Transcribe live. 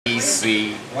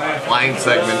C, line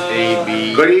segment A,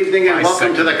 B. Good evening and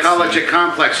welcome to the College of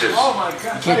Complexes.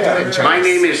 My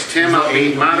name is Tim. I'll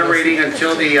be moderating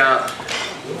until the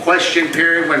question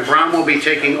period when Bram will be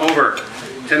taking over.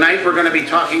 Tonight we're going to be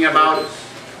talking about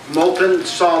molten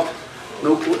salt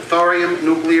thorium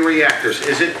nuclear reactors.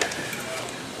 Is it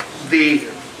the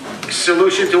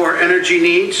solution to our energy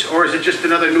needs, or is it just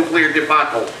another nuclear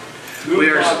debacle? We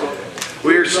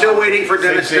are still waiting for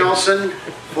Dennis Nelson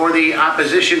for the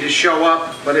opposition to show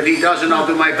up, but if he doesn't, I'll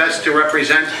do my best to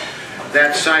represent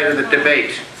that side of the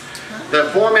debate.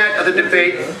 The format of the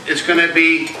debate is going to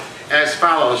be as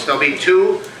follows. There'll be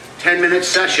two 10-minute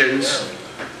sessions,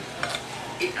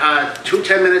 two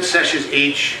 10-minute sessions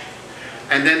each,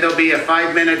 and then there'll be a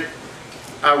 5-minute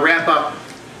wrap-up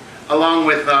along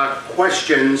with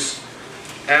questions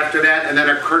after that, and then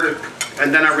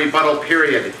a rebuttal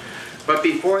period. But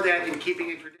before that, in keeping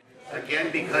it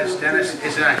again, because Dennis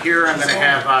is not here, I'm going to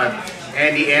have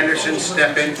Andy Anderson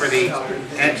step in for the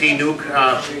anti-nuke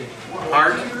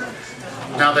part.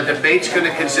 Now the debate's going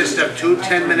to consist of two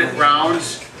 10-minute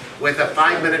rounds with a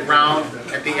 5-minute round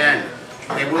at the end.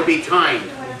 They will be timed.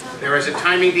 There is a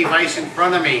timing device in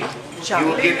front of me. You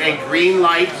will get a green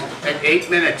light at 8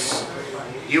 minutes.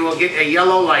 You will get a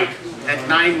yellow light at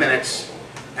 9 minutes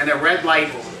and a red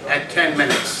light at 10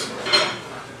 minutes.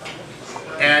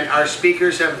 And our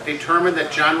speakers have determined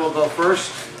that John will go first,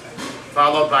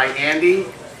 followed by Andy,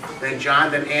 then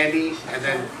John, then Andy, and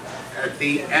then at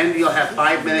the end you'll have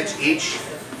 5 minutes each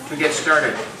to get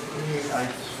started.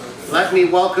 Let me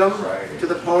welcome to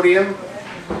the podium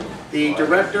the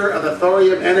Director of the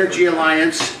Thorium Energy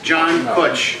Alliance, John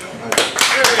Kutsch.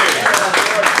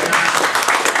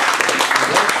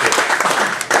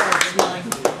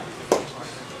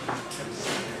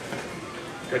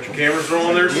 Got your cameras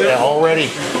rolling there, Tim? Yeah, already.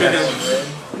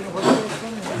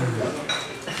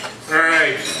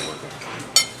 Alright.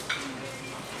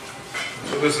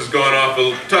 So this has gone off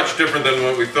a touch different than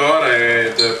what we thought. I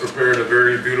had prepared a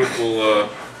very beautiful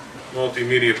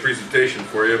multimedia presentation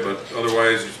for you, but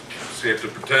otherwise you just have to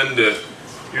pretend to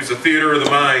use the theater of the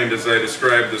mind as I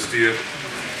describe this to you.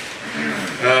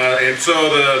 And so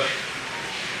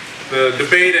the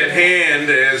debate at hand,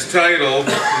 as titled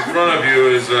in front of you,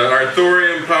 is are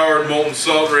thorium-powered molten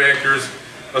salt reactors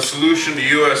a solution to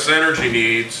U.S. energy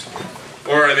needs,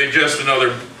 or are they just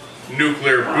another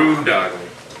nuclear boondoggle?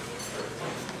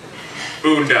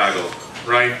 Boondoggle,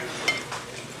 right?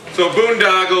 So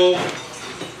boondoggle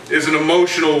is an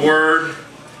emotional word.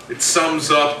 It sums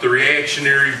up the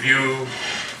reactionary view.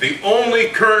 The only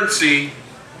currency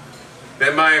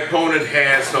that my opponent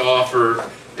has to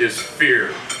offer is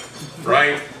fear.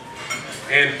 Right?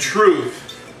 And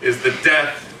truth is the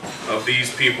death of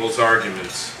these people's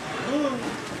arguments.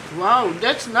 Wow,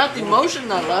 that's not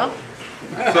emotional, huh?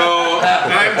 So,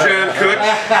 I'm John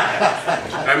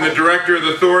Kutsch. I'm the director of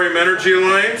the Thorium Energy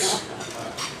Alliance.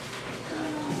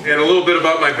 And a little bit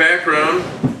about my background.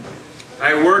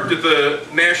 I worked at the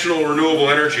National Renewable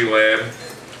Energy Lab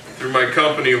through my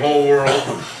company, Whole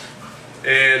World.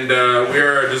 And we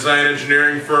are a design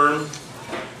engineering firm.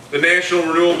 The National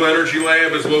Renewable Energy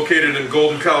Lab is located in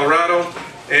Golden, Colorado,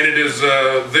 and it is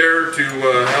there to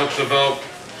help develop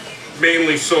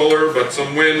mainly solar, but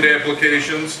some wind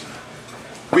applications.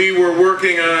 We were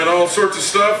working on all sorts of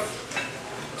stuff: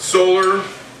 solar,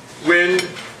 wind,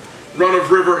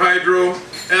 run-of-river hydro,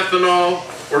 ethanol,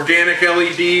 organic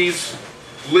LEDs,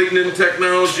 lignin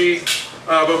technology,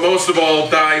 but most of all,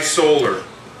 dye solar.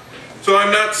 So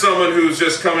I'm not someone who's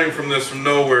just coming from this from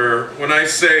nowhere. When I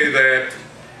say that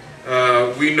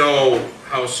we know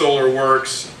how solar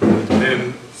works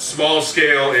in small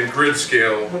scale and grid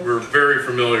scale, we're very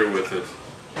familiar with it.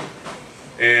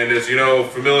 And as you know,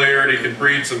 familiarity can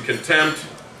breed some contempt.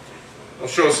 I'll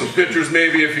show some pictures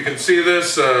maybe if you can see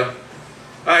this. I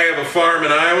have a farm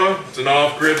in Iowa. It's an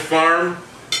off-grid farm.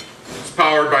 It's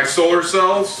powered by solar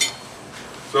cells.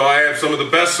 So I have some of the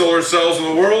best solar cells in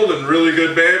the world and really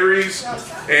good batteries,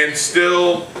 and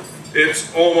still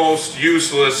it's almost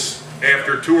useless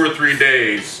after 2 or 3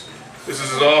 days. This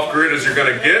is as off-grid as you're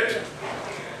going to get,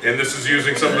 and this is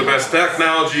using some of the best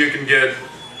technology you can get,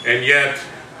 and yet,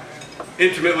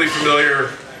 intimately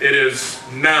familiar, it is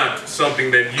not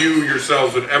something that you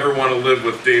yourselves would ever want to live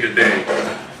with day to day.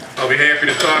 I'll be happy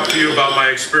to talk to you about my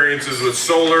experiences with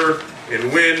solar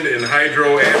and wind and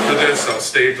hydro after this. I'll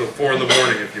stay till 4 in the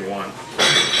morning if you want.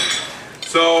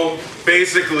 So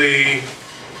basically,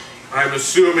 I'm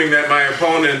assuming that my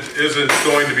opponent isn't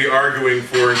going to be arguing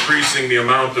for increasing the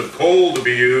amount of coal to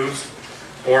be used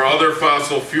or other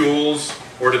fossil fuels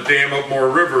or to dam up more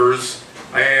rivers.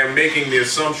 I am making the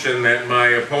assumption that my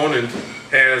opponent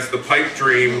has the pipe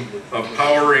dream of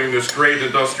powering this great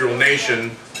industrial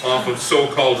nation off of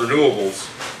so-called renewables.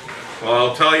 Well,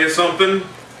 I'll tell you something,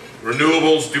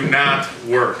 renewables do not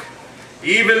work.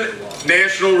 Even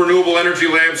National Renewable Energy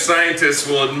Lab scientists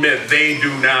will admit they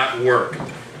do not work.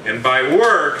 And by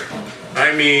work,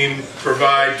 I mean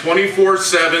provide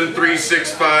 24/7,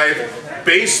 365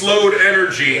 baseload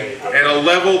energy at a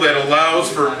level that allows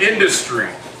for industry,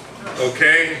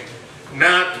 okay?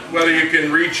 Not whether you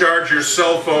can recharge your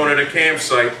cell phone at a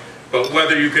campsite, but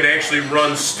whether you can actually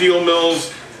run steel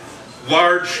mills,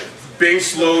 large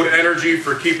baseload energy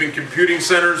for keeping computing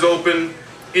centers open,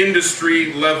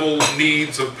 industry level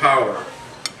needs of power.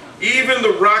 Even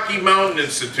the Rocky Mountain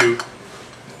Institute,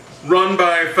 run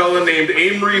by a fellow named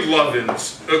Amory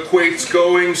Lovins, equates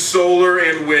going solar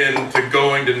and wind to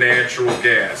going to natural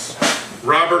gas.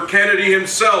 Robert Kennedy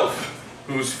himself,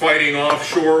 who's fighting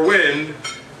offshore wind,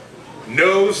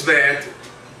 knows that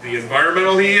the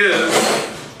environmental he is,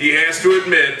 he has to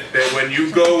admit that when you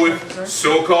go with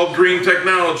so-called green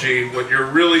technology, what you're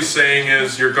really saying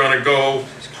is you're going to go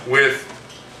with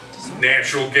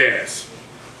natural gas.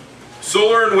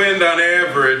 Solar and wind on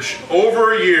average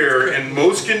over a year in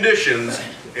most conditions,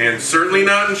 and certainly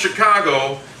not in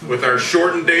Chicago with our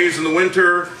shortened days in the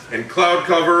winter and cloud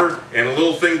cover and a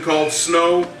little thing called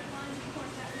snow.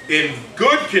 In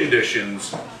good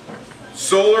conditions,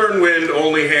 solar and wind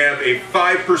only have a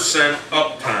 5%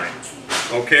 uptime,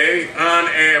 okay? On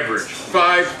average,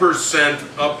 5%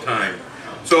 uptime.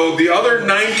 So the other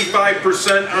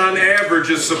 95% on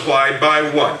average is supplied by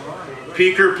what?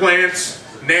 Peaker plants,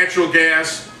 natural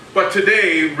gas, but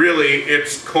today, really,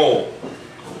 it's coal,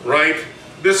 right?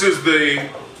 This is the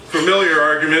familiar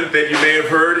argument that you may have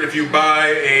heard. If you buy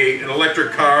an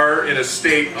electric car in a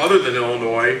state other than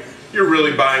Illinois, you're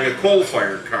really buying a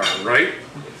coal-fired car, right?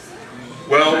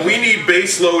 Well, we need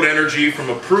baseload energy from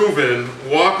a proven,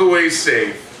 walk-away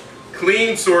safe,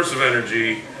 clean source of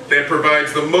energy that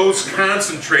provides the most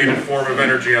concentrated form of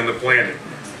energy on the planet.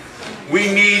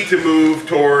 We need to move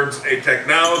towards a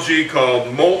technology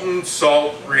called molten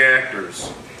salt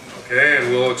reactors. Okay,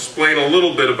 and we'll explain a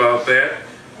little bit about that,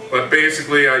 but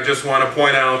basically I just want to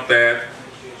point out that,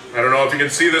 I don't know if you can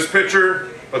see this picture,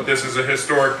 but this is a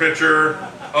historic picture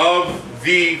of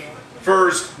the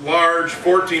first large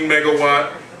 14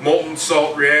 megawatt molten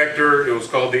salt reactor. It was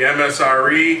called the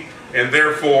MSRE, and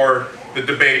therefore the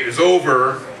debate is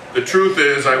over. The truth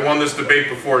is, I won this debate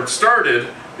before it started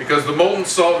because the molten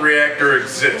salt reactor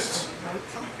exists.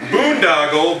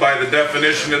 Boondoggle, by the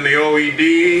definition in the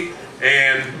OED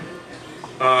and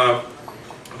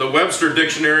the Webster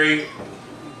Dictionary,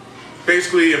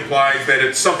 basically implies that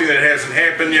it's something that hasn't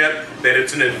happened yet, that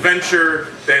it's an adventure,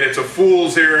 that it's a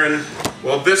fool's errand.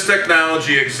 Well, this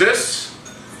technology exists.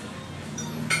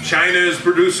 China is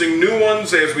producing new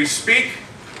ones as we speak.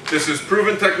 This is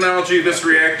proven technology. This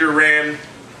reactor ran,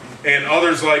 and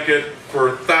others like it,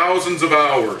 for thousands of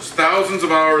hours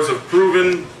of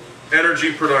proven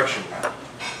energy production.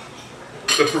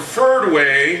 The preferred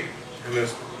way,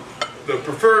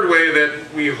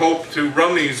 that we hope to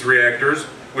run these reactors,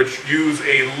 which use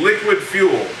a liquid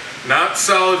fuel, not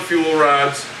solid fuel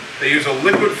rods. They use a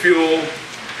liquid fuel,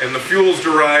 and the fuel is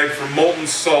derived from molten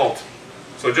salt.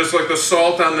 So just like the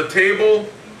salt on the table,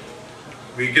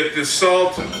 we get this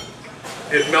salt,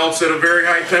 it melts at a very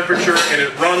high temperature, and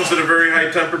it runs at a very high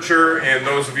temperature, and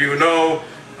those of you who know,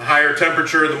 the higher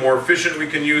temperature, the more efficient we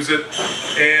can use it.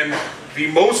 And the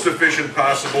most efficient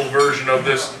possible version of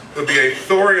this would be a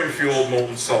thorium-fueled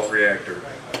molten salt reactor.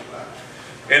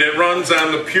 And it runs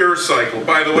on the pure cycle.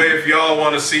 By the way, if y'all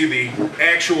want to see the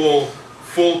actual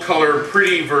full-color,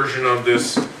 pretty version of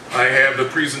this, I have the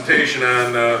presentation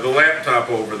on the laptop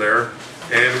over there,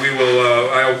 and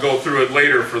I'll go through it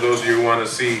later for those of you who want to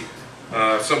see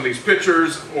some of these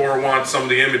pictures or want some of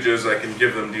the images. I can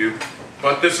give them to you.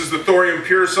 But this is the thorium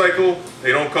pure cycle.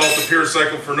 They don't call it the pure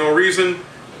cycle for no reason.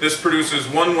 This produces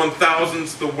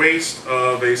 1/1000th the waste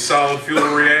of a solid fuel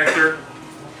reactor.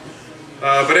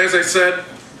 But as I said,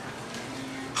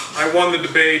 I won the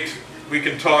debate. We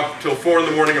can talk till 4 in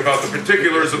the morning about the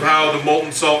particulars of how the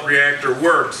molten salt reactor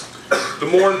works. The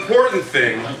more important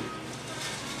thing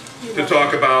to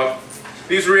talk about,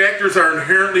 these reactors are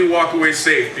inherently walk-away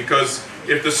safe because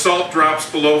if the salt drops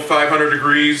below 500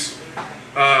 degrees,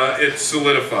 it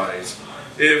solidifies.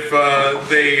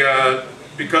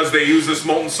 Because they use this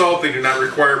molten salt, they do not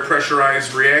require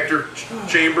pressurized reactor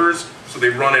chambers, so they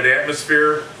run at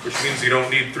atmosphere, which means you don't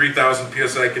need 3,000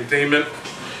 psi containment.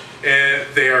 And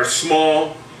they are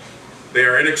small, they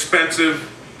are inexpensive,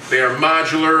 they are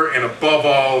modular, and above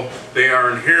all, they are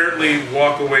inherently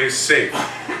walk-away safe.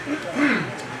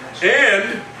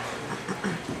 And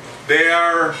They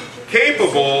are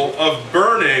capable of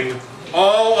burning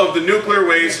all of the nuclear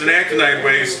waste and actinide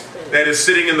waste that is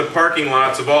sitting in the parking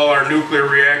lots of all our nuclear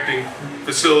reacting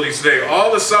facilities today.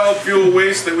 All the solid fuel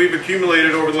waste that we've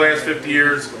accumulated over the last 50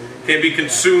 years can be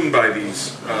consumed by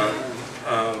these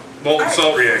molten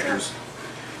salt reactors.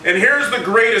 And here's the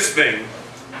greatest thing.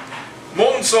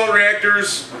 Molten salt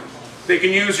reactors, they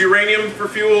can use uranium for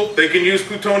fuel, they can use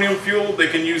plutonium fuel, they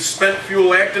can use spent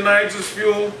fuel actinides as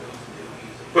fuel.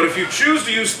 But if you choose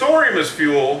to use thorium as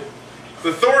fuel,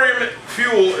 the thorium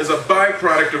fuel is a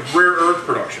byproduct of rare earth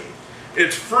production.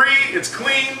 It's free, it's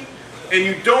clean, and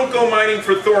you don't go mining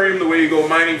for thorium the way you go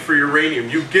mining for uranium.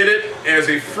 You get it as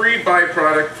a free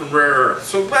byproduct from rare earth.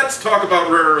 So let's talk about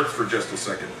rare earth for just a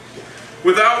second.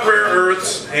 Without rare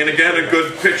earths, and again a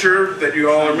good picture that you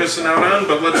all are missing out on,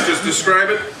 but let's just describe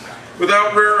it.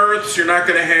 Without rare earths, you're not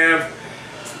going to have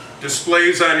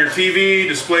displays on your TV,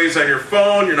 displays on your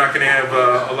phone, you're not going to have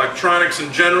electronics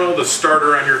in general, the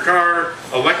starter on your car,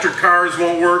 electric cars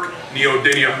won't work,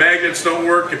 neodymium magnets don't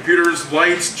work, computers,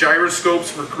 lights,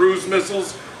 gyroscopes for cruise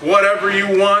missiles, whatever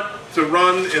you want to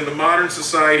run in the modern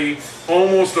society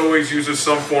almost always uses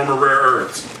some form of rare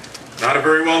earths. Not a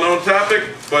very well-known topic,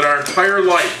 but our entire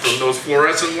life, from those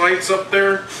fluorescent lights up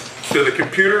there to the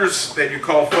computers that you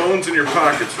call phones in your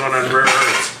pockets, run on rare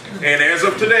earths. And as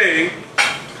of today,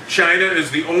 China is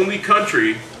the only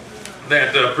country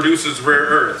that produces rare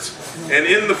earths. And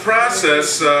in the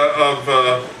process of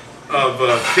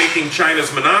taking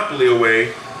China's monopoly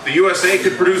away, the USA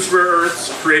could produce rare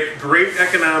earths, create great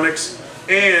economics,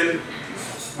 and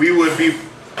we would be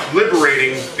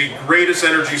liberating the greatest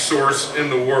energy source in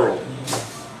the world.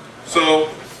 So,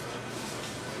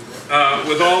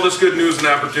 with all this good news and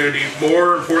opportunity,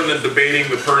 more important than debating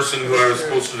the person who I was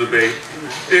supposed to debate,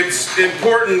 it's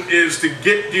important is to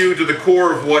get you to the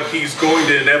core of what he's going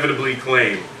to inevitably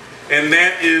claim. And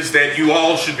that is that you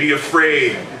all should be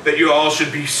afraid, that you all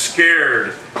should be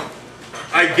scared.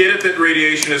 I get it that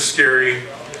radiation is scary.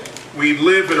 We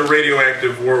live in a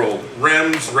radioactive world.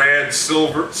 REMS, rads,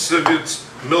 sieverts,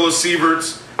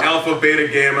 millisieverts, alpha, beta,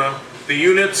 gamma. The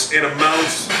units and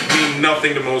amounts mean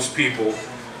nothing to most people.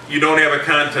 You don't have a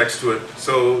context to it.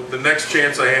 So the next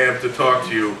chance I have to talk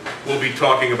to you, we'll be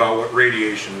talking about what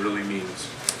radiation really means.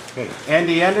 Okay,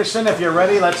 Andy Anderson, if you're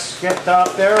ready, let's get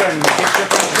up there and get your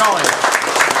things going.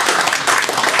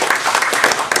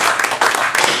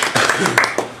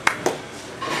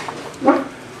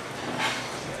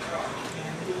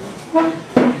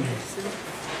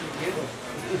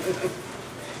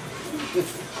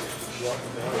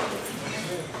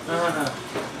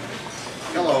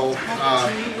 Hello.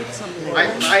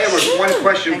 I have one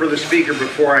question for the speaker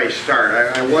before I start.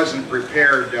 I wasn't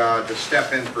prepared to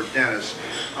step in for Dennis.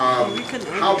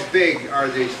 How big are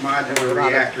these modular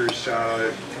reactors?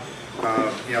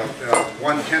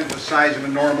 1/10 the size of a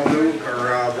normal nuke,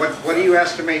 or what do you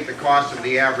estimate the cost of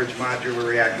the average modular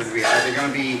reactor to be? Are they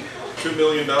going to be $2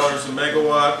 million a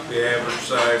megawatt? The average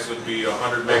size would be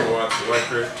 100 megawatts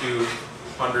electric,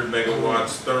 200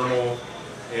 megawatts thermal.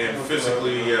 And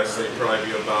physically, yes, they'd probably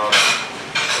be about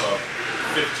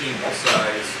 15 the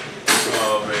size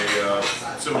of a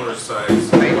similar size.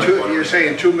 You're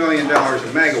saying $2 million a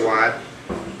megawatt,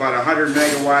 but 100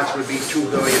 megawatts would be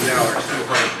 $2 billion.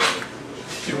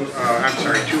 I'm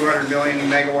sorry, 200 million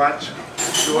megawatts?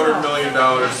 $200 million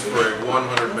for a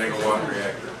 100 megawatt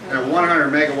reactor. A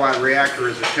 100 megawatt reactor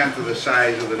is 1/10 of the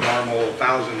size of the normal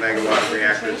 1,000 megawatt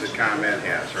reactors that ComEd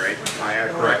has, right? Am I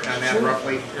correct on that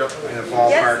roughly? Yep. In the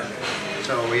ballpark? Yes.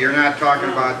 So you're not talking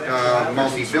about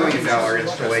multi-billion-dollar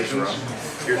installations.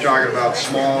 You're talking about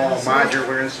small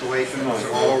modular installations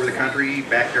all over the country,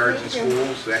 backyards and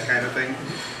schools, that kind of thing?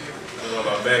 I don't know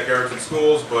about backyards and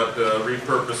schools, but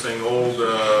repurposing old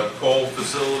coal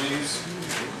facilities,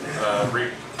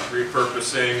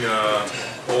 repurposing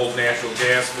old natural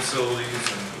gas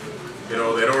facilities, and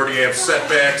they'd already have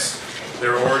setbacks.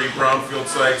 They're already brownfield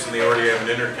sites, and they already have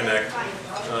an interconnect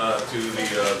to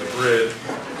the grid.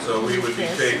 So we would be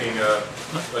taking a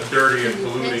dirty and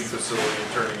polluting facility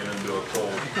and turning it into a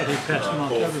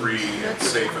coal-free and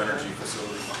safe energy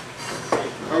facility.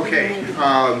 Okay,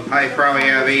 I probably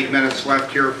have 8 minutes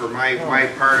left here for my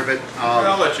part of it.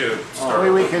 I'll let you start.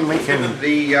 We can.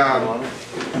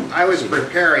 I was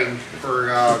preparing for,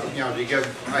 to give,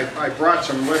 I brought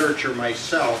some literature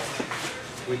myself.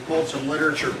 We pulled some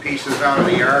literature pieces out of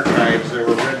the archives that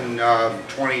were written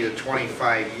 20 to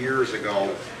 25 years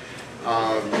ago.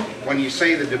 When you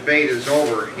say the debate is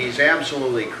over, he's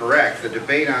absolutely correct. The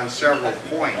debate on several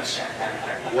points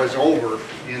was over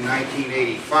in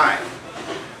 1985.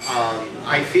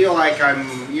 I feel like I'm,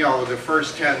 the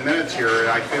first 10 minutes here,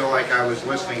 I feel like I was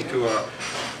listening to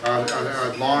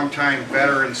a longtime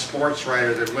veteran sports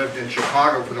writer that lived in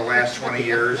Chicago for the last 20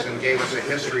 years and gave us a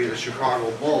history of the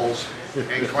Chicago Bulls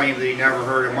and claimed that he never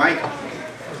heard of Michael.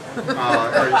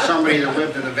 Or somebody that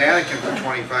lived in the Vatican for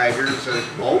 25 years says,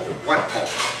 Pope? What Pope?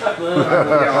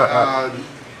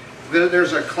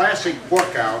 There's a classic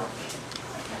book out.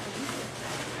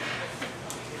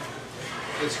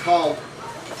 It's called,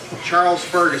 Charles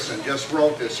Ferguson just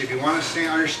wrote this. If you want to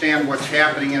understand what's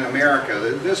happening in America,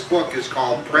 this book is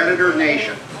called Predator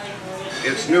Nation.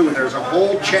 It's new. There's a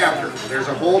whole chapter. There's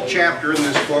a whole chapter in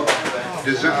this book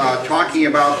talking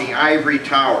about the ivory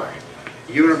tower,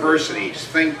 universities,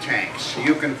 think tanks.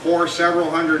 You can pour several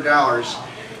 $100s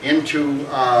into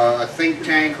a think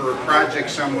tank or a project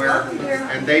somewhere,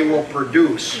 and they will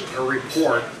produce a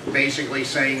report basically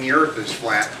saying the earth is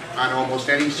flat on almost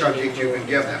any subject you can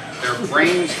give them. They're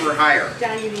brains for hire.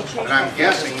 And I'm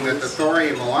guessing that the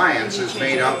Thorium Alliance is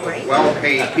made up of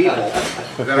well-paid people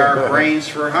that are brains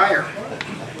for hire.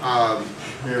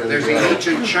 There's an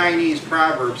ancient Chinese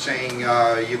proverb saying,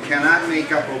 you cannot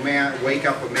wake up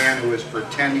a man who is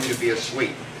pretending to be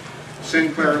asleep.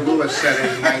 Sinclair Lewis said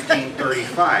it in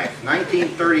 1935.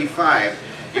 1935,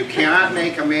 you cannot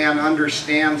make a man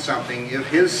understand something if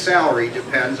his salary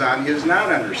depends on his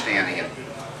not understanding it.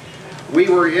 We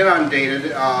were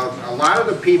inundated, a lot of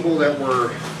the people that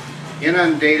were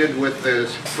inundated with the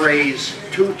phrase,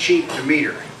 too cheap to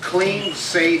meter, clean,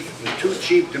 safe, and too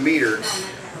cheap to meter,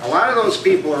 a lot of those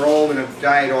people are old and have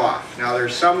died off. Now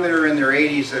there's some that are in their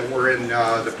 80s that were in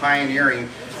the pioneering.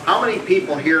 How many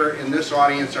people here in this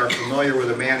audience are familiar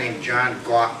with a man named John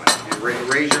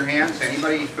Goffman? Raise your hands.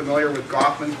 Anybody familiar with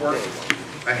Goffman's work?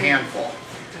 A handful.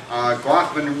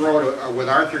 Goffman wrote with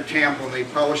Arthur Tamplin, they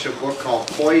published a book called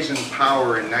Poison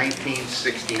Power in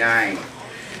 1969.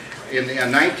 In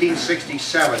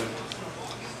 1967,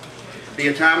 the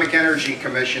Atomic Energy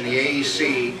Commission, the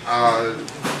AEC,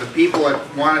 the people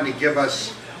that wanted to give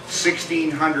us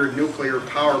 1,600 nuclear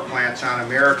power plants on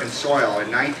American soil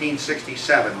in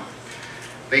 1967,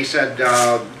 they said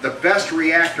the best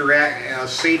reactor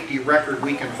safety record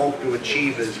we can hope to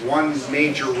achieve is one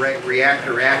major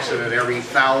reactor accident every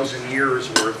 1,000 years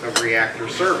worth of reactor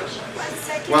service.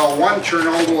 Well, one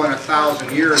Chernobyl in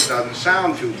 1,000 years doesn't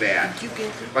sound too bad.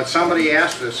 But somebody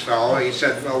asked this fellow, he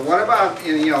said, well, what about,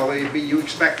 you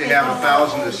expect to have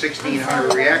 1,000 to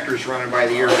 1,600 reactors running by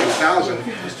the year 2000.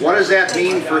 What does that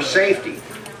mean for safety?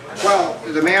 Well,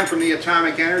 the man from the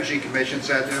Atomic Energy Commission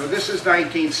said, this is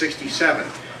 1967.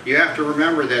 You have to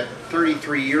remember that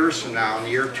 33 years from now, in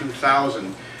the year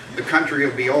 2000, the country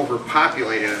will be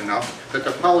overpopulated enough that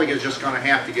the public is just going to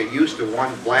have to get used to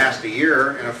one blast a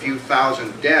year and a few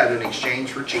thousand dead in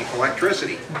exchange for cheap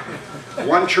electricity.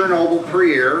 One Chernobyl per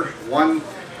year, one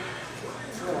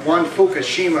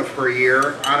Fukushima per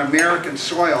year on American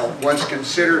soil was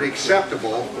considered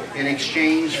acceptable in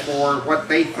exchange for what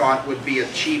they thought would be a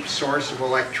cheap source of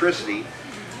electricity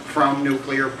from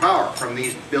nuclear power, from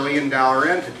these billion-dollar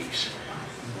entities.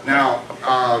 Now,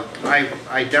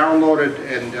 I downloaded,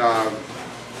 and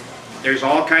there's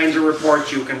all kinds of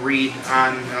reports you can read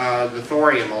on the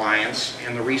Thorium Alliance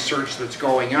and the research that's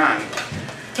going on.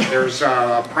 There's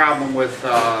a problem with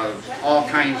all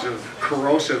kinds of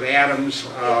corrosive atoms,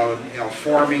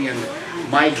 forming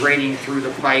and migrating through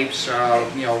the pipes,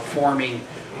 forming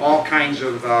all kinds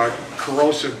of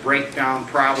corrosive breakdown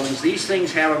problems. These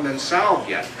things haven't been solved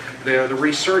yet. The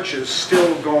research is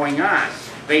still going on.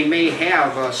 They may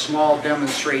have a small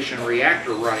demonstration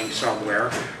reactor running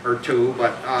somewhere or two,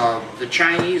 but the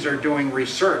Chinese are doing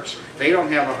research. They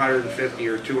don't have 150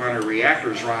 or 200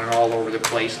 reactors running all over the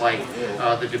place like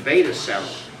the debate is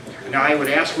settled. Now, I would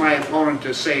ask my opponent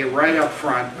to say right up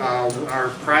front, are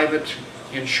private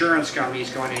insurance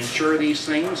companies going to insure these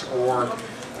things, or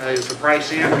is the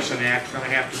Price-Anderson Act going to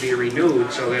have to be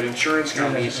renewed so that insurance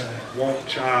companies won't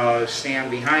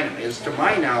stand behind them? As to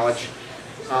my knowledge,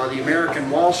 the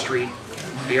American Wall Street,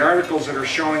 the articles that are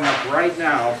showing up right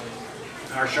now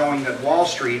are showing that Wall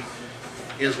Street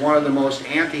is one of the most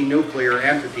anti-nuclear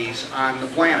entities on the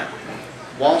planet.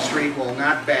 Wall Street will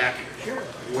not back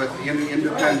with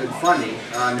independent funding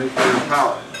nuclear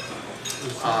power.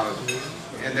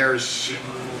 And there's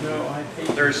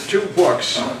two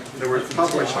books that were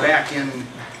published back in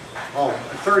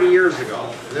 30 years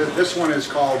ago. This one is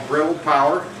called Brittle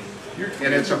Power,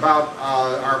 and it's about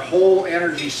our whole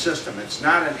energy system. It's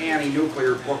not an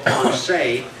anti-nuclear book per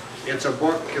se. It's a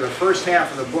book, the first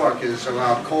half of the book is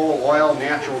about coal, oil,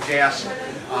 natural gas,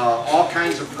 all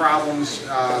kinds of problems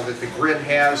that the grid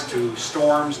has, to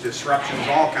storms, disruptions,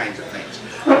 all kinds of things.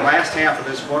 The last half of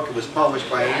this book, it was published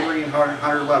by Amory and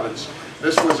Hunter Levins.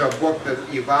 This was a book that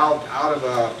evolved out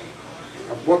of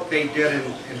a book they did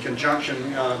in conjunction,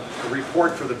 a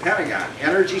report for the Pentagon,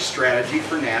 Energy Strategy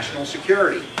for National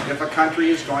Security. If a country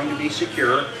is going to be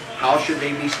secure, how should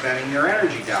they be spending their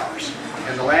energy dollars?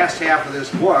 And the last half of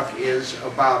this book is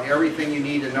about everything you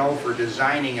need to know for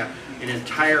designing an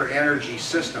entire energy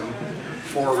system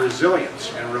for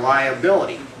resilience and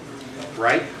reliability,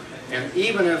 right? And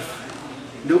even if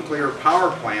nuclear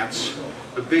power plants,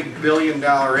 the big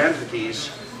billion-dollar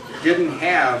entities, didn't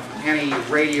have any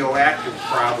radioactive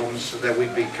problems that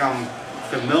we've become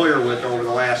familiar with over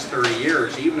the last 30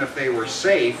 years, even if they were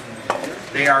safe,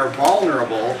 they are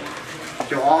vulnerable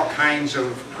to all kinds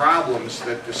of problems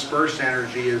that dispersed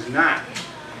energy is not.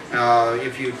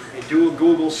 If you do a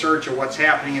Google search of what's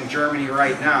happening in Germany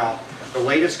right now, the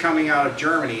latest coming out of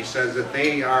Germany says that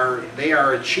they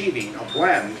are achieving a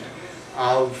blend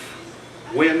of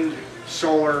wind,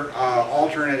 solar,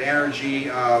 alternate energy,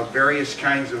 various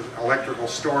kinds of electrical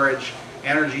storage,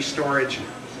 energy storage.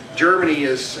 Germany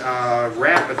is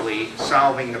rapidly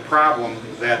solving the problem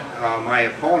that my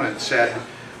opponent said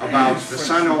about the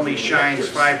sun only shines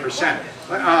 5%.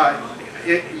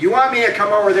 You want me to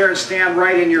come over there and stand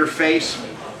right in your face?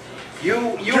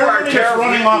 You are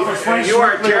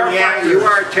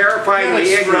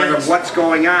terrifyingly ignorant of what's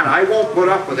going on. I won't put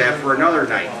up with that for another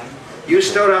night. You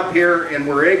stood up here and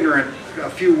were ignorant a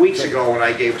few weeks ago when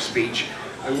I gave a speech.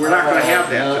 We're not going to have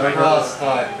that tonight.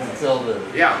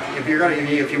 Yeah, if you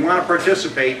want to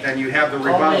participate, then you have the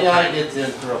rebuttal time. I get to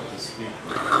interrupt the speaker.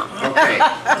 Okay.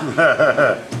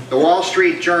 The Wall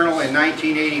Street Journal in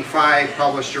 1985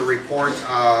 published a report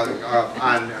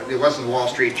on, it wasn't the Wall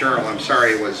Street Journal, I'm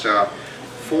sorry, it was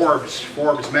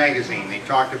Forbes magazine. They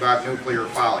talked about nuclear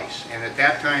follies. And at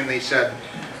that time they said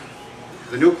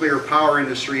the nuclear power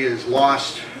industry has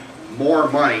lost more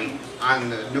money on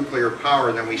the nuclear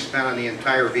power than we spent on the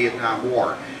entire Vietnam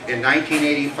War. In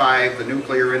 1985, the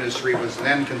nuclear industry was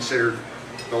then considered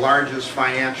the largest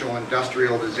financial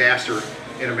industrial disaster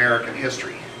in American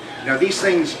history. Now these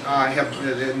things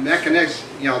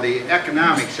the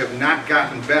economics have not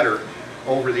gotten better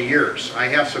over the years. I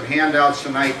have some handouts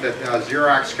tonight that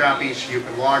Xerox copies you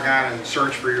can log on and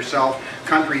search for yourself.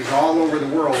 Countries all over the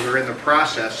world are in the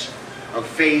process of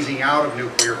phasing out of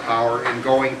nuclear power and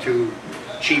going to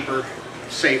cheaper,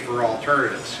 safer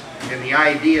alternatives. And the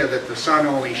idea that the sun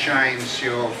only shines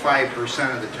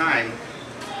 5% of the time,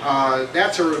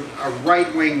 that's a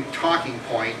right-wing talking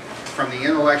point from the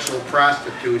intellectual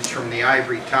prostitutes from the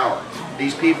ivory tower.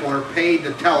 These people are paid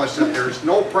to tell us that there's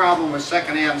no problem with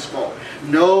secondhand smoke,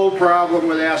 no problem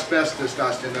with asbestos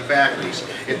dust in the factories.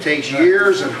 It takes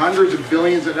years and hundreds of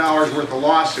billions of dollars worth of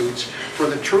lawsuits for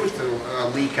the truth to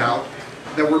leak out,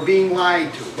 that we're being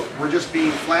lied to. We're just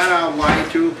being flat out lied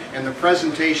to, and the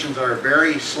presentations are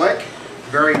very slick,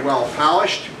 very well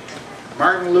polished.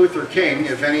 Martin Luther King,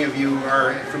 if any of you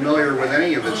are familiar with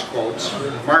any of his quotes,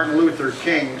 Martin Luther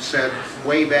King said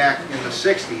way back in the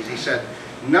 60s, he said,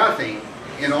 "Nothing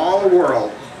in all the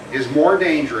world is more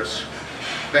dangerous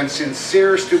than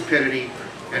sincere stupidity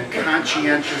and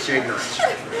conscientious ignorance."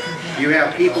 You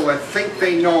have people that think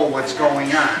they know what's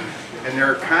going on, and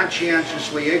they're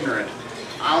conscientiously ignorant.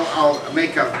 I'll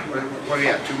make a, what do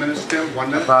you have, 2 minutes, Tim? 1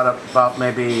 minute? About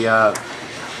maybe,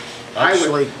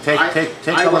 actually, take a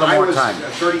little more time.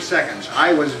 30 seconds.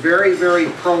 I was very,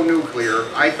 very pro-nuclear.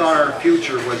 I thought our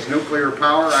future was nuclear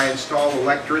power. I installed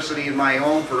electricity in my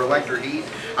home for electric heat.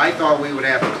 I thought we would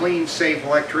have clean, safe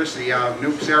electricity out of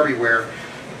nukes everywhere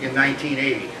in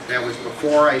 1980. That was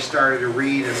before I started to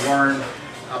read and learn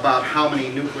about how many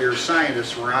nuclear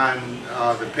scientists were on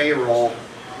the payroll.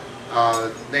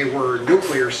 They were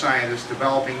nuclear scientists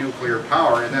developing nuclear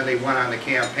power, and then they went on the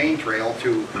campaign trail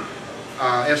to,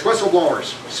 as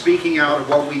whistleblowers, speaking out of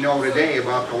what we know today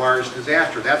about the large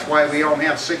disaster. That's why we don't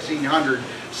have 1,600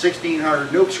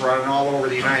 nukes running all over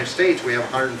the United States. We have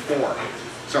 104.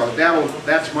 So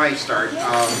that's my start.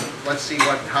 Let's see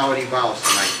how it evolves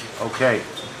tonight. Okay.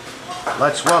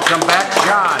 Let's welcome back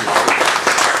John.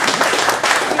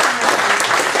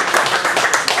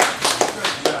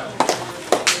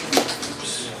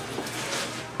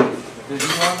 Did you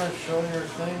want to show your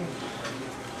thing?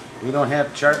 We don't have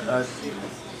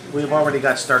we've already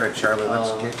got started, Charlie.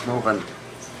 Let's get moving.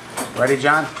 Ready,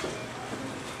 John?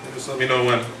 Just let me know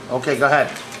when. Okay, go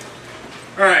ahead.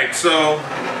 All right, so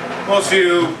most of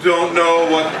you don't know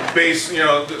what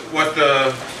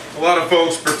a lot of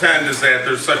folks pretend is that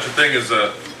there's such a thing as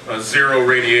a zero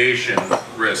radiation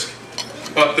risk.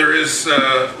 But there is,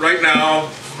 right now,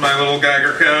 my little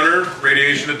Geiger counter,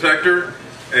 radiation detector,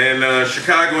 and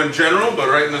Chicago in general, but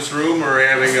right in this room we're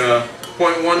having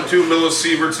 0.12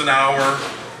 millisieverts an hour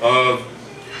of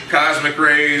cosmic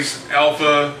rays,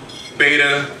 alpha,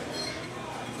 beta,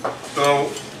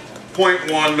 So 0.1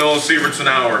 millisieverts an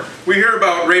hour. We hear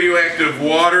about radioactive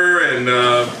water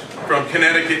and from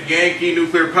Connecticut Yankee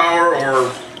nuclear power,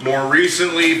 or more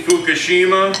recently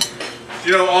Fukushima.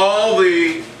 You know, all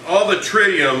the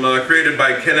tritium created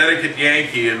by Connecticut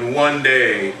Yankee in one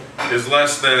day is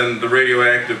less than the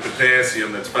radioactive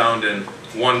potassium that's found in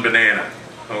one banana.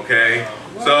 Okay,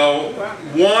 so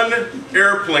one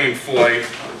airplane flight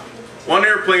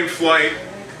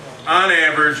on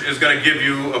average is going to give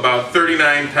you about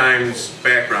 39 times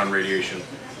background radiation.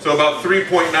 So about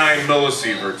 3.9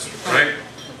 millisieverts, right?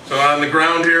 So on the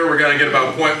ground here, we're going to get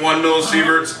about 0.1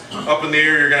 millisieverts. Up in the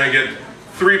air, you're going to get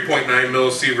 3.9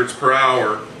 millisieverts per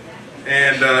hour.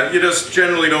 And you just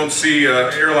generally don't see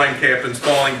airline captains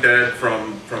falling dead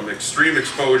from extreme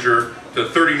exposure to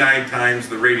 39 times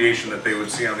the radiation that they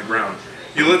would see on the ground.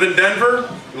 You live in Denver,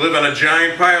 you live on a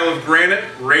giant pile of granite,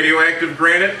 radioactive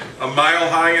granite, a mile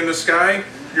high in the sky,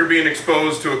 you're being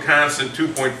exposed to a constant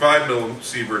 2.5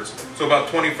 millisieverts, so about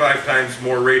 25 times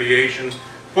more radiation.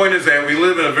 Point is that we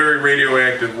live in a very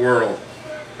radioactive world.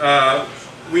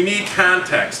 We need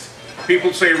context.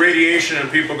 People say radiation and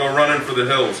people go running for the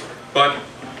hills, but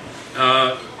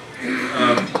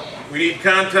we need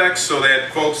context so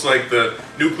that folks like the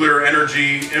Nuclear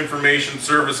Energy Information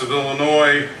Service of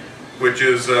Illinois, which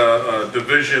is a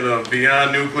division of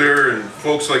Beyond Nuclear, and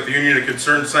folks like the Union of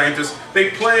Concerned Scientists, they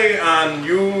play on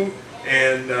you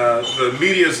and the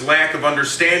media's lack of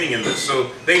understanding in this.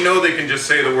 So they know they can just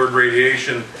say the word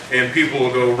radiation and people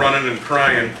will go running and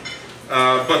crying.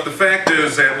 But the fact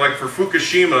is that, like for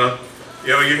Fukushima, you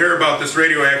know, you hear about this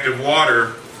radioactive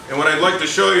water, and what I'd like to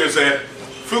show you is that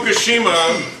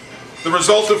Fukushima, the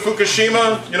result of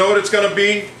Fukushima, you know what it's going to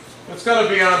be? It's going to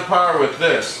be on par with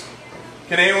this.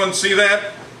 Can anyone see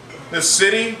that? This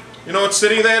city, you know what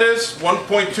city that is?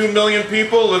 1.2 million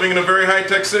people living in a very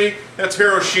high-tech city. That's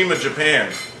Hiroshima,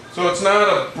 Japan. So it's not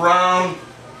a brown,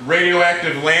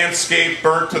 radioactive landscape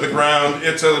burnt to the ground.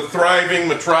 It's a thriving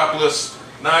metropolis.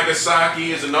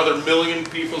 Nagasaki is another million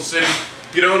people city.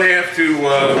 You don't have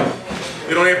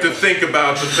to think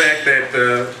about the fact that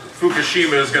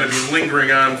Fukushima is going to be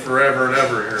lingering on forever and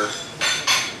ever here.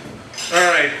 All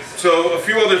right, so a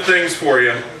few other things for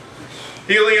you.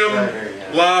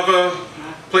 Helium, lava,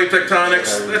 plate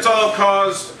tectonics, that's all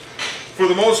caused, for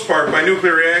the most part, by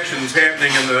nuclear reactions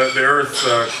happening in the Earth's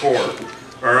core.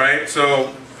 All right,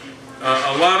 so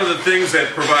a lot of the things that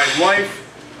provide life,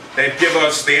 that give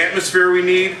us the atmosphere we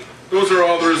need, those are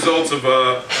all the results of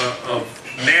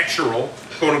natural,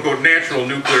 quote-unquote, natural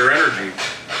nuclear energy.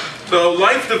 So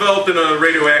life developed in a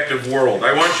radioactive world.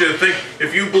 I want you to think,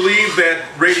 if you believe that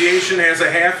radiation has a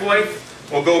half-life,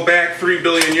 well, go back 3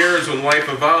 billion years when life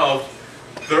evolved.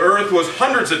 The Earth was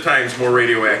hundreds of times more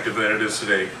radioactive than it is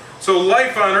today. So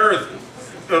life on Earth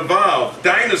evolved.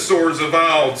 Dinosaurs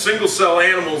evolved. Single-cell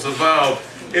animals evolved.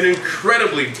 An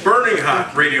incredibly burning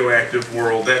hot radioactive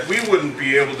world that we wouldn't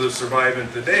be able to survive in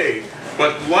today.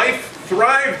 But life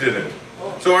thrived in it.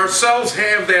 So our cells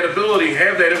have that ability,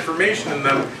 have that information in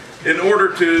them in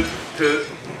order to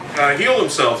heal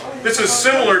themselves. This is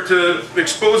similar to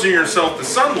exposing yourself to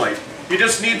sunlight. You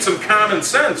just need some common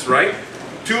sense, right?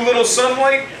 Too little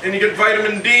sunlight and you get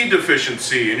vitamin D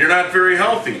deficiency and you're not very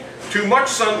healthy. Too much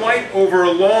sunlight over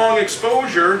a long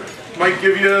exposure might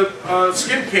give you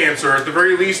skin cancer, or at the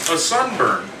very least a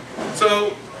sunburn.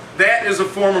 So that is a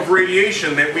form of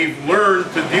radiation that we've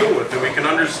learned to deal with, that we can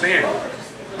understand.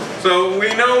 So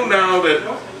we know now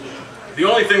that the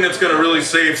only thing that's going to really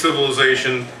save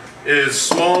civilization is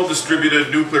small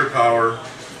distributed nuclear power.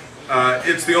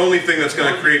 It's the only thing that's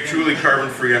going to create truly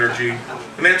carbon-free energy.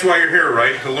 And that's why you're here,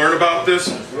 right? To learn about this.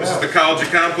 This is the College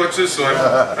of Complexes, so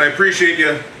I appreciate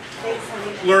you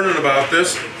learning about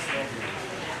this.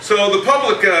 So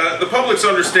the public's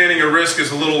understanding of risk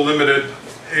is a little limited,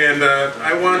 and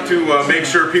I want to make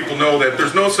sure people know that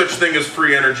there's no such thing as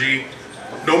free energy.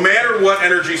 No matter what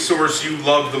energy source you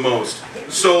love the most,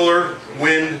 solar,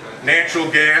 wind, natural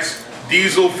gas,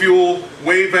 diesel fuel,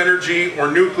 wave energy,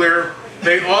 or nuclear,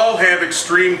 they all have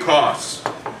extreme costs,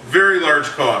 very large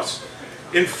costs.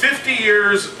 In 50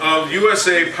 years of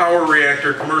USA power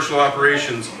reactor commercial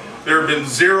operations, there have been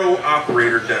 0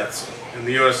 operator deaths in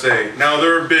the USA. Now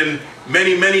there have been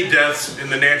many, many deaths in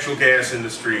the natural gas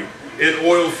industry, in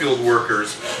oil field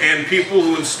workers, and people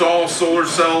who install solar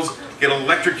cells get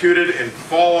electrocuted and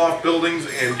fall off buildings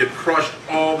and get crushed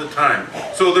all the time.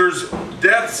 So there's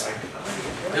deaths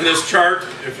in this chart,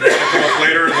 if you want to come up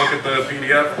later and look at the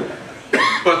PDF.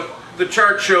 But the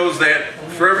chart shows that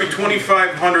for every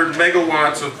 2,500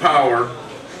 megawatts of power,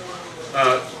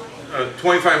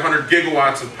 2,500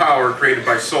 gigawatts of power created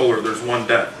by solar, there's 1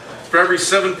 death. For every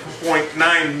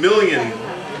 7.9 million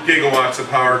gigawatts of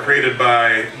power created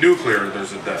by nuclear,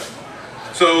 there's a death.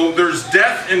 So there's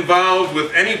death involved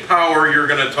with any power you're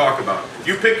going to talk about.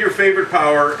 You pick your favorite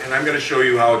power, and I'm going to show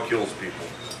you how it kills people.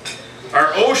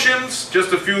 Our oceans,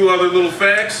 just a few other little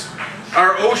facts,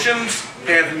 our oceans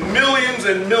have millions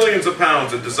and millions of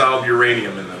pounds of dissolved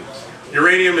uranium in them.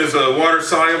 Uranium is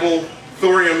water-soluble.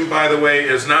 Thorium, by the way,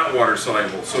 is not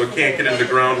water-soluble, so it can't get into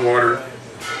groundwater.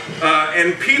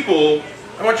 And people,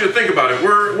 I want you to think about it.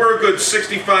 We're a good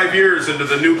 65 years into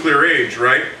the nuclear age,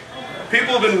 right?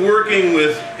 People have been working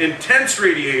with intense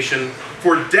radiation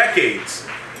for decades,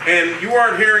 and you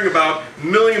aren't hearing about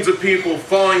millions of people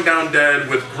falling down dead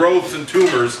with growths and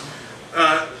tumors.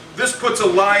 This puts a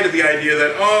lie to the idea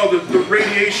that, oh, the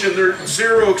radiation,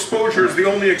 zero exposure is the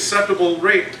only acceptable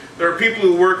rate. There are people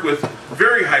who work with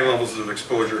very high levels of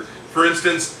exposure. For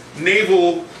instance,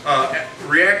 naval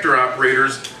reactor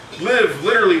operators live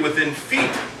literally within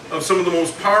feet of some of the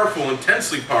most powerful,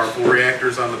 intensely powerful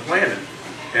reactors on the planet.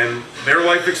 And their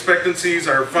life expectancies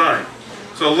are fine.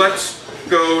 So let's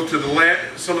go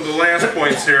to some of the last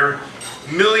points here.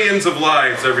 Millions of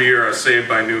lives every year are saved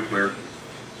by nuclear.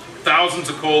 Thousands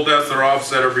of coal deaths are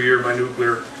offset every year by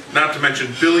nuclear, not to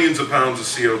mention billions of pounds of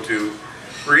CO2.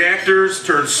 Reactors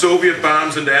turn Soviet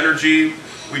bombs into energy.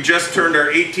 We just turned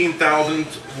our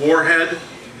 18,000th warhead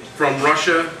from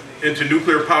Russia into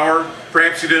nuclear power.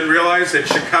 Perhaps you didn't realize that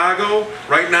Chicago,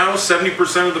 right now,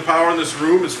 70% of the power in this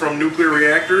room is from nuclear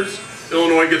reactors.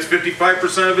 Illinois gets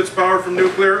 55% of its power from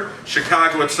nuclear.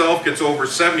 Chicago itself gets over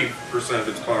 70% of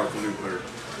its power from nuclear.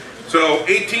 So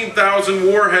 18,000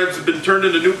 warheads have been turned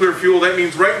into nuclear fuel. That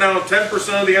means right now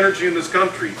 10% of the energy in this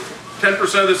country, 10%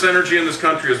 of this energy in this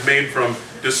country is made from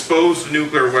disposed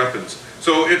nuclear weapons.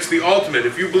 So it's the ultimate.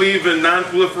 If you believe in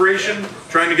non-proliferation,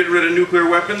 trying to get rid of nuclear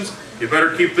weapons, you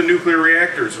better keep the nuclear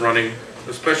reactors running,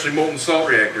 especially molten salt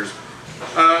reactors.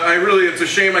 It's a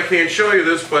shame I can't show you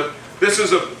this, but this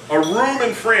is a room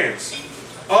in France.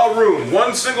 A room,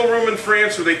 one single room in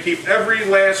France where they keep every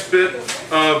last bit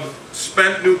of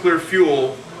spent nuclear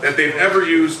fuel that they've ever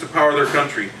used to power their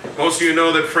country. Most of you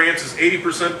know that France is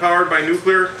 80% powered by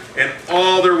nuclear, and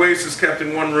all their waste is kept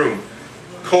in one room.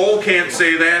 Coal can't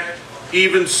say that,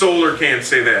 even solar can't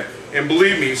say that. And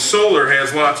believe me, solar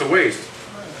has lots of waste.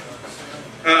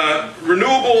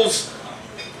 Renewables,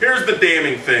 here's the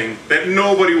damning thing that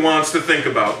nobody wants to think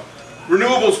about.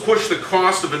 Renewables push the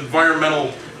cost of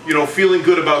environmental, feeling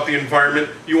good about the environment.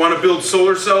 You want to build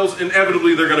solar cells?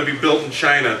 Inevitably they're going to be built in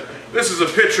China. This is a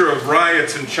picture of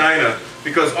riots in China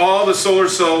because all the solar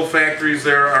cell factories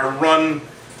there are run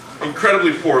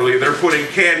incredibly poorly. They're putting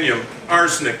cadmium,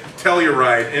 arsenic,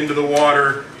 telluride into the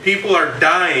water. People are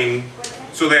dying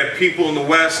so that people in the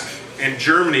West and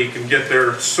Germany can get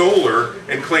their solar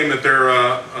and claim that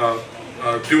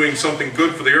they're doing something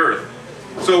good for the earth.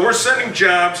 So we're sending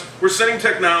jobs, we're sending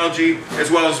technology, as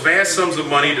well as vast sums of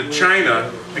money to China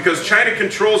because China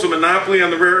controls a monopoly on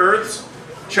the rare earths.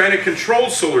 China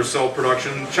controls solar cell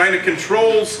production. China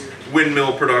controls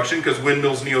windmill production because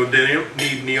windmills need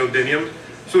neodymium.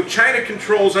 So China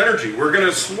controls energy. We're going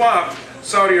to swap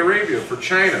Saudi Arabia for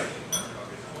China.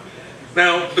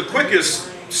 Now, the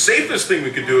quickest, safest thing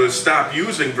we could do is stop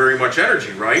using very much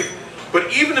energy, right?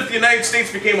 But even if the United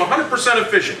States became 100%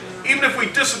 efficient, even if we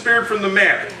disappeared from the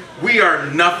map, we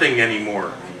are nothing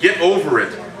anymore. Get over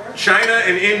it. China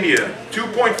and India,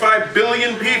 2.5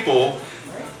 billion people,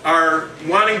 are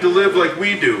wanting to live like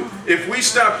we do. If we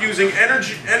stop using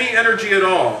energy, any energy at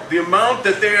all, the amount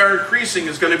that they are increasing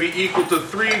is going to be equal to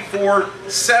 3, 4,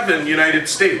 7 United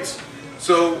States.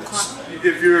 So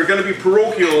if you're going to be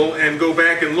parochial and go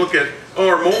back and look at,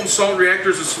 are molten salt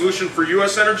reactors a solution for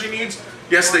U.S. energy needs?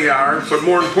 Yes, they are, but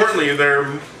more importantly,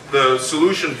 they're the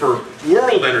solution for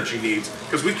world energy needs,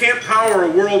 because we can't power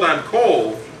a world on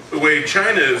coal the way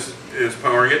China is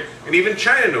powering it, and even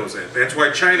China knows that. That's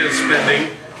why China is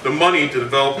spending the money to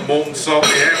develop molten salt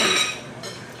reactors.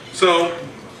 So,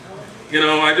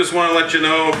 I just want to let you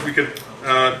know, if we could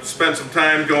spend some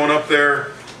time going up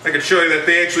there, I could show you that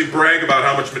they actually brag about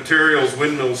how much materials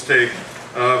windmills take.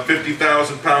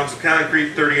 50,000 pounds of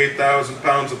concrete, 38,000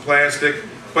 pounds of plastic.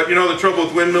 But the trouble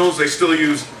with windmills, they still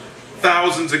use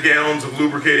thousands of gallons of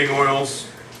lubricating oils.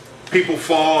 People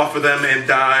fall off of them and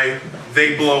die.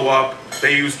 They blow up.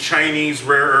 They use Chinese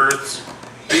rare earths.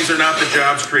 These are not the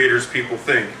jobs creators people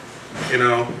think.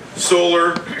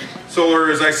 Solar,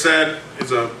 as I said,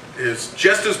 is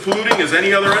just as polluting as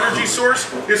any other energy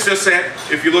source. It's just that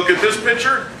if you look at this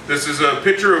picture, this is a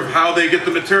picture of how they get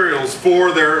the materials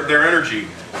for their energy.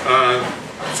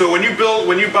 So when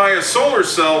you buy a solar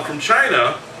cell from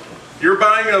China, you're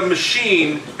buying a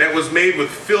machine that was made with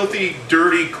filthy,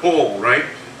 dirty coal, right?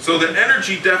 So the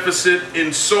energy deficit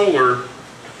in solar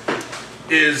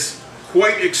is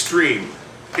quite extreme.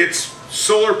 It's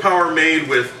solar power made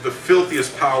with the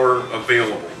filthiest power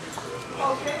available.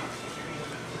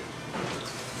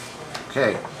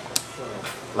 Okay.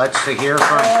 Let's hear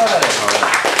from...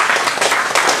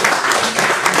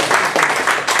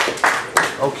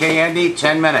 Okay, Andy,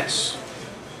 10 minutes.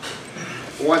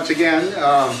 Once again,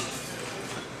 I'd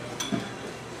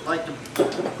like to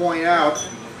point out,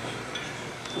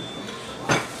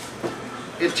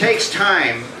 it takes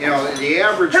time. You know, the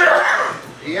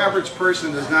average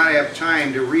person does not have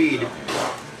time to read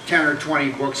 10 or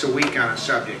 20 books a week on a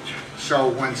subject. So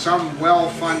when some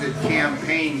well-funded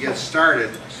campaign gets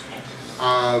started,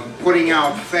 putting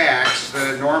out facts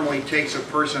that it normally takes a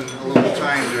person a little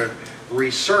time to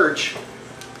research,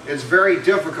 it's very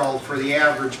difficult for the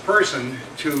average person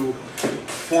to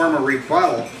form a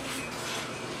rebuttal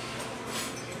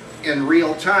in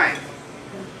real time.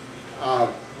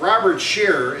 Robert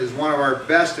Scheer is one of our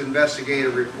best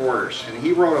investigative reporters, and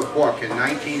he wrote a book in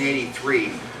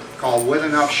 1983 called With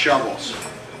Enough Shovels.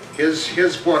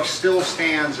 His book still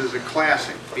stands as a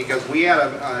classic because we had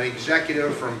an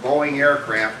executive from Boeing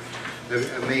Aircraft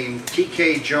named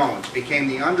T.E.A. Jones, became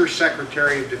the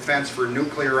Undersecretary of Defense for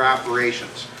Nuclear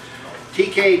Operations.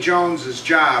 T.E.A. Jones's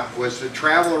job was to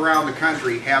travel around the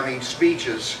country having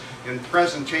speeches and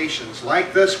presentations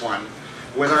like this one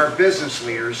with our business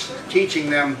leaders, teaching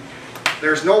them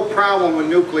there's no problem with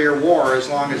nuclear war as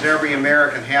long as every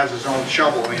American has his own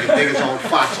shovel and he can dig his own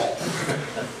foxhole.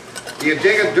 You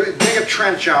dig a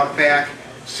trench out back,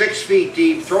 6 feet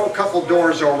deep, throw a couple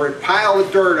doors over it, pile the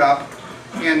dirt up,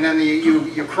 and then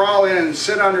you crawl in and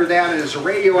sit under that, and as a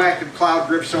radioactive cloud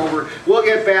drifts over, we'll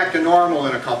get back to normal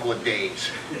in a couple of days.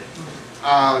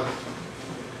 A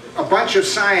bunch of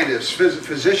scientists,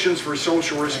 physicians for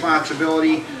social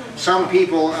responsibility, some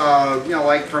people, you know,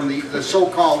 like from the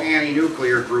so-called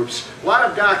anti-nuclear groups. A lot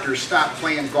of doctors stopped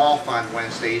playing golf on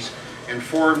Wednesdays and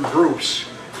formed groups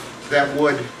that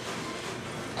would,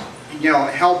 you know,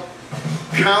 help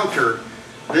counter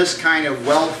this kind of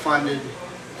well-funded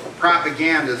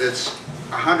propaganda that's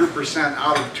 100%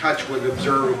 out of touch with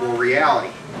observable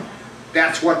reality.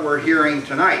 That's what we're hearing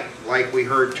tonight, like we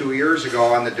heard 2 years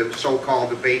ago on the so-called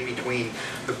debate between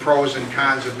the pros and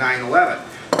cons of 9/11.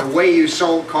 The way you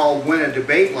so-called win a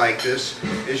debate like this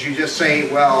is you just say,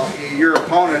 well, your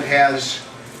opponent has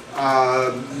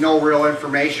no real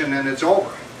information and it's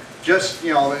over. Just,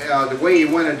 you know, the way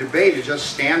you win a debate is just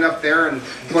stand up there and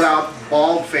put out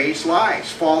bald-faced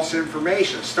lies, false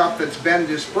information, stuff that's been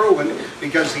disproven,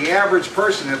 because the average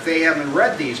person, if they haven't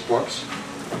read these books,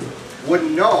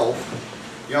 wouldn't know,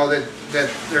 you know, that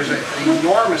there's an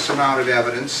enormous amount of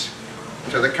evidence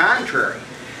to the contrary.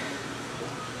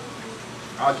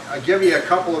 I'll give you a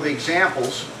couple of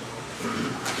examples.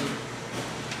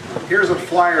 Here's a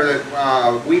flyer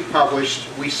that we published.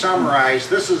 We summarized.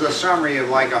 This is a summary of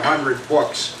like 100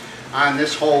 books on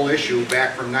this whole issue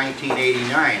back from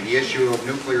 1989, the issue of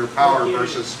nuclear power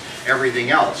versus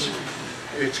everything else.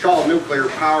 It's called Nuclear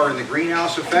Power and the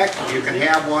Greenhouse Effect. You can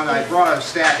have one. I brought a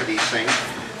stack of these things.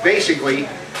 Basically,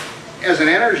 as an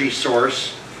energy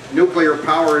source, nuclear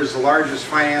power is the largest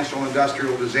financial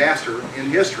industrial disaster in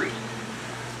history.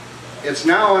 It's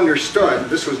now understood,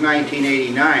 this was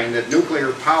 1989, that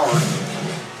nuclear power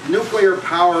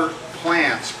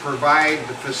plants provide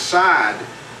the facade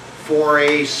for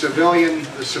the civilian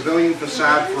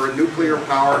facade for a nuclear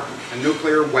power and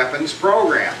nuclear weapons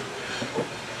program.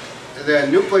 The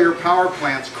nuclear power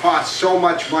plants cost so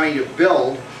much money to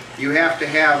build, you have to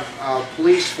have a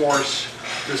police force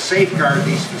to safeguard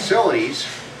these facilities,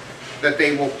 that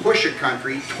they will push a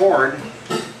country toward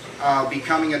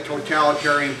becoming a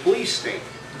totalitarian police state.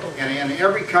 And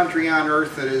every country on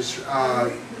earth that is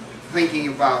thinking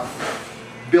about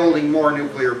building more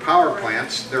nuclear power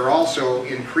plants, they're also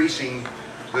increasing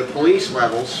the police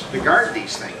levels to guard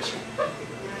these things.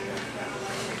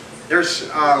 There's,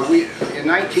 in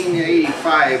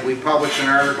 1985, we published an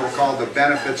article called The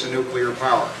Benefits of Nuclear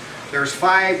Power. There's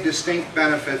 5 distinct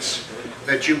benefits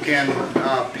that you can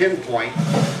pinpoint.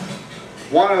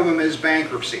 One of them is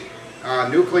bankruptcy.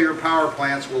 Nuclear power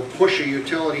plants will push a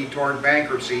utility toward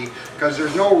bankruptcy because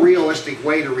there's no realistic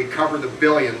way to recover the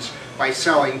billions by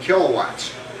selling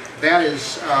kilowatts. That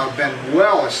has been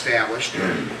well established,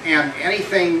 and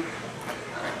anything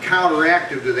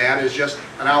counteractive to that is just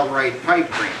an outright pipe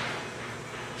dream.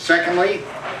 Secondly,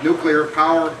 nuclear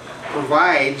power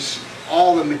provides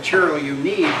all the material you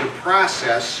need to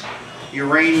process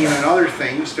uranium and other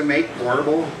things to make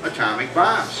portable atomic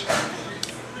bombs.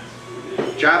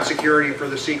 Job security for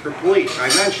the secret police, I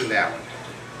mentioned that one.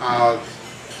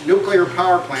 nuclear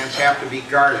power plants have to be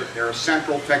guarded. They're a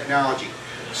central technology.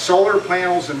 Solar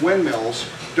panels and windmills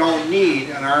don't need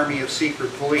an army of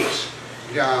secret police.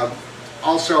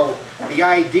 Also, the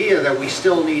idea that we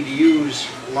still need to use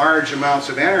large amounts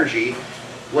of energy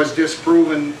was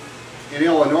disproven in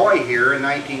Illinois here in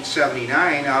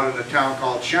 1979 out in a town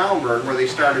called Schaumburg, where they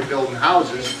started building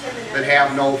houses that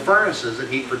have no furnaces that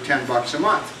heat for $10 a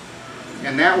month.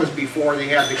 And that was before they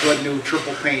had the good new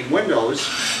triple pane windows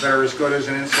that are as good as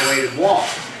an insulated wall.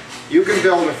 You can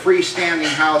build a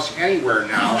freestanding house anywhere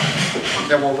now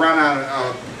that will run on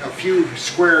a few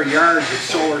square yards of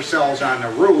solar cells on the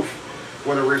roof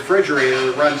with a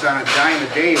refrigerator that runs on a dime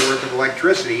a day worth of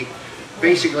electricity.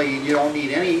 Basically, you don't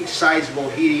need any sizable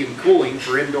heating and cooling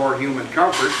for indoor human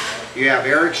comfort. You have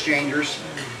air exchangers.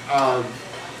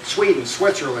 Sweden,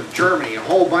 Switzerland, Germany, a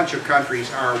whole bunch of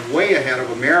countries are way ahead of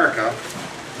America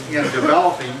in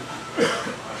developing.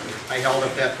 I held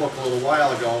up that book a little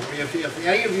while ago. If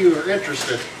any of you are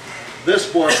interested,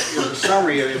 this book is a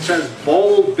summary. It says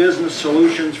Bold Business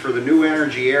Solutions for the New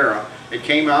Energy Era. It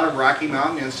came out of Rocky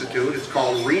Mountain Institute. It's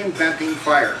called Reinventing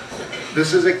Fire.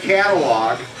 This is a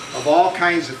catalog of all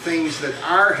kinds of things that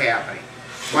are happening.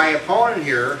 My opponent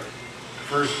here,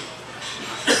 for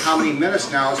how many minutes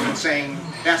now, has been saying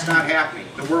that's not happening.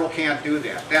 The world can't do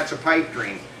that. That's a pipe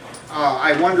dream.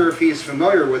 I wonder if he's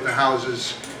familiar with the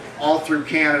houses all through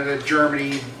Canada,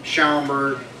 Germany,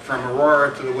 Schaumburg, from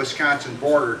Aurora to the Wisconsin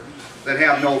border that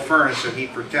have no furnace that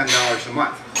heat for $10 a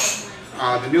month.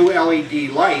 The new LED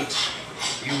lights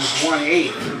use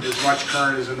 1/8 as much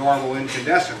current as a normal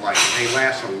incandescent light. They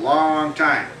last a long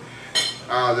time.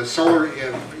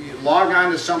 Log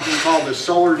on to something called the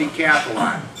Solar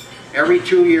Decathlon. Every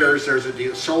 2 years there's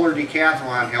a solar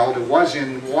decathlon held. It was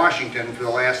in Washington for the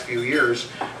last few years,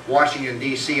 Washington,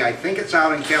 D.C. I think it's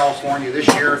out in California this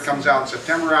year. It comes out in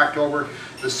September, October.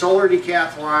 The solar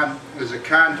decathlon is a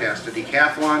contest, a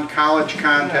decathlon college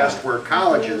contest where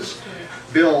colleges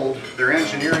build, their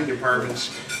engineering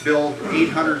departments build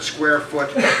 800 square foot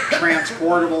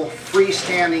transportable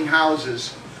freestanding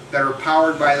houses that are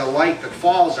powered by the light that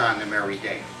falls on them every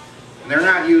day. And they're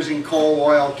not using coal,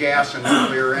 oil, gas, and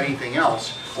nuclear or anything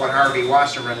else, what Harvey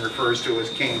Wasserman refers to as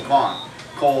King Kong.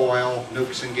 Coal, oil,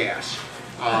 nukes, and gas.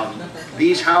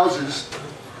 These houses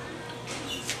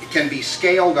can be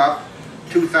scaled up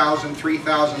 2,000,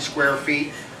 3,000 square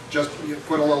feet. Just you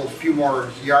put a few more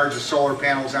yards of solar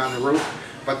panels on the roof.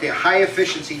 But the high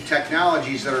efficiency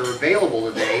technologies that are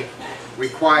available today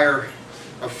require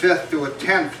a fifth to a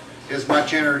tenth as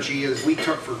much energy as we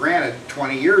took for granted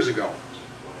 20 years ago.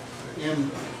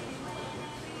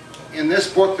 In this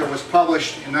book that was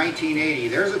published in 1980,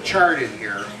 there's a chart in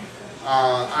here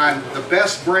on the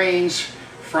best brains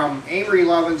from Amory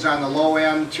Lovins on the low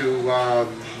end to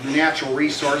Natural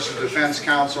Resources Defense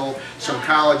Council, some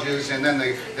colleges, and then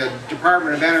the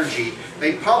Department of Energy.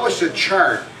 They published a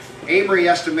chart. Amory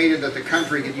estimated that the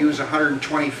country could use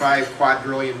 125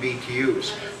 quadrillion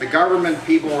BTUs. The government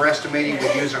people were estimating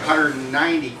would use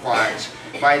 190 quads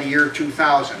by the year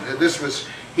 2000.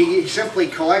 He simply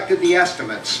collected the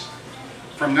estimates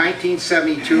from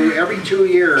 1972. Every 2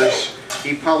 years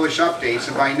he published updates,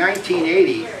 and by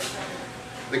 1980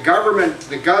 the government,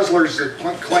 the guzzlers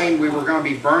that claimed we were going to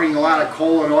be burning a lot of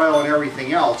coal and oil and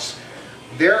everything else,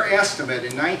 their estimate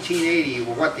in 1980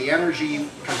 of what the energy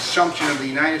consumption of the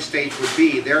United States would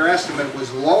be, their estimate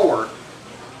was lower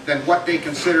than what they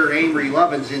considered Amory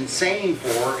Lovins insane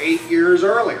for 8 years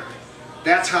earlier.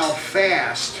 That's how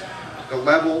fast the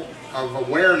level of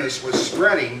awareness was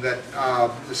spreading. That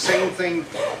the same thing,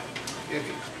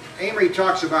 Amory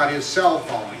talks about his cell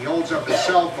phone. He holds up his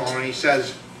cell phone and he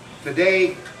says,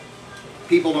 today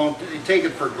people don't take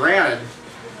it for granted,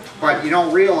 but you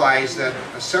don't realize that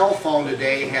a cell phone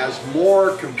today has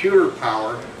more computer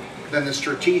power than the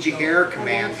Strategic Air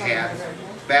Command had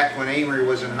back when Amory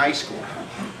was in high school.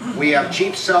 We have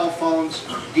cheap cell phones,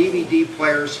 DVD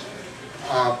players,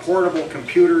 portable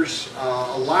computers.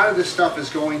 A lot of this stuff is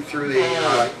going through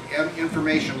the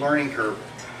information learning curve.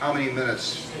 How many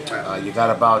minutes left? You got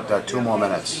about 2 more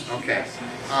minutes. Okay.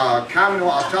 I'll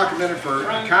talk a minute for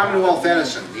Commonwealth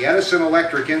Edison, the Edison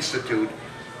Electric Institute,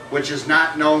 which is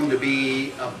not known to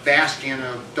be a bastion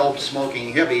of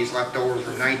dope-smoking hippies left over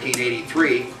from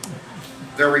 1983.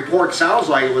 Their report sounds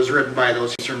like it was written by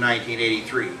those from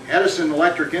 1983. Edison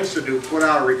Electric Institute put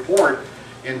out a report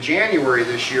in January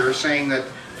this year saying that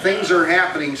things are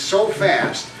happening so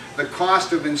fast, the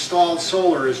cost of installed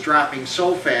solar is dropping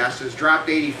so fast, it's dropped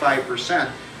 85%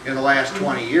 in the last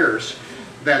 20 years,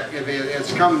 that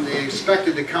it's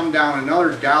expected to come down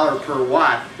another $1 per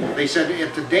watt. They said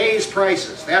at today's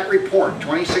prices, that report,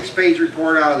 26-page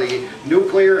report out of the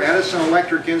Nuclear Edison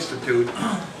Electric Institute,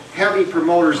 heavy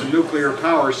promoters of nuclear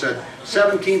power, said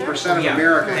 17% of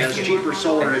America has cheaper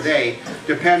solar today,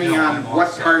 depending on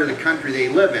what part of the country they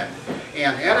live in.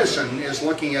 And Edison is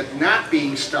looking at not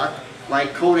being stuck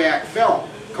like Kodak film.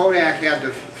 Kodak had to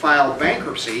file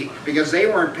bankruptcy because they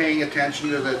weren't paying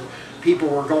attention to the people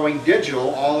were going digital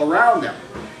all around them.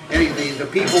 And the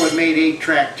people that made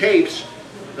 8-track tapes,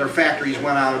 their factories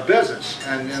went out of business.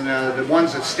 And the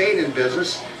ones that stayed in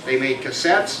business, they made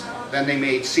cassettes, then they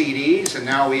made CDs, and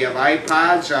now we have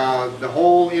iPods. The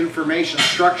whole information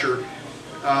structure,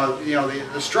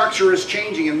 the structure is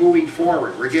changing and moving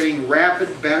forward. We're getting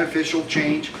rapid beneficial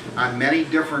change on many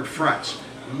different fronts.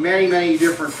 Many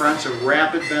different fronts of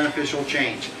rapid beneficial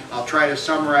change. I'll try to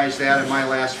summarize that in my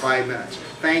last 5 minutes.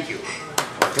 Thank you.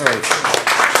 Okay.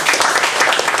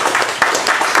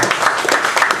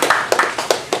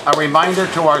 A reminder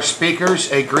to our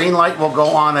speakers, a green light will go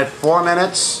on at 4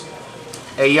 minutes,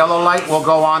 a yellow light will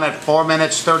go on at 4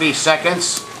 minutes 30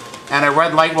 seconds, and a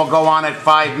red light will go on at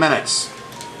 5 minutes.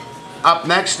 Up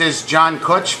next is John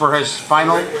Kutsch for his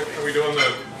final... Are we doing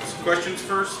the questions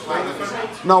first?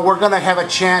 No, we're going to have a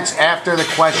chance after the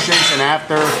questions and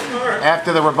after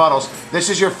the rebuttals. This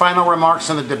is your final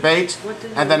remarks on the debate,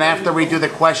 and then after we do the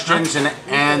questions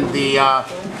and the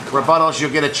rebuttals, you'll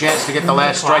get a chance to get the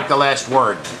last strike, the last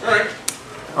word.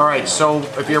 All right, so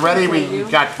if you're ready,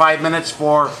 we've got 5 minutes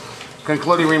for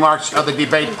concluding remarks of the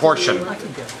debate portion. You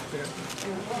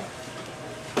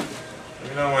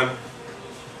know when?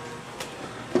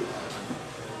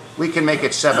 We can make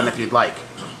it 7 if you'd like.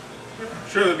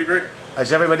 Sure, that'd be great.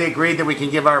 Has everybody agreed that we can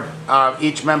give our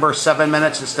each member 7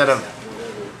 minutes instead of...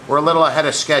 We're a little ahead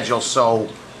of schedule, so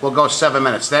we'll go 7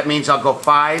 minutes. That means I'll go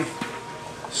 5,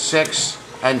 6,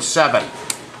 and 7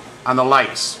 on the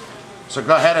lights. So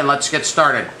go ahead and let's get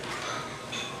started.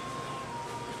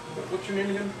 What's your name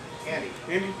again? Andy.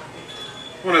 Andy?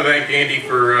 I want to thank Andy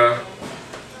for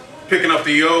picking up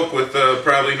the yoke with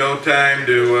probably no time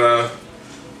to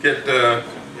get a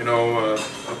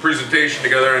presentation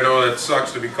together. I know that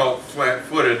sucks to be called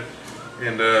flat-footed,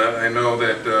 and I know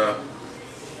that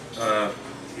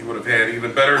he would have had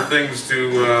even better things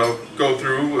to go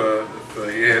through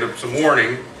if he had some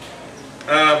warning.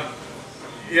 But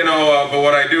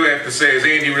what I do have to say is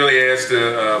Andy really has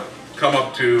to come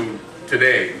up to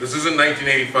today. This isn't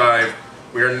 1985.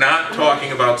 We are not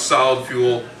talking about solid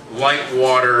fuel, light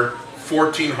water,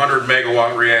 1,400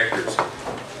 megawatt reactors.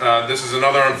 This is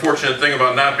another unfortunate thing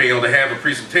about not being able to have a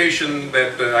presentation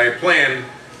that I had planned,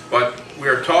 but we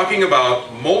are talking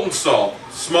about molten salt,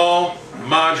 small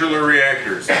modular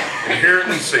reactors,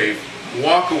 inherently safe,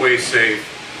 walk-away safe,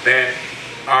 that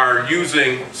are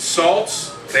using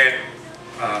salts that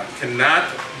cannot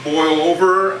boil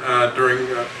over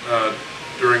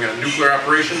during a nuclear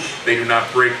operation. They do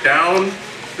not break down.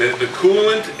 The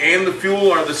coolant and the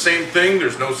fuel are the same thing.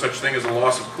 There's no such thing as a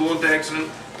loss of coolant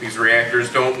accident. These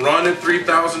reactors don't run at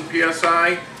 3,000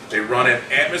 psi. They run at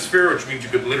atmosphere, which means you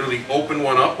could literally open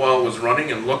one up while it was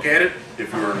running and look at it,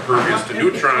 if you were impervious to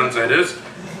neutrons, that is.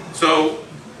 So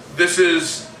this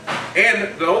is,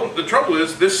 and the trouble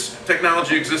is, this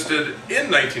technology existed in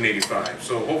 1985.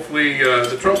 So hopefully,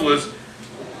 the trouble is,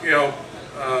 it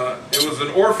was an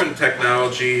orphan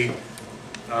technology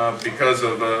because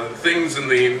of things in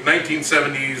the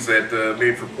 1970s that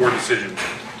made for poor decisions.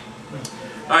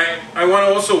 I want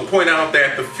to also point out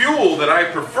that the fuel that I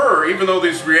prefer, even though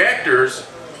these reactors,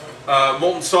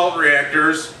 molten salt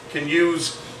reactors, can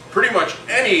use pretty much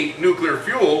any nuclear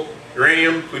fuel,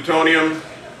 uranium, plutonium,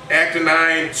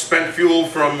 actinide, spent fuel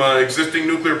from existing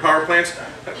nuclear power plants.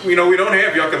 We don't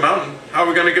have Yucca Mountain. How are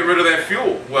we going to get rid of that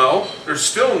fuel? Well, there's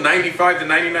still 95 to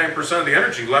 99% of the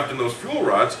energy left in those fuel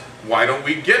rods. Why don't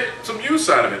we get some use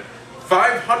out of it?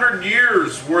 500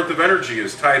 years worth of energy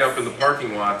is tied up in the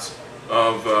parking lots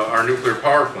of our nuclear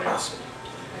power plants.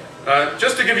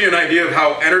 Just to give you an idea of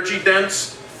how energy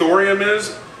dense thorium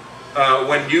is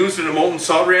when used in a molten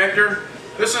salt reactor,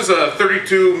 this is a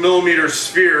 32 millimeter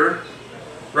sphere,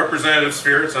 representative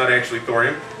sphere. It's not actually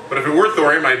thorium, but if it were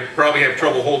thorium, I'd probably have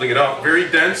trouble holding it up.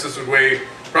 Very dense. This would weigh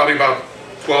probably about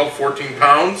 12, 14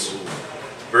 pounds.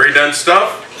 Very dense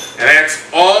stuff. And that's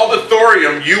all the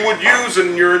thorium you would use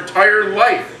in your entire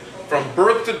life, from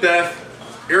birth to death,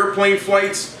 airplane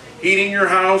flights, heating your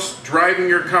house, driving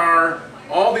your car.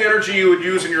 All the energy you would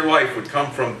use in your life would come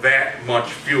from that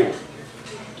much fuel.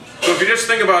 So if you just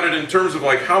think about it in terms of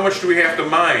like how much do we have to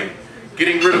mine,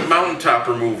 getting rid of mountaintop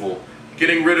removal,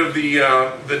 getting rid of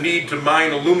the need to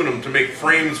mine aluminum to make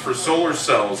frames for solar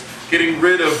cells, getting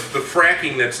rid of the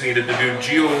fracking that's needed to do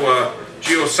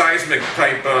geoseismic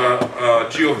type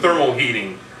geothermal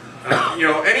heating. You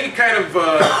know, any kind of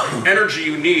energy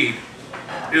you need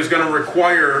is going to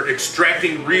require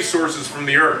extracting resources from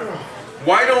the earth.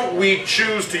 Why don't we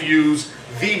choose to use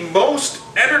the most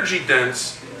energy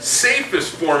dense,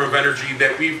 safest form of energy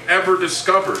that we've ever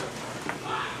discovered?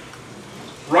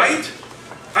 Right?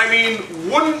 I mean,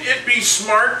 wouldn't it be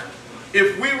smart,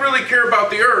 if we really care about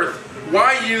the earth,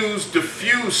 why use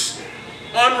diffuse,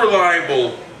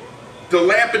 unreliable,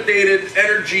 dilapidated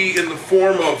energy in the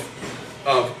form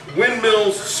of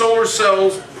windmills, solar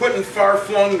cells, put in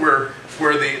far-flung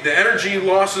where the energy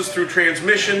losses through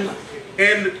transmission.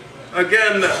 And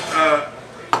again,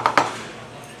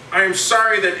 I am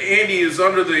sorry that Andy is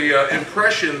under the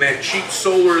impression that cheap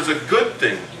solar is a good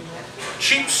thing.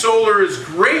 Cheap solar is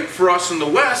great for us in the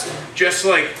West, just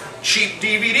like cheap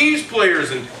DVDs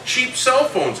players and cheap cell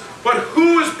phones. But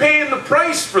who is paying the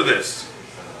price for this?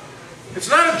 It's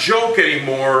not a joke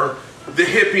anymore. The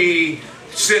hippie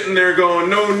sitting there going,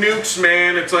 no nukes,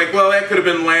 man. It's like, well, that could have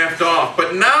been laughed off.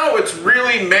 But now it's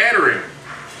really mattering.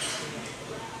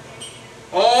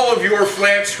 All of your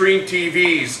flat screen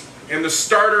TVs and the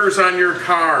starters on your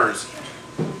cars,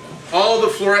 all the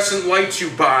fluorescent lights you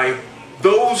buy,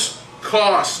 those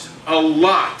cost a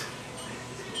lot.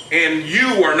 And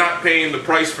you are not paying the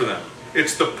price for them.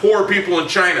 It's the poor people in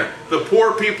China, the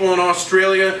poor people in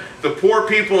Australia, the poor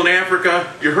people in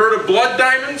Africa. You heard of blood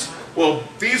diamonds? Well,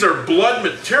 these are blood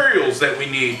materials that we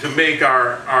need to make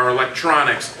our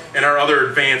electronics and our other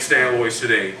advanced alloys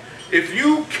today. If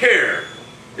you care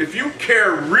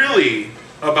really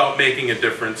about making a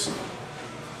difference,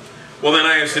 well then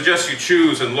I suggest you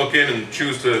choose and look in and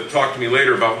choose to talk to me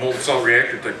later about molten salt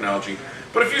reactor technology.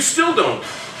 But if you still don't,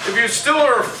 if you still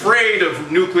are afraid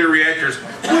of nuclear reactors,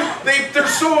 they're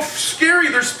so scary.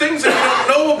 There's things that you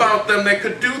don't know about them that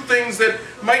could do things that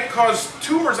might cause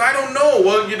tumors. I don't know.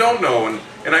 Well, you don't know,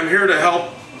 and I'm here to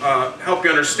help you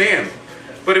understand.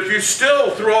 But if you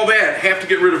still, through all that, have to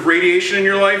get rid of radiation in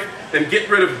your life, then get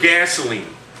rid of gasoline,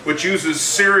 which uses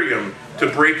cerium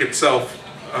to break itself.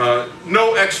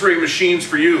 No x-ray machines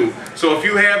for you. So if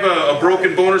you have a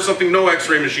broken bone or something, no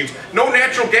x-ray machines. No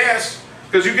natural gas.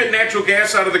 Because you get natural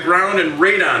gas out of the ground and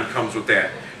radon comes with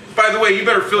that. By the way, you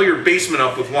better fill your basement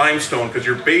up with limestone because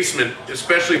your basement,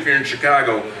 especially if you're in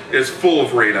Chicago, is full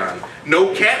of radon.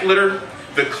 No cat litter.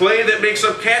 The clay that makes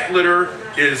up cat litter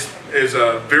is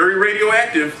very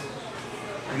radioactive.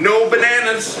 No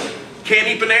bananas. Can't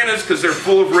eat bananas because they're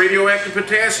full of radioactive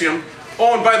potassium.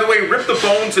 Oh, and by the way, rip the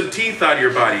bones and teeth out of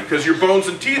your body because your bones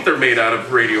and teeth are made out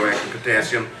of radioactive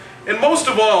potassium. And most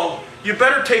of all, you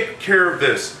better take care of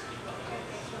this.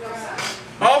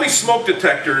 All these smoke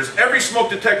detectors, every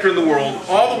smoke detector in the world,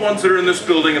 all the ones that are in this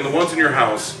building and the ones in your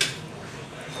house,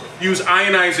 use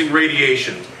ionizing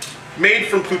radiation, made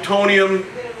from plutonium,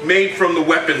 made from the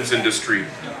weapons industry.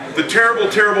 The terrible,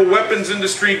 terrible weapons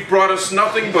industry brought us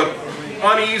nothing but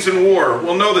unease and war.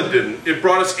 Well, no, that didn't. It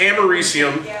brought us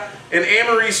americium, and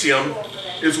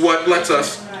americium is what lets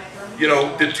us, you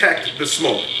know, detect the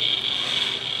smoke.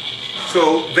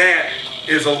 So that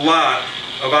is a lot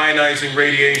of ionizing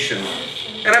radiation.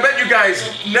 And I bet you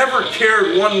guys never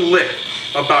cared one lick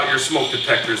about your smoke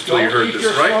detectors till you heard this,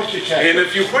 right? And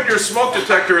if you put your smoke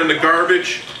detector in the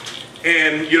garbage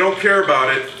and you don't care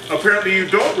about it, apparently you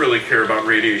don't really care about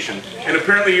radiation. And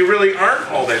apparently you really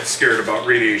aren't all that scared about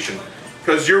radiation.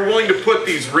 Because you're willing to put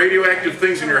these radioactive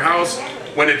things in your house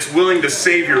when it's willing to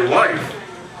save your life.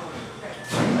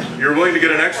 You're willing to get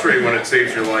an x-ray when it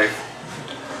saves your life.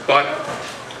 But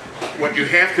what you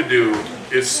have to do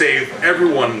is save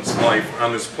everyone's life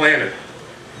on this planet.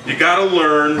 You gotta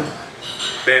learn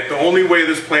that the only way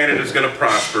this planet is gonna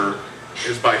prosper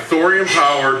is by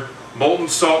thorium-powered molten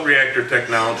salt reactor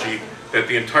technology that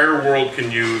the entire world can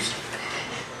use.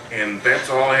 And that's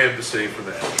all I have to say for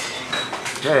that.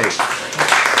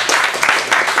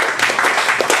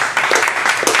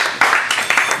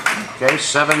 Okay,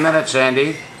 7 minutes,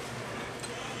 Andy.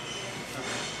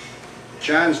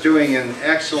 John's doing an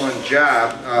excellent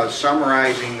job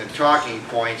summarizing the talking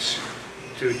points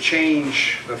to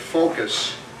change the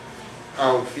focus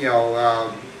of, you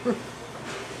know,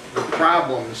 the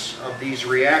problems of these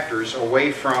reactors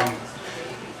away from,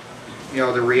 you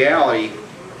know, the reality.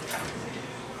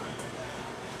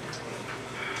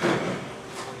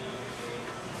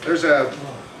 There's a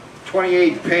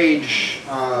 28-page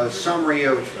summary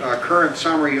of current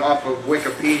summary off of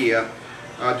Wikipedia.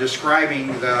 Describing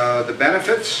the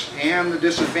benefits and the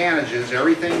disadvantages,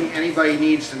 everything anybody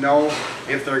needs to know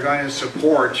if they're going to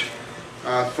support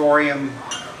thorium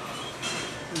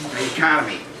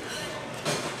economy.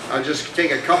 I'll just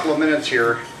take a couple of minutes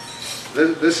here.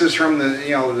 This is from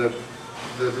the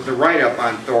write-up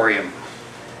on thorium.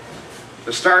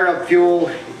 The startup fuel,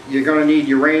 you're going to need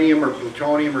uranium or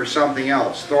plutonium or something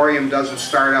else. Thorium doesn't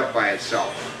start up by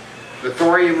itself. The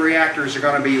thorium reactors are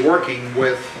going to be working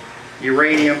with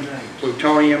uranium,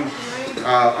 plutonium,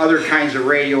 other kinds of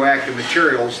radioactive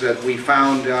materials that we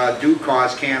found do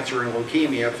cause cancer and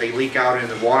leukemia if they leak out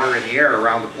into the water and the air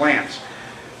around the plants.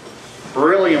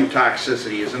 Beryllium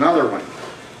toxicity is another one.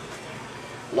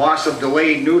 Loss of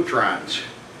delayed neutrons.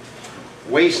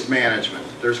 Waste management.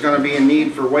 There's going to be a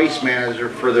need for waste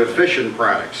management for the fission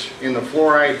products. In the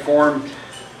fluoride form,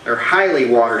 they're highly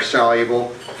water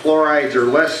soluble. Fluorides are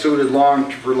less suited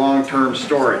for long-term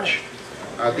storage.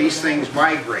 These things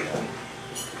migrate.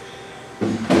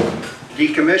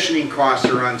 Decommissioning costs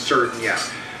are uncertain yet.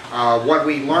 What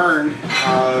we learned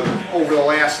over the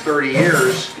last 30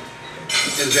 years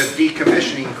is that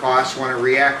decommissioning costs, when a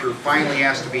reactor finally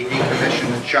has to be decommissioned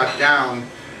and shut down,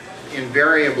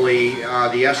 invariably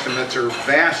the estimates are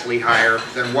vastly higher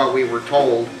than what we were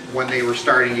told when they were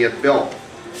starting to get built.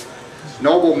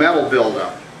 Noble metal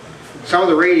buildup. Some of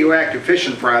the radioactive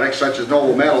fission products, such as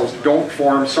noble metals, don't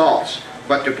form salts,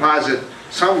 but deposit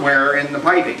somewhere in the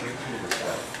piping.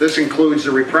 This includes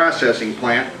the reprocessing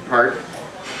plant part,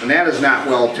 and that is not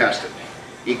well tested.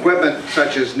 Equipment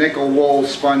such as nickel wool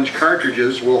sponge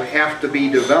cartridges will have to be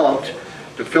developed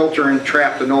to filter and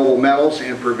trap the noble metals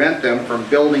and prevent them from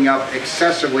building up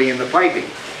excessively in the piping,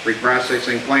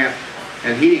 reprocessing plant,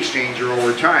 and heat exchanger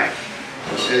over time.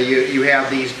 You have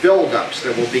these buildups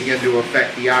that will begin to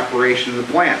affect the operation of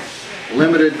the plant.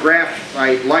 Limited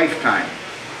graphite lifetime.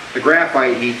 The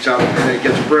graphite heats up and it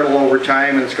gets brittle over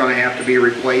time, and it's going to have to be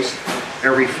replaced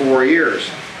every 4 years.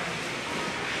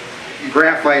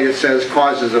 Graphite, it says,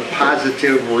 causes a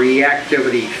positive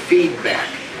reactivity feedback.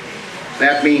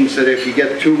 That means that if you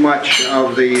get too much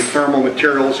of the thermal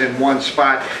materials in one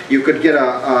spot, you could get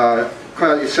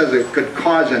it says it could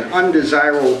cause an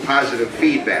undesirable positive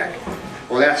feedback.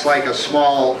 Well, that's like a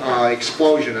small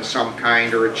explosion of some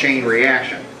kind or a chain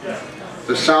reaction.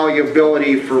 The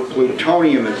solubility for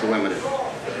plutonium is limited.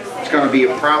 It's going to be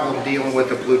a problem dealing with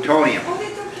the plutonium.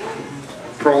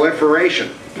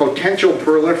 Proliferation. Potential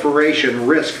proliferation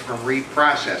risk from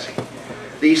reprocessing.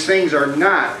 These things are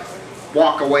not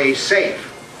walk-away safe.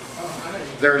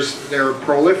 There are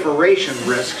proliferation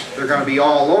risks. They're going to be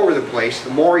all over the place.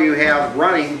 The more you have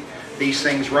running, these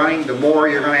things running, the more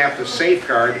you're going to have to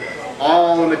safeguard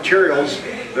all the materials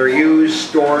that are used,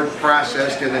 stored,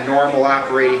 processed in the normal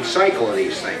operating cycle of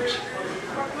these things.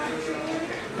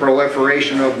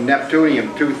 Proliferation of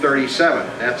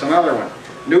neptunium-237, that's another one.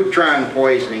 Neutron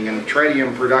poisoning and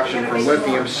tritium production from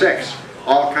lithium-6.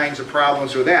 All kinds of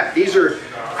problems with that. These are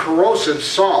corrosive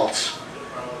salts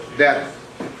that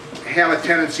have a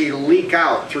tendency to leak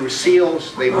out through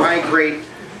seals. They migrate.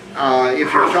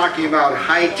 If you're talking about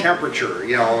high temperature,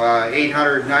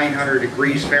 800, 900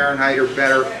 degrees Fahrenheit or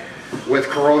better with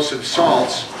corrosive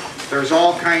salts, there's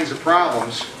all kinds of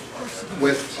problems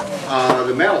with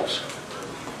the metals.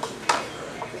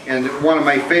 And one of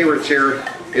my favorites here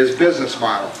is business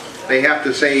model. They have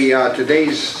to say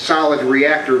today's solid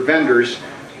reactor vendors,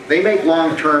 they make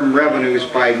long-term revenues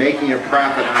by making a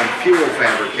profit on fuel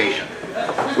fabrication.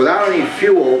 Without any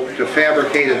fuel to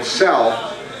fabricate and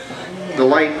sell,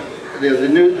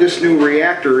 this new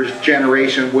reactors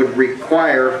generation would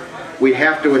require, we'd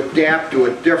have to adapt to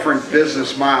a different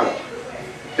business model.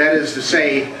 That is to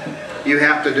say, you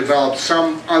have to develop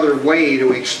some other way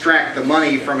to extract the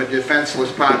money from a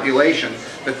defenseless population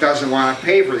that doesn't want to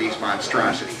pay for these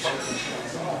monstrosities.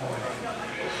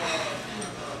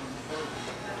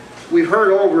 We've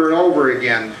heard over and over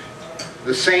again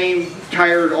the same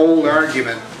tired old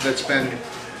argument that's been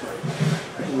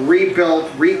rebuilt,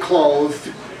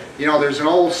 reclothed. There's an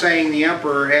old saying, the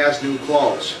emperor has new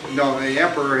clothes. No, the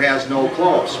emperor has no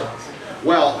clothes.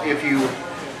 Well, if you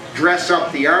dress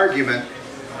up the argument,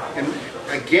 and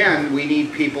again, we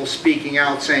need people speaking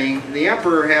out saying, the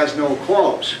emperor has no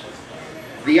clothes.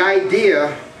 The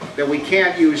idea that we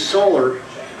can't use solar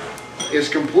is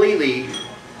completely,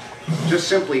 just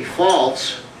simply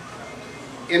false,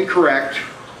 incorrect,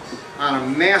 on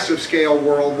a massive scale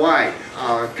worldwide.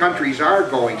 Countries are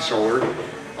going solar.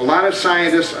 A lot of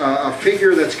scientists, a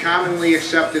figure that's commonly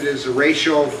accepted is the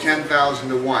ratio of 10,000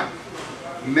 to 1.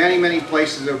 Many, many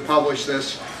places have published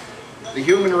this. The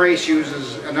human race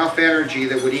uses enough energy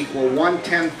that would equal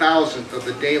 1/10,000th of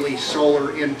the daily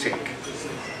solar intake.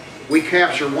 We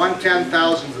capture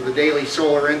 1/10,000th of the daily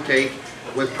solar intake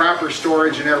with proper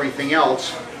storage and everything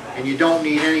else, and you don't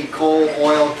need any coal,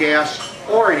 oil, gas,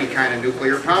 or any kind of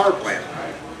nuclear power plant.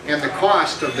 And the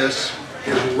cost of this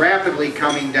is rapidly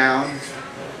coming down,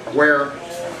 where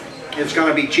it's going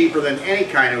to be cheaper than any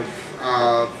kind of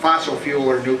fossil fuel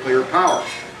or nuclear power.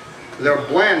 The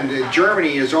blend,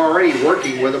 Germany is already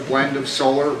working with a blend of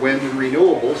solar, wind, and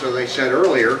renewables, as I said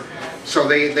earlier, so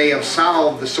they have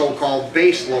solved the so-called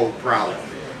base load problem.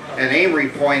 And Amory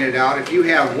pointed out, if you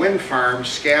have wind farms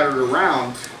scattered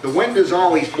around, the wind is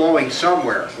always blowing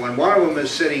somewhere. When one of them is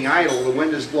sitting idle, the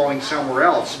wind is blowing somewhere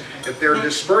else. If they're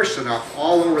dispersed enough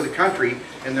all over the country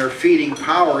and they're feeding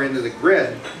power into the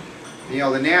grid, you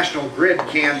know, the national grid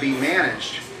can be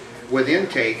managed with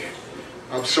intake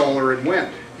of solar and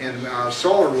wind. And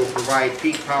solar will provide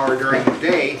peak power during the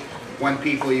day when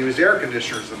people use air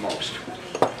conditioners the most.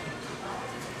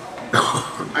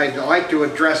 I'd like to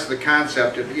address the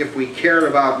concept of if we cared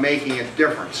about making a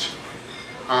difference.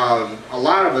 A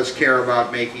lot of us care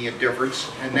about making a difference,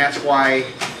 and that's why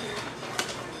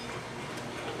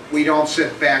we don't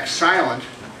sit back silent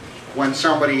when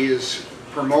somebody is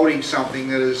promoting something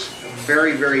that is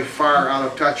very, very far out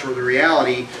of touch with the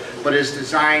reality, but is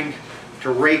designed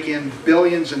to rake in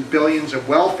billions and billions of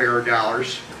welfare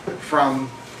dollars from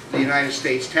the United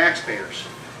States taxpayers.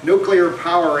 Nuclear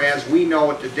power, as we know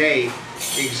it today,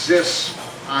 exists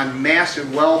on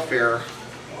massive welfare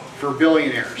for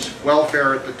billionaires,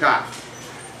 welfare at the top.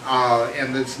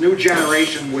 And this new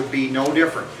generation would be no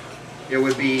different. It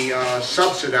would be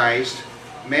subsidized,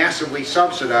 massively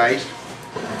subsidized,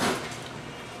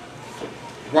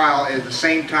 while at the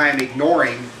same time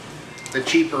ignoring the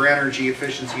cheaper energy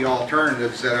efficiency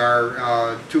alternatives that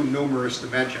are too numerous to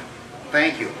mention.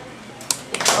 Thank you.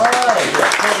 All right.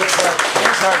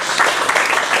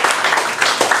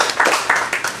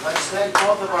 Let's thank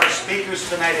both of our speakers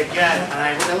tonight again, and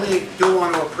I really do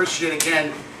want to appreciate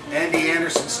again Andy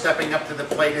Anderson stepping up to the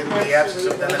plate in the absence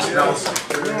of Dennis Nelson.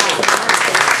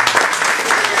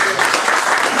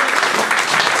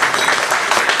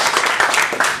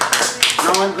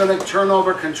 Now I'm going to turn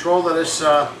over control of this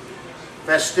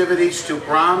festivities to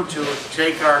Bram to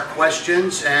take our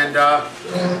questions, and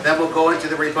then we'll go into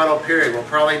the rebuttal period. We'll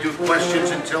probably do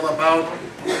questions until about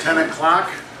 10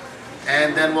 o'clock,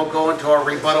 and then we'll go into our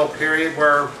rebuttal period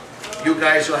where you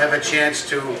guys will have a chance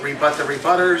to rebut the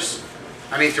rebutters,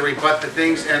 to rebut the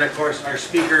things, and of course our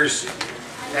speakers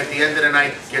at the end of the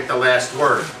night get the last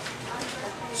word.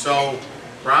 So,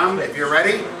 Bram, if you're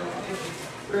ready.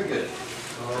 Very good.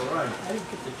 All right.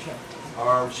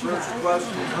 Our first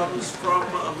question comes from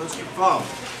Mr. Fung.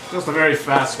 Just a very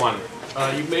fast one.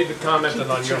 You made the comment that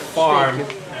on your farm,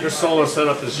 your solar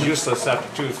setup is useless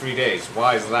after 2 or 3 days.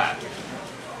 Why is that?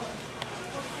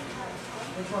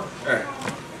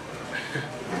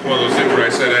 One of those things where I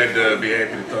said I'd be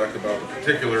happy to talk about the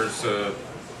particulars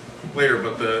later,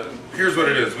 but here's what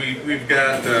it is. We've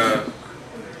got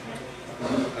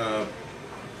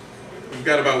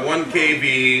about 1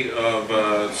 kV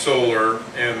of solar,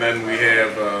 and then we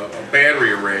have a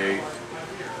battery array,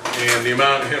 and the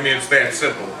amount, it's that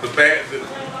simple.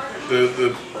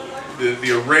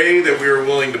 The array that we are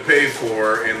willing to pay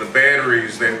for and the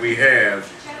batteries that we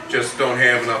have just don't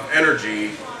have enough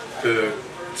energy to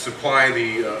supply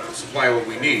what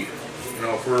we need.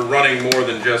 If we're running more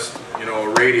than just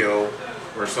a radio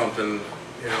or something,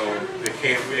 it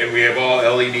can't. And we have all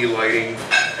LED lighting,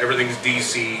 everything's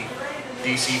DC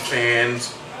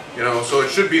fans, so it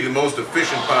should be the most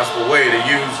efficient possible way to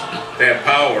use that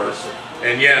power.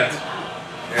 And yet,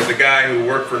 as a guy who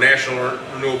worked for National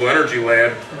Renewable Energy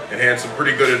Lab and had some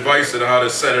pretty good advice on how to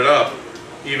set it up,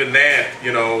 even that,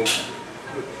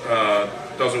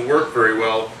 doesn't work very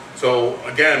well. So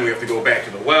again, we have to go back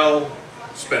to the well,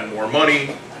 spend more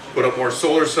money, put up more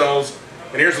solar cells.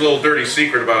 And here's a little dirty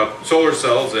secret about solar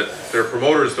cells that their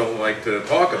promoters don't like to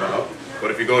talk about. But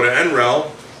if you go to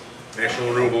NREL, National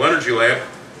Renewable Energy Lab,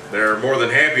 they're more than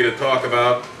happy to talk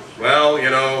about, well,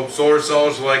 solar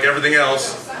cells are like everything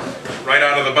else. Right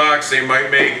out of the box, they might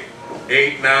make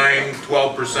 8, 9,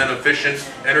 12% efficient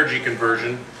energy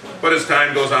conversion. But as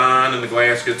time goes on and the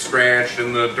glass gets scratched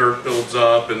and the dirt builds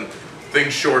up and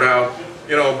things short out,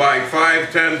 by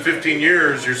 5, 10, 15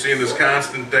 years, you're seeing this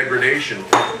constant degradation.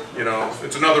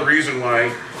 It's another reason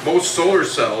why most solar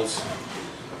cells,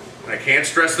 and I can't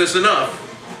stress this enough,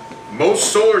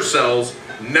 most solar cells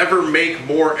never make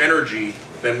more energy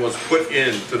than was put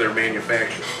into their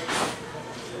manufacture.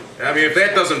 If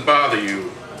that doesn't bother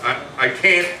you, I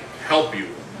can't help you.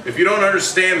 If you don't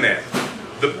understand that,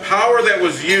 the power that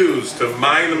was used to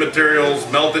mine the materials,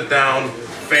 melt it down,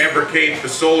 fabricate the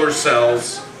solar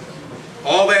cells,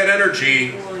 all that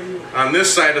energy on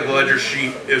this side of the ledger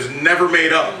sheet is never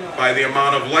made up by the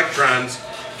amount of electrons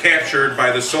captured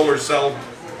by the solar cell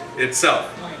itself.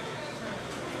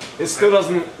 It still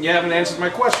doesn't. You haven't answered my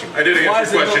question. I did Why answer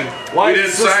is the it question. why We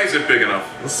is didn't this- size it big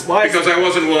enough. Why is Because it- I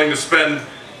wasn't willing to spend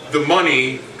the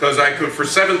money, because I could, for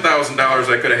 $7,000,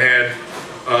 I could have had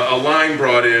a line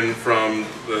brought in from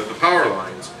the power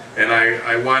lines. And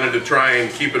I wanted to try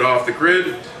and keep it off the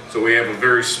grid, so we have a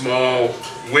very small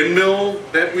windmill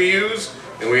that we use,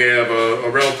 and we have a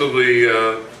relatively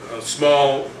a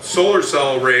small solar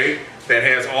cell array that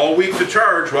has all week to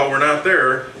charge while we're not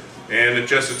there, and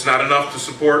it's not enough to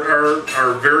support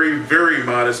our very, very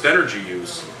modest energy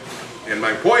use. And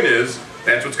my point is,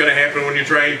 that's what's going to happen when you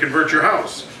try and convert your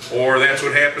house. Or that's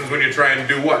what happens when you try and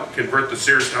do what? Convert the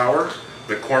Sears Tower,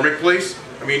 the McCormick Place?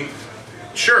 I mean,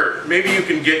 sure, maybe you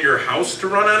can get your house to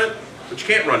run on it, but you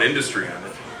can't run industry on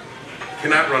it. You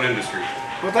cannot run industry.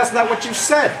 Well, that's not what you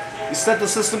said. You said the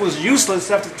system was useless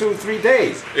after 2 or 3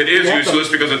 days. It is useless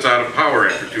because it's out of power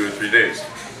after 2 or 3 days.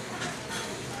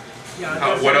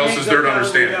 Yeah, What else is there to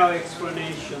understand? without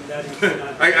explanation, that is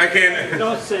not, I can't.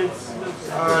 no sense, no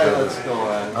sense. All right, let's go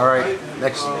on. All right,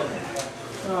 next.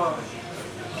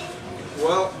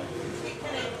 Well,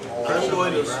 I'm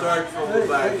going to start from the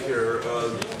back here.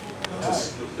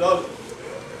 Doug,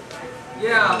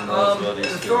 Yeah,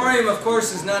 the thorium, of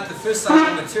course, is not the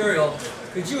fissile material.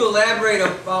 Could you elaborate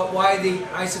about why the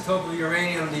isotope of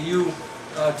uranium, the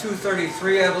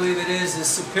U-233, I believe it is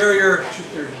superior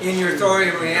in your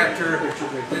thorium reactor?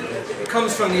 It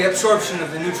comes from the absorption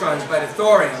of the neutrons by the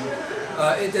thorium.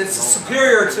 It's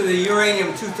superior to the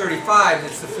uranium-235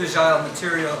 that's the fissile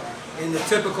material in the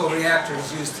typical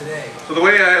reactors used today. So the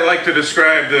way I like to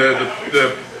describe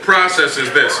the process is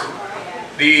this.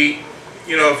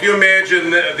 You know, if you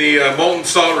imagine the molten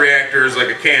salt reactor is like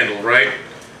a candle, right?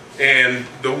 And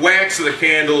the wax of the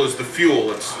candle is the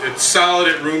fuel. It's solid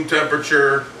at room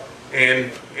temperature,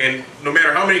 and no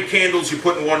matter how many candles you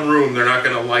put in one room, they're not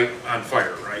going to light on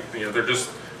fire, right? You know,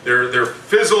 they're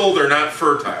fizzle, they're not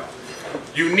fertile.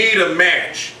 You need a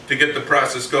match to get the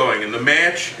process going, and the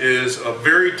match is a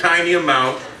very tiny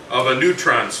amount of a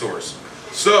neutron source.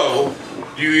 So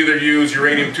you either use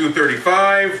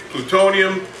uranium-235,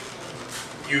 plutonium.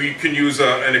 You can use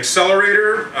an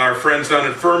accelerator. Our friends down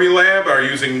at Fermilab are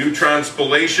using neutron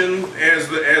spallation as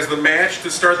the match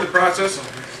to start the process.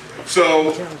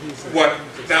 So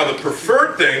now the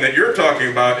preferred thing that you're talking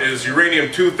about is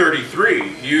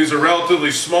uranium-233. You use a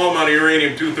relatively small amount of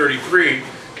uranium-233,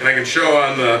 and I can show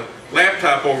on the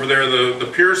laptop over there the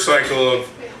pure cycle of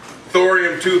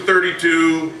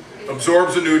thorium-232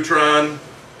 absorbs a neutron.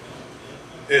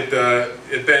 It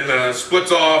then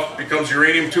splits off, becomes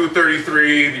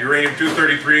uranium-233. The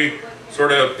uranium-233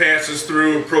 sort of passes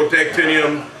through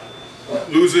protactinium,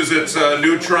 loses its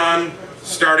neutron,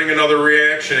 starting another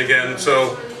reaction again.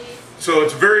 So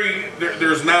it's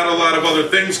there's not a lot of other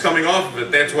things coming off of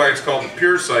it. That's why it's called the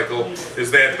pure cycle,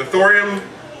 is that the thorium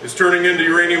is turning into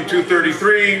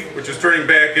uranium-233, which is turning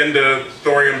back into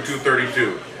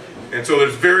thorium-232. And so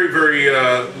there's very, very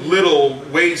little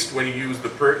waste when you use the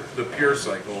pure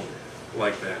cycle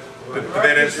like that. There are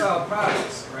fissile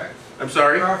products, correct? I'm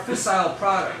sorry? There are fissile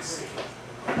products.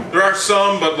 There are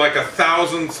some, but like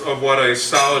 1,000th of what a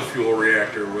solid fuel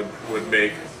reactor would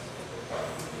make.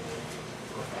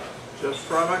 Jeff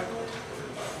Fromick?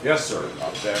 Yes, sir.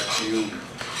 Back to you.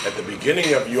 At the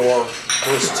beginning of your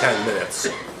first 10 minutes,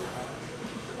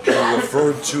 you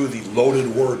referred to the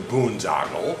loaded word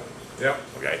boondoggle. Yep.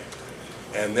 Okay.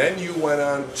 And then you went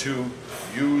on to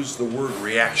use the word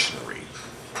reactionary.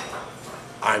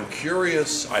 I'm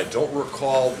curious, I don't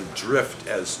recall the drift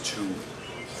as to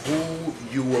who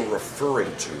you were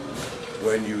referring to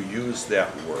when you used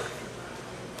that word.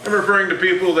 I'm referring to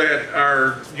people that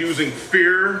are using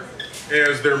fear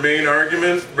as their main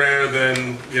argument rather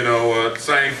than, you know,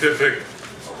 scientific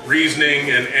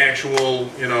reasoning and actual,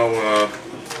 you know,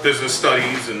 business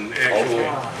studies and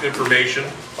actual information.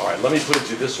 All right, let me put it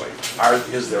to you this way.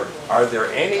 Are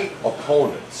there any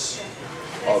opponents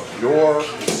of your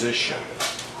position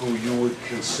who you would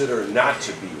consider not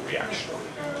to be reactionary?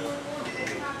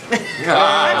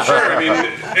 Sure, I mean,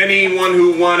 anyone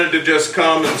who wanted to just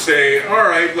come and say, all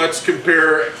right, let's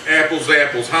compare apples to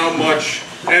apples. How much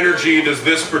energy does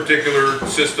this particular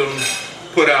system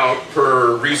put out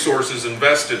per resources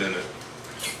invested in it?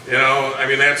 You know, I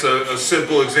mean, that's a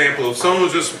simple example. If someone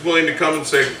was just willing to come and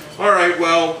say, all right,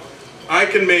 well, I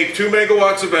can make 2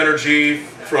 megawatts of energy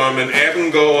from an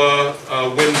Abengoa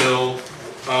windmill,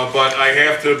 but I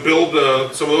have to build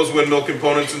some of those windmill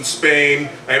components in Spain.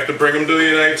 I have to bring them to the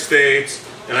United States,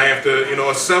 and I have to, you know,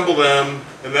 assemble them,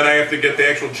 and then I have to get the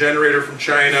actual generator from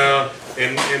China,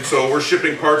 and so we're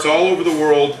shipping parts all over the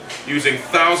world using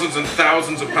thousands and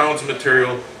thousands of pounds of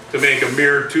material to make a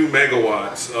mere 2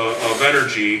 megawatts of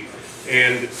energy.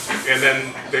 and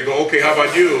then they go, okay, how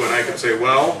about you? And I can say,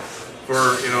 well,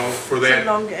 for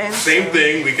that same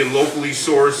thing, we can locally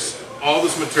source all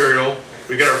this material.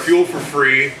 We get our fuel for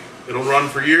free. It'll run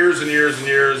for years and years and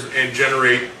years and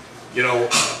generate,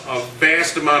 a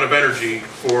vast amount of energy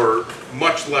for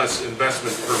much less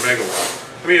investment per megawatt.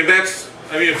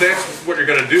 If that's what you're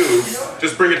going to do,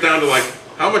 just bring it down to like,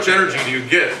 how much energy do you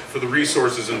get for the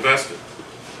resources invested?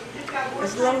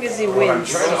 As long as he I'm wins.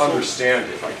 trying to understand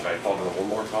it. Can I follow one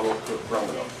more follow-up?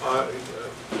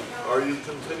 Are you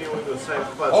continuing the same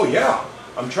question? Oh yeah,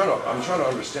 I'm trying to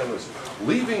understand this.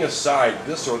 Leaving aside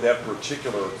this or that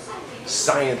particular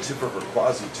scientific or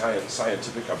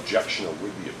quasi-scientific objection or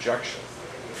would-be objection,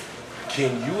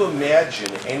 can you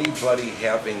imagine anybody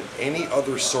having any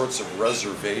other sorts of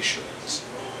reservations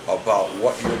about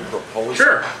what you're proposing?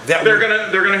 Sure, they're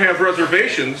gonna have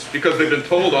reservations because they've been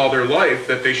told all their life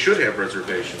that they should have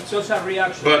reservations. So it's a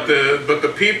reaction. But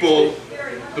the people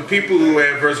who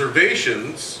have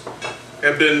reservations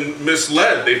have been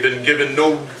misled. They've been given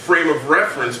no frame of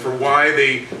reference for why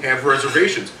they have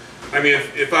reservations.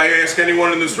 If I ask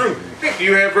anyone in this room, hey, do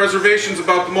you have reservations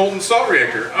about the molten salt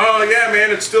reactor? Oh yeah,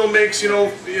 man, it still makes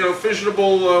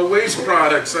fissionable waste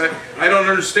products. I don't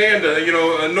understand.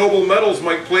 Noble metals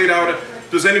might plate out.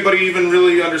 Does anybody even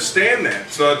really understand that?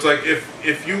 So it's like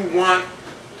if you want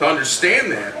to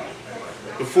understand that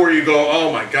before you go, oh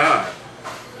my God.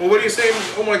 Well, what are you saying,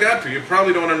 oh my God, for? You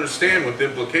probably don't understand what the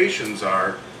implications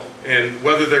are and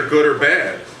whether they're good or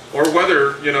bad, or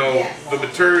whether, the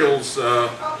materials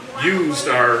used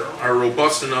are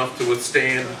robust enough to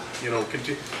withstand, the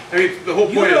whole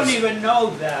point is... You don't even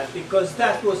know that because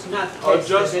that was not tested.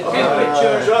 Just the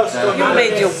temperature... You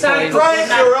made your point. Frank,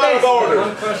 you're out of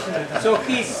order. So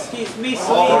he's misleading.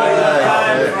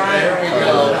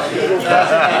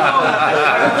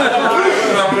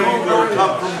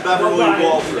 Come from Beverly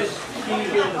Walters.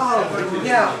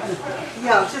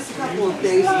 Yeah, just a couple of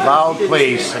basic Loud,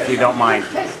 please, if you don't mind.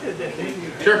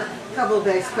 Sure. Couple of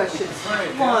basic questions.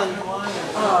 One,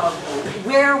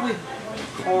 where would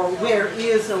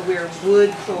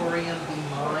thorium be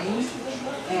mined,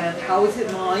 and how is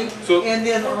it mined? And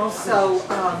then also,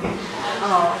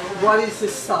 what is the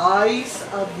size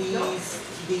of these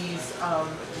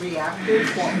reactors?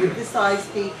 What would the size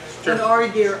be? Sure. And are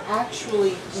there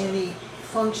actually any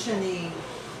functioning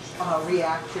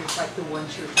reactors like the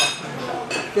ones you're talking about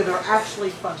that are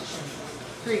actually functioning?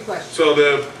 3 questions. So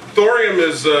the thorium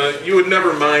is, you would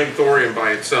never mine thorium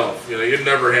by itself. You'd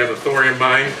never have a thorium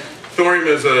mine. Thorium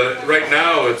is right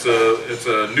now it's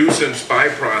a nuisance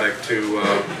byproduct to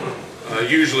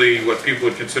usually what people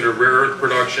would consider rare earth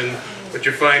production, but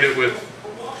you find it with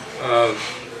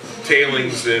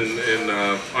tailings in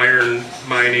iron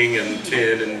mining and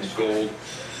tin and gold.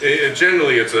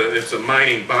 Generally it's a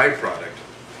mining byproduct,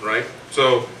 right?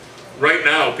 So right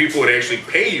now people would actually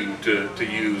pay you to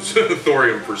use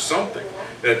thorium for something.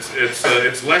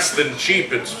 It's less than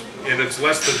cheap. It's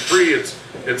less than free.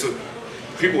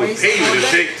 People would pay you to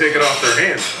take it off their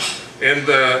hands. And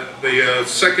the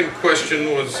second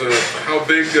question was how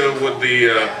big would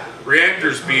the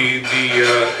reactors be?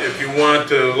 If you want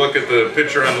to look at the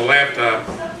picture on the laptop,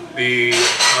 the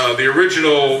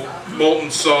original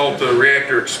molten salt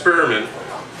reactor experiment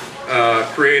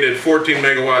created 14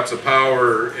 megawatts of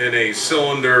power in a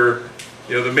cylinder.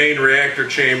 The main reactor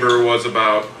chamber was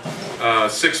about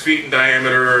 6 feet in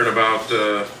diameter and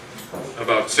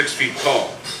about 6 feet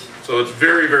tall. So it's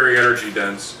very, very energy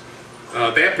dense.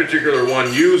 That particular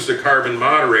one used a carbon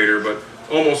moderator, but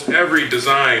almost every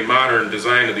modern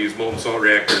design of these molten salt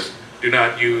reactors do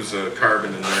not use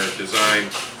carbon in their design.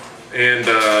 And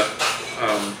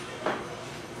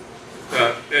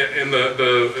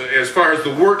as far as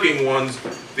the working ones,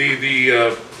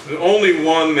 the only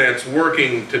one that's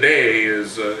working today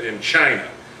is in China.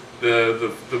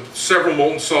 The several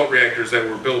molten salt reactors that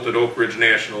were built at Oak Ridge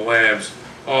National Labs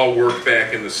all worked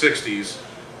back in the 60s,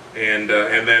 and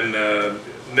then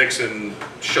Nixon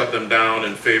shut them down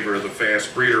in favor of the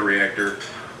fast breeder reactor.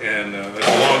 And it's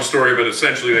a long story, but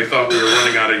essentially they thought we were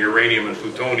running out of uranium and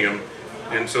plutonium,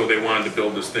 and so they wanted to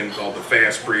build this thing called the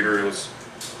fast breeder. It was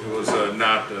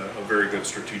not a very good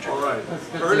strategic. All right,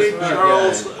 Ernie,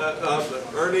 Charles,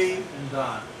 Ernie, and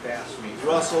Don.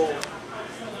 Russell,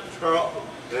 Charles,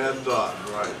 and Don.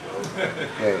 Right.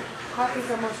 Okay.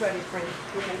 Coffee's almost ready, Frank.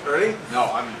 Ernie?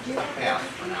 No, I'm half.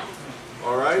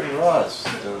 All right. Russ.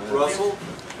 Russell?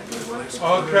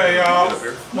 Okay,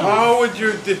 how would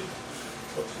you,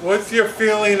 what's your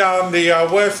feeling on the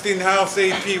Westinghouse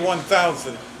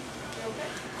AP1000?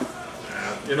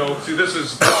 See,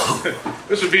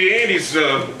 this would be Andy's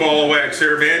ball of wax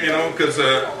here, man. Because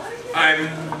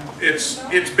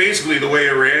it's basically the way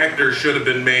a reactor should have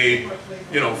been made,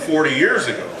 40 years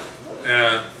ago.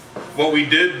 What we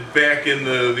did back in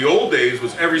the old days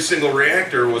was every single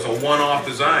reactor was a one-off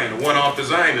design, and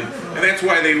that's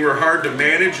why they were hard to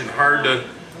manage and hard to.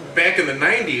 Back in the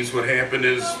 90s, what happened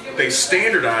is they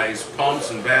standardized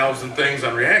pumps and valves and things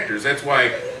on reactors. That's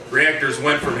why reactors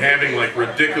went from having like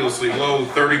ridiculously low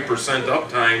 30%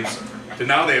 uptimes to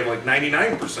now they have like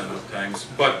 99% uptimes.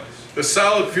 But the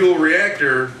solid fuel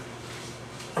reactor,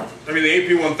 I mean, the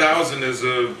AP1000 is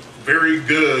a very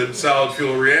good solid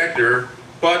fuel reactor,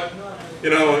 but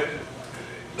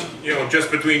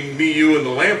just between me, you, and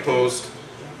the lamppost,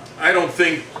 I don't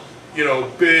think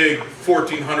big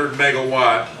 1400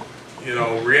 megawatt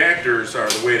reactors are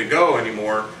the way to go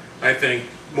anymore. I think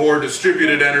more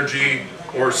distributed energy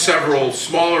or several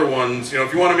smaller ones.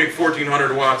 If you want to make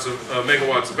 1400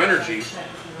 megawatts of energy,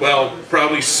 well,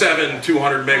 probably 7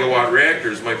 200 megawatt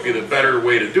reactors might be the better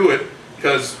way to do it.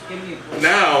 Because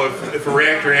now, if a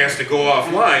reactor has to go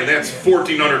offline, that's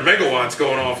 1,400 megawatts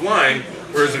going offline.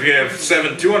 Whereas if you have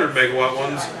 7 200 megawatt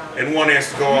ones and one has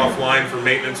to go offline for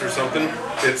maintenance or something,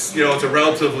 it's it's a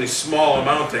relatively small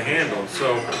amount to handle.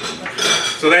 So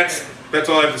that's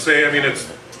all I have to say. I mean,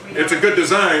 it's a good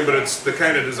design, but it's the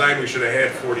kind of design we should have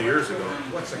had 40 years ago.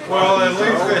 Well, at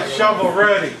least it's shovel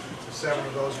ready. 7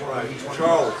 of those were on each one.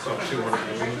 Charles,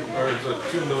 200 million, or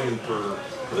it's 2 million per.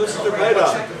 Mr.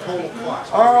 Beda.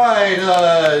 All right,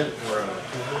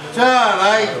 John,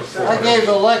 I gave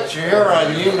a lecture here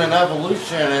on human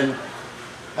evolution, and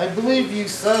I believe you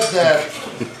said that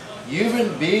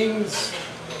human beings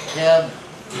have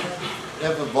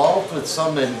evolved with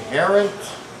some inherent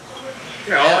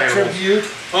attribute.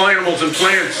 All animals and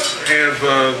plants have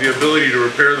the ability to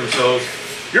repair themselves.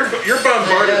 You're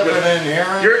bombarded with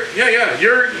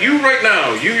you right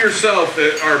now. You yourself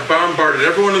are bombarded.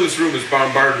 Everyone in this room is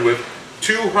bombarded with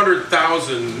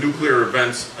 200,000 nuclear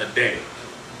events a day.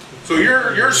 So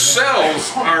your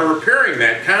cells are repairing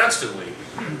that constantly.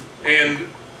 And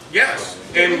yes,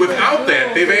 and without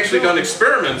that, they've actually done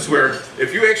experiments where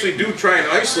if you actually do try and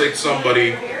isolate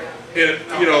somebody, and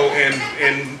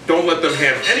don't let them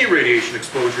have any radiation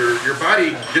exposure, your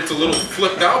body gets a little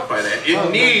flipped out by that.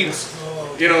 It needs.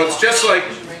 It's just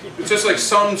like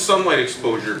some sunlight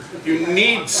exposure. You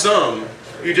need some,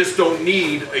 you just don't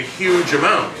need a huge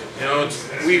amount.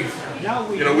 We've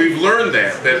learned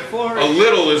that a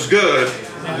little is good,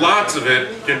 lots of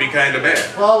it can be kind of bad.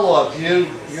 Follow-up,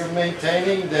 you're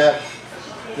maintaining that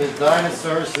the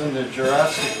dinosaurs in the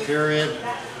Jurassic period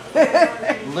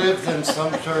lived in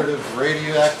some sort of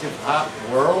radioactive hot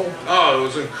world? Oh, it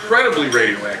was incredibly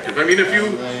radioactive. I mean, if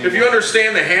you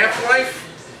understand the half-life,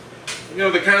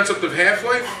 the concept of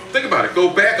half-life, think about it. Go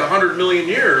back 100 million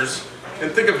years and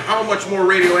think of how much more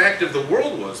radioactive the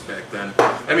world was back then.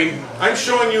 I mean, I'm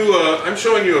showing you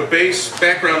a base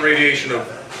background radiation of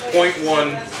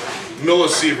 0.1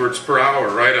 millisieverts per hour,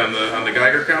 right on the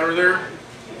Geiger counter there.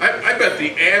 I bet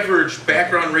the average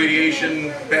background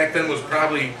radiation back then was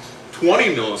probably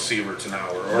 20 millisieverts an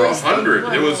hour or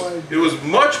 100. It was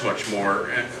much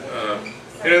more.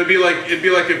 It'd be like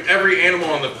if every animal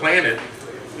on the planet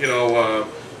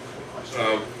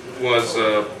was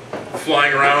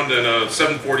flying around in a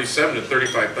 747 at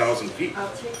 35,000 feet. I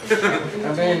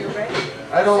mean,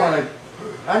 I don't want to.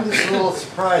 I'm just a little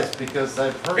surprised because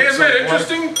I've heard. Isn't that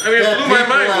interesting? I mean, it blew my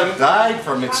mind. Have died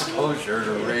from exposure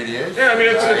to radiation. Yeah, I mean,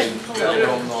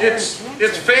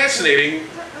 it's fascinating,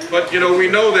 but we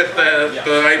know that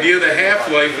the idea of the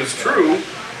half-life is true,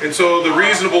 and so the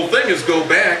reasonable thing is go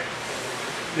back,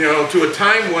 to a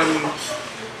time when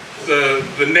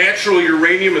the natural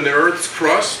uranium in the Earth's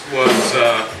crust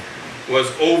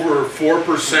was over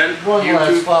 4%. One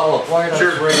last follow-up. Why does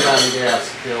radon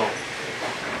gas kill?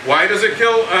 Why does it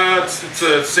kill? It's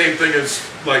the same thing as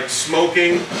like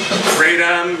smoking.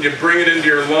 Radon, you bring it into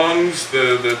your lungs.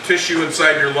 The tissue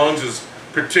inside your lungs is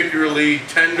particularly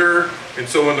tender, and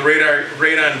so when the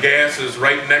radon gas is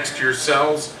right next to your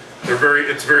cells,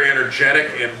 it's very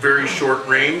energetic and very short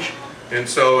range. And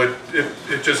so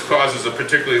it just causes a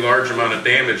particularly large amount of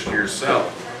damage to your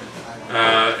cell.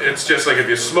 It's just like if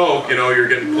you smoke, you're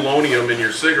getting polonium in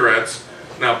your cigarettes.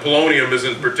 Now, polonium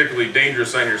isn't particularly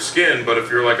dangerous on your skin, but if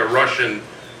you're like a Russian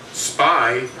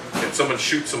spy and someone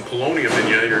shoots some polonium in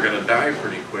you, you're going to die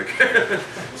pretty quick.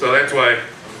 So that's why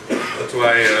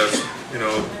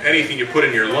anything you put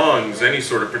in your lungs, any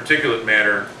sort of particulate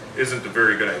matter, isn't a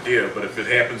very good idea. But if it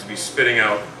happens to be spitting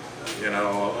out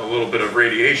a little bit of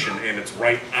radiation and it's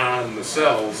right on the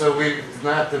cells. So we've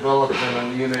not developed an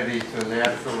immunity to a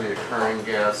naturally occurring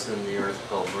gas in the Earth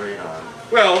called radon.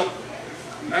 Well,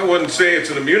 I wouldn't say it's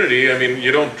an immunity. I mean,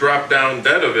 you don't drop down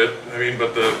dead of it. I mean,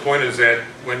 but the point is that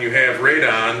when you have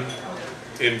radon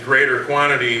in greater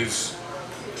quantities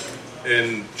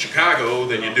in Chicago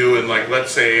than you do in, like,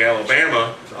 let's say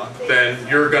Alabama, then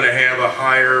you're going to have a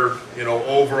higher, you know,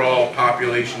 overall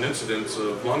population incidence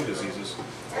of lung diseases.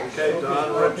 Okay,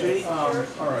 Don, Reggie? All right,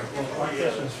 well, my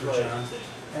question is for John.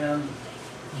 And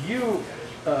you,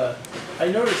 I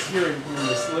noticed here in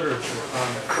this literature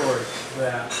on the court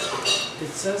that it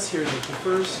says here that the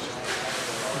first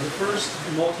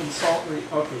molten salt, the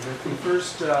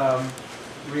first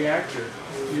reactor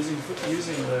using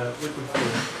the liquid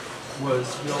fuel was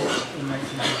built in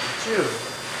 1952.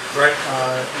 Right.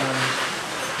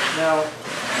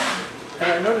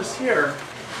 And I noticed here,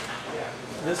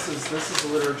 this is the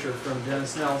literature from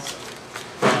Dennis Nelson,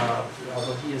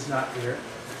 although he is not here.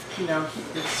 Now,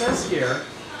 it says here,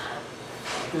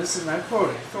 this is, and I'm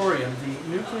quoting, thorium, the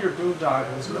nuclear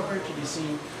boondoggle is nowhere to be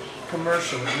seen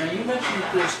commercially. Now, you mentioned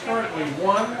that there's currently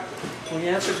one, when you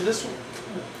answered this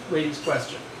lady's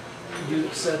question, you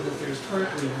said that there's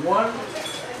currently one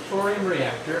thorium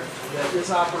reactor that is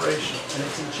operational, and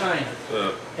it's in China.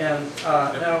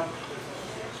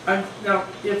 Now,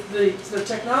 if the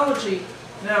technology,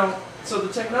 so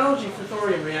the technology for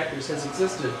thorium reactors has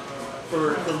existed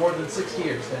for more than 60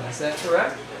 years, then, is that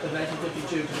correct? From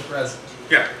 1952 to the present?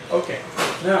 Yeah. Okay.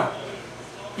 Now,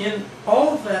 in all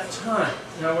of that time,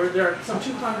 there are some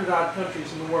 200-odd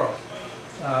countries in the world.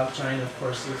 China, of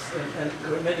course, and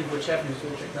many of which have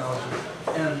nuclear technology.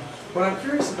 And what I'm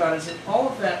curious about is, in all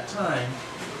of that time,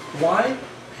 why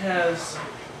have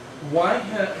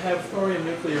thorium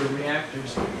nuclear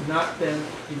reactors not been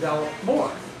developed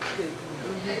more?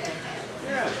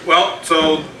 Well,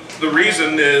 so the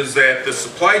reason is that the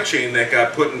supply chain that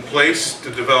got put in place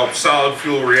to develop solid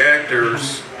fuel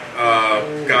reactors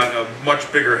got a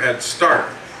much bigger head start.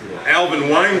 Alvin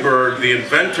Weinberg, the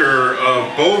inventor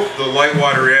of both the light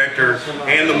water reactor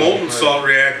and the molten salt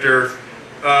reactor,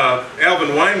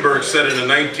 Alvin Weinberg said in a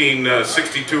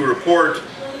 1962 report,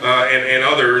 and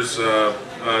others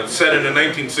said in a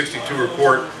 1962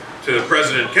 report to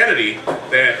President Kennedy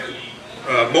that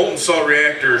molten salt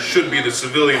reactor should be the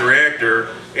civilian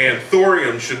reactor and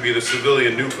thorium should be the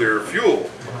civilian nuclear fuel,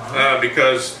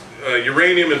 because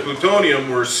uranium and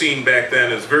plutonium were seen back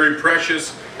then as very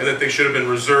precious and that they should have been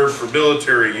reserved for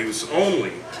military use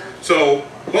only. So,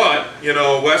 but, you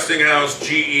know, Westinghouse,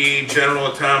 GE, General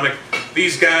Atomic,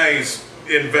 these guys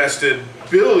invested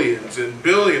billions and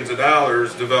billions of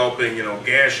dollars developing, you know,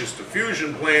 gaseous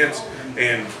diffusion plants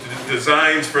and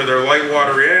designs for their light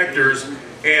water reactors.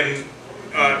 And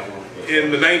in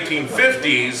the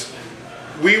 1950s,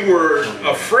 we were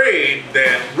afraid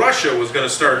that Russia was going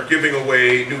to start giving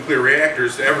away nuclear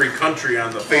reactors to every country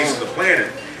on the face of the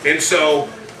planet. And so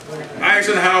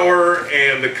Eisenhower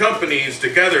and the companies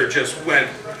together just went,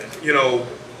 you know,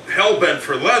 hell-bent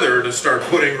for leather to start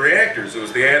putting reactors. It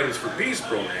was the Atoms for Peace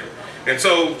program. And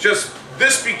so just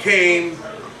this became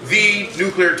the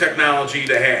nuclear technology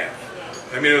to have.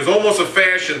 I mean, it was almost a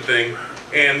fashion thing.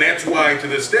 And that's why, to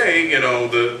this day, you know,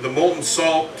 the molten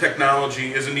salt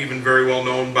technology isn't even very well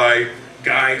known by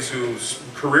guys whose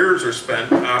careers are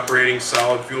spent operating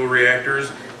solid fuel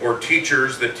reactors or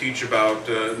teachers that teach about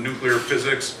nuclear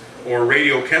physics or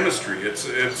radiochemistry.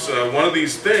 It's one of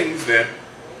these things that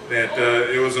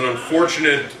it was an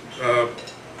unfortunate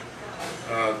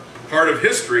part of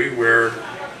history where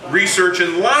research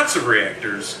in lots of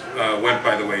reactors went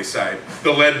by the wayside.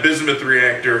 The lead bismuth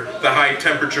reactor, the high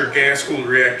temperature gas cooled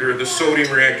reactor, the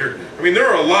sodium reactor. I mean, there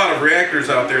are a lot of reactors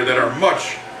out there that are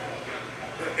much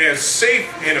as safe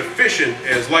and efficient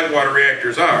as light water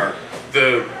reactors are.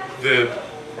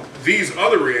 These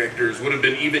other reactors would have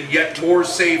been even yet more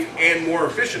safe and more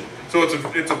efficient. So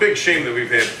it's a big shame that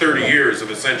we've had 30 years of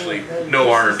essentially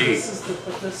no R&D. This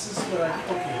is what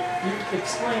you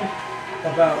explained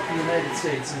about the United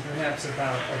States and perhaps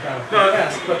about the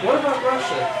West, but what about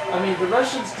Russia? I mean, the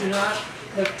Russians do not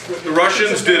have... The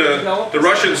Russians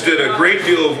did a great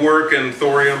deal of work in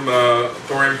thorium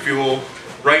fuel.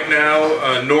 Right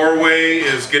now, Norway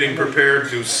is getting prepared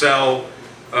to sell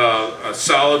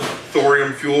solid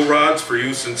thorium fuel rods for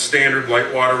use in standard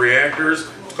light water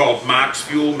reactors. It's called MOX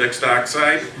fuel, mixed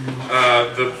oxide.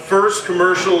 The first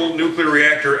commercial nuclear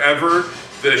reactor ever,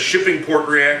 the shipping port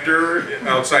reactor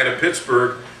outside of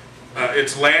Pittsburgh,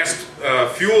 its last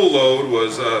fuel load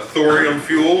was thorium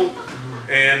fuel,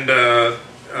 and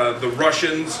the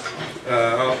Russians,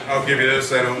 I'll give you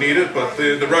this, I don't need it, but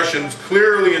the Russians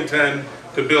clearly intend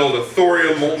to build a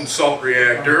thorium molten salt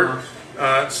reactor.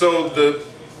 So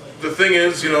the thing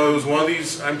is, you know, it was one of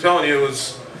these, I'm telling you,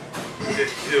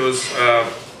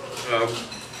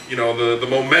 you know, the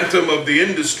momentum of the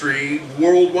industry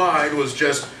worldwide was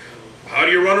just, how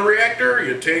do you run a reactor?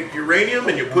 You take uranium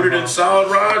and you put it in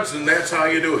solid rods, and that's how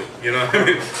you do it. You know, I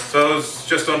mean, so it's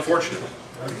just unfortunate.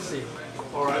 Let's see.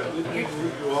 All right, we can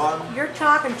move you on. You're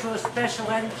talking to a special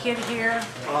ed kid here.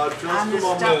 Just on a this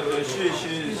moment. stuff.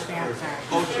 She's. I'm sorry.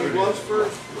 Oh, she was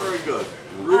first? Very good.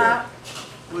 Rita,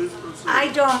 please proceed.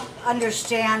 I don't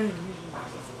understand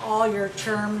all your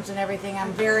terms and everything.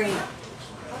 I'm very,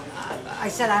 I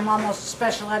said I'm almost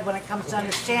special ed when it comes to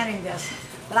understanding this.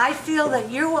 But I feel that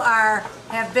you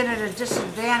have been at a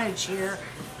disadvantage here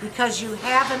because you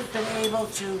haven't been able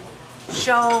to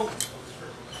show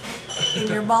in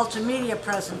your multimedia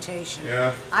presentation.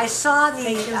 Yeah. I saw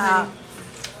the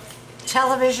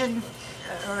television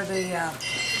or the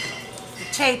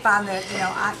tape on the, you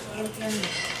know,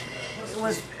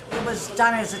 it was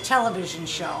done as a television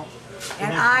show,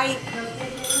 and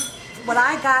what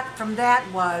I got from that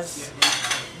was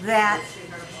that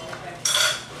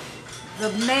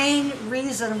the main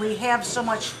reason we have so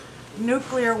much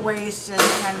nuclear waste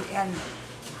and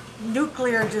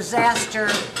nuclear disaster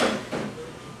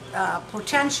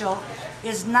potential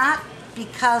is not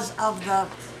because of the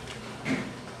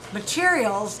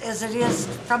materials as it is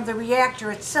from the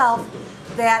reactor itself,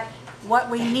 that what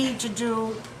we need to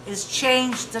do is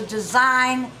change the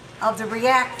design of the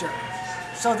reactor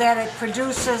so that it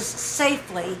produces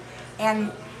safely,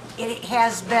 and it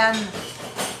has been,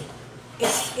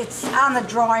 it's on the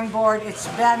drawing board, it's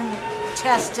been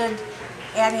tested,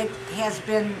 and it has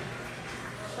been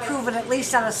proven, at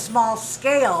least on a small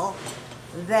scale,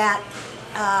 that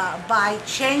by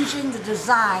changing the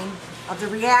design of the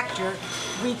reactor,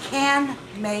 we can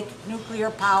make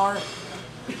nuclear power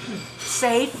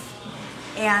safe,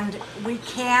 and we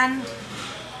can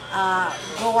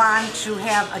go on to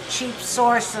have a cheap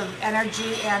source of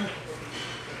energy and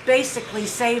basically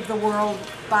save the world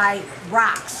by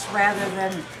rocks rather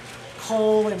than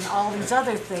coal and all these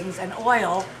other things, and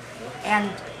oil. And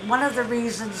one of the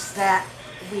reasons that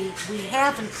we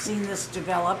haven't seen this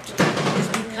developed is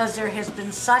because there has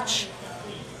been such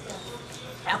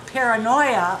a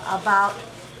paranoia about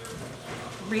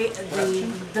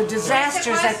the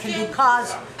disasters that can be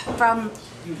caused from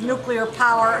nuclear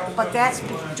power, but that's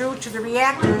due to the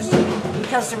reactors,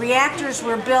 because the reactors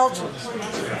were built,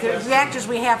 the reactors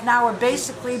we have now are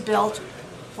basically built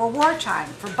for wartime,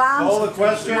 for bombs. Call the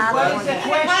question. What is the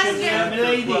question, young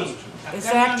lady? Is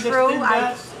that true?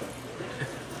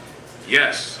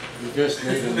 Yes. You just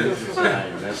need a new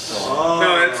design, that's all.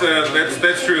 No,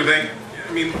 that's true.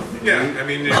 I mean, yeah. I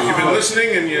mean, you've been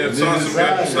listening and you saw some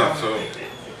good stuff. So,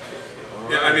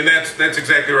 yeah. I mean, that's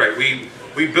exactly right.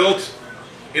 We built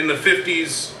in the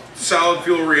 50s solid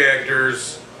fuel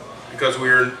reactors because they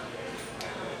were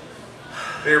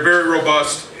very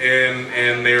robust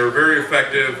and they were very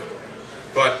effective.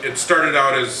 But it started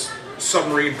out as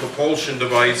submarine propulsion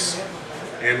device,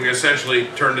 and we essentially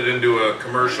turned it into a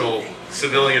commercial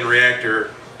civilian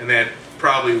reactor, and that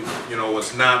probably, you know,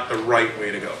 was not the right way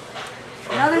to go.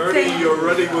 Another thing. You're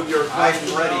ready with your question.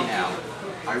 I'm ready now.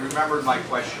 I remembered my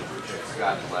question, which I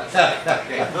forgot last night.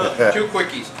 Okay. Two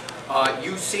quickies.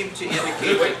 You seem to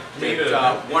indicate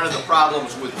that one of the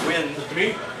problems with wind,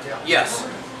 yes,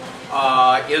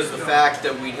 is the fact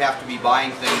that we'd have to be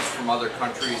buying things from other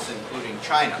countries, including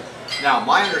China. Now,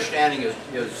 my understanding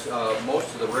is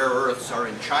most of the rare earths are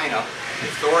in China.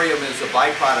 If thorium is a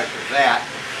byproduct of that,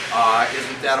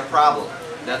 isn't that a problem?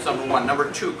 That's number one.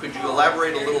 Number two, could you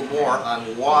elaborate a little more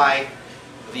on why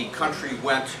the country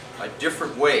went a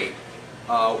different way,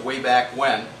 way back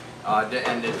when,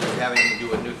 and it was having to do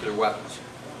with nuclear weapons?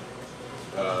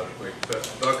 Wait,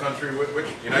 the country, which?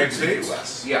 United States?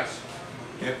 US. Yes.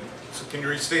 Yeah. So can you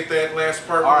restate that last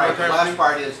part? All right, the last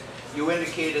part is, you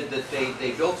indicated that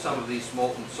they built some of these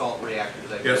molten salt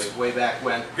reactors, I believe, way back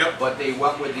when, but they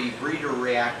went with the breeder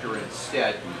reactor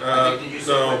instead. I think, did you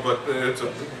say no, but it's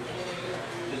a...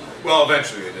 Well,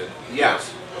 eventually they did.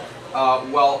 Yes.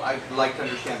 Well, I'd like to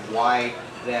understand why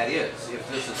that is. If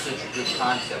this is such a good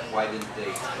concept, why didn't they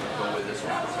go with this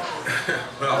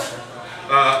concept? Well,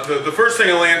 the first thing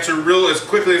I'll answer real as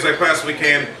quickly as I possibly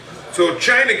can. So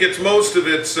China gets most of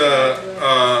its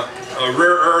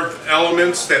rare earth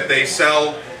elements that they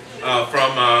sell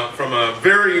from a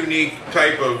very unique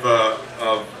type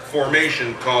of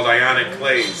formation called ionic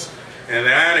clays. And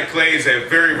the ionic clays have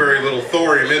very, very little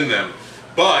thorium in them.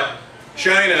 But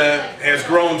China has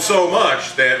grown so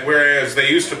much that whereas they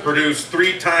used to produce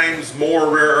 3 times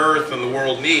more rare earth than the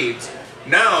world needs,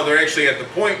 now they're actually at the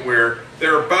point where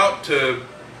they're about to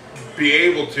be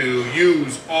able to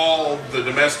use all the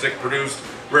domestic produced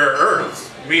rare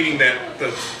earths, meaning that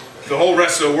the the whole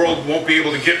rest of the world won't be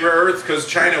able to get rare earths because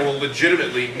China will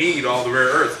legitimately need all the rare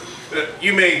earths.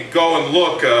 You may go and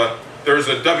look, there's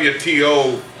a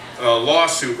WTO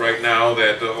lawsuit right now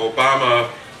that Obama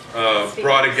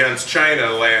brought against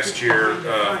China last year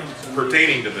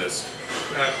pertaining to this.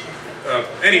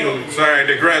 Anywho, sorry, I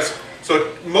digress.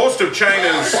 So most of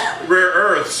China's rare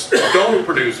earths don't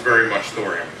produce very much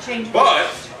thorium.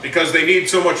 But because they need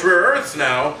so much rare earths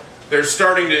now, they're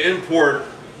starting to import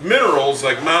minerals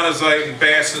like monazite and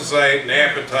bastnasite and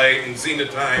apatite and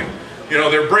xenotime. You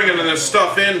know, they're bringing this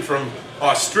stuff in from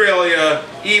Australia,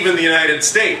 even the United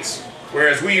States.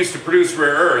 Whereas we used to produce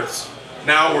rare earths,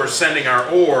 now we're sending our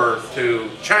ore to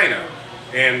China,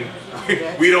 and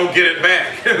we don't get it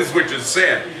back, which is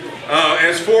sad.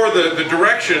 As for the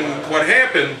direction, what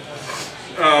happened,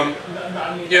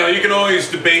 you know, you can always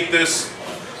debate this,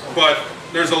 but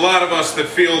there's a lot of us that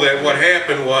feel that what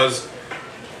happened was,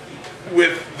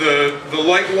 with the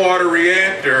light water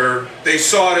reactor, they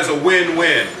saw it as a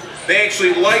win-win. They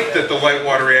actually liked that the light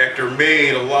water reactor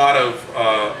made a lot of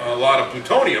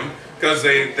plutonium, because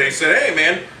they said, hey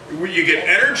man, you get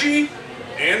energy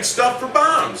and stuff for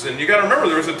bombs. And you got to remember,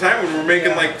 there was a time when we were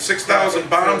making like 6,000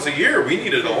 bombs a year. We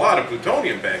needed a lot of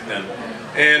plutonium back then.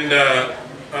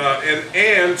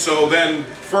 And so then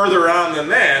further on than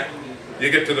that,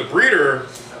 you get to the breeder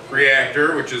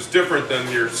reactor, which is different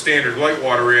than your standard light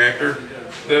water reactor.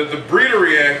 The breeder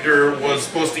reactor was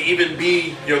supposed to even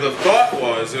be, you know, the thought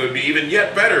was it would be even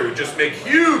yet better. It would just make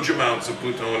huge amounts of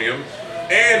plutonium,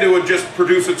 and it would just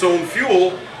produce its own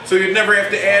fuel, so you'd never have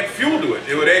to add fuel to it.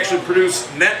 It would actually produce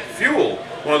net fuel.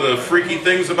 One of the freaky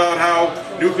things about how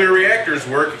nuclear reactors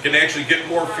work, you can actually get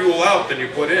more fuel out than you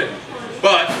put in.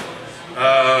 But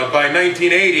by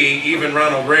 1980, even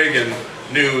Ronald Reagan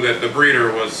knew that the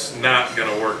breeder was not going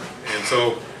to work. And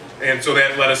so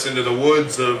that led us into the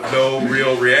woods of no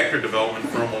real reactor development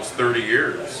for almost 30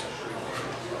 years.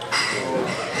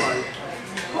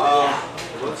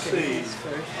 Let's see.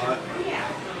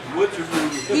 Which of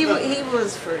you? He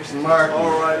was first. Mark.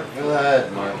 All right. Go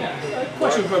ahead, Mark.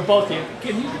 Question for both of you.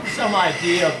 Can you give some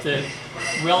idea of the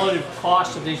relative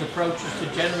cost of these approaches to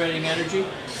generating energy?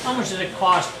 How much does it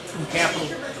cost from capital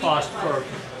cost for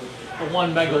a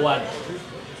 1 megawatt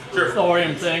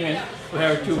thorium thing, and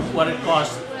compared to what it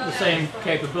costs the same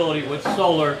capability with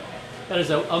solar, that is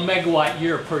a megawatt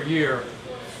year per year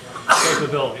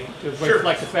capability, to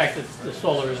reflect the fact that the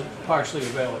solar is partially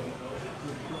available?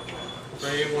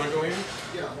 Ray, you want to go in?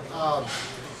 Yeah.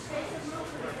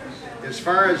 As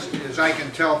far as I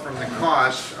can tell from the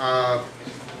cost,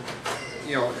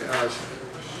 you know,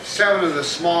 7 of the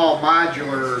small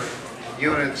modular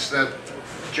units that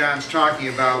John's talking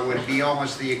about would be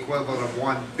almost the equivalent of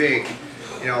one big,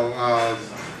 you know,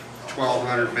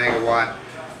 1,200 megawatt,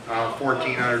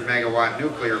 1,400 megawatt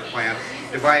nuclear plant,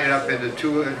 divided up into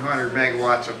 200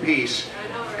 megawatts apiece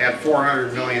at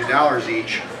 $400 million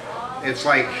each. It's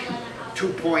like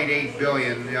 2.8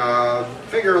 billion.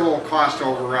 Figure a little cost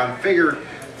overrun. Figure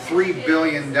 $3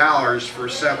 billion for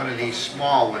 7 of these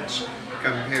small ones,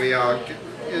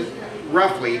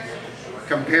 roughly,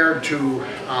 compared to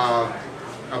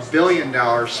 $1 billion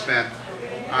spent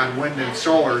on wind and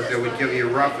solar that would give you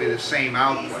roughly the same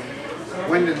output.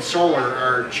 Wind and solar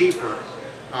are cheaper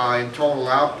in total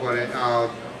output,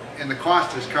 and the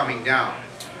cost is coming down.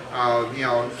 You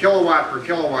know, kilowatt per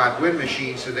kilowatt wind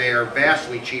machines today are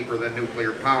vastly cheaper than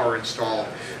nuclear power installed.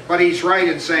 But he's right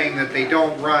in saying that they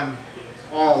don't run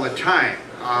all the time.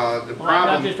 The problem, I'm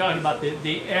not just talking about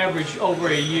the average over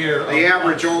a year. The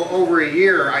average over a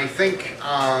year, I think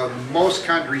most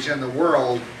countries in the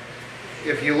world,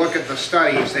 if you look at the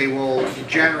studies, they will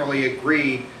generally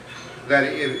agree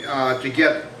that to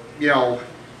get, you know,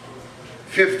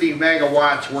 50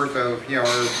 megawatts worth of, you know,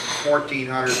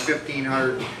 1,400,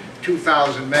 1,500,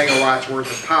 2,000 megawatts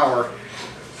worth of power,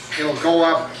 it'll go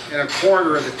up in a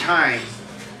quarter of the time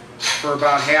for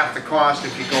about half the cost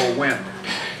if you go wind.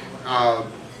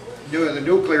 The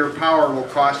nuclear power will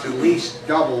cost at least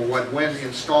double what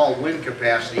installed wind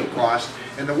capacity costs.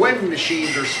 And the wind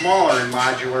machines are smaller and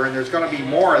modular, and there's going to be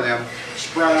more of them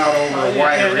spread out over a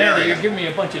wider area. You give me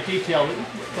a bunch of detail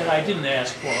that I didn't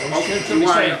ask for.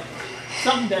 Okay,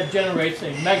 something that generates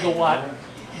a megawatt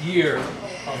year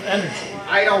of energy.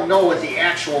 I don't know what the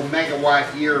actual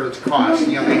megawatt year is cost.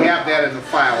 You know, they have that in the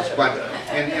files, but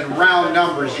in round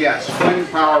numbers, yes, wind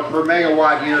power per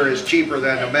megawatt year is cheaper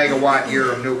than a megawatt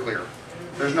year of nuclear.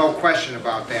 There's no question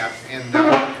about that. And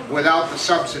without the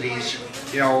subsidies,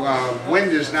 you know,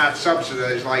 wind is not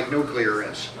subsidized like nuclear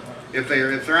is. If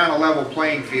they're on a level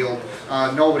playing field,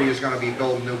 nobody is going to be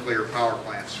building nuclear power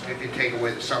plants if you take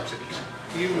away the subsidies.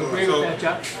 Do you agree with that,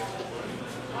 John?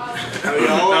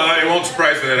 It won't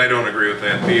surprise me that I don't agree with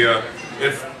that.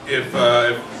 If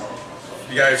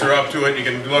you guys are up to it, you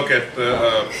can look at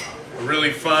a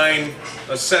really fine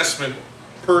assessment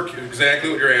per exactly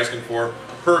what you're asking for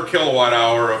per kilowatt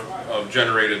hour of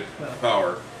generated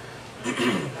power.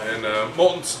 And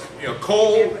molten,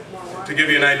 coal, to give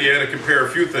you an idea, to compare a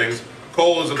few things,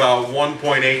 coal is about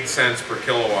 1.8 cents per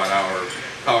kilowatt hour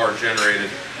power generated.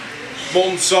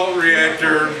 Molten salt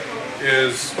reactor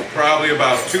is probably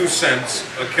about 2 cents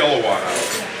a kilowatt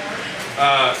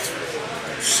hour.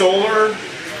 Solar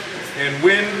and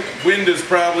wind is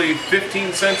probably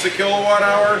 15 cents a kilowatt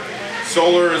hour.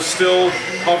 Solar is still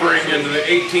hovering into the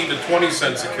 18 to 20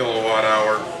 cents a kilowatt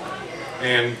hour.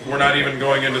 And we're not even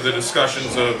going into the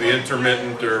discussions of the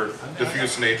intermittent or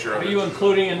diffuse nature of it. Are you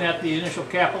including in that the initial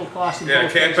capital cost? Yeah,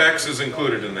 CapEx is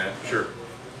included in that, sure.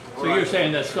 So you're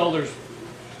saying that solar's...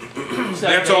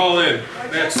 That's all in.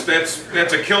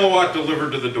 That's a kilowatt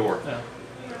delivered to the door. Yeah.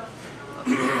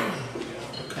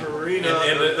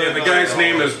 And the guy's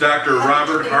name is Dr.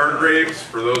 Robert Hargraves,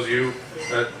 for those of you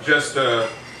that just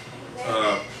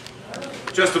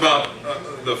about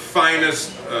the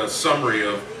finest summary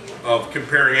of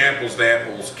comparing apples to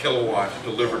apples, kilowatt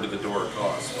delivered to the door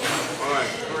cost. All right,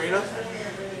 Karina?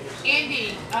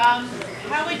 Andy,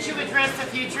 how would you address the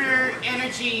future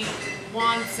energy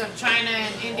wants of China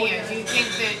and India? Do you think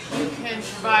that you can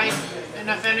provide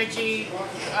enough energy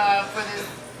for the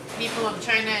people of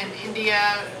China and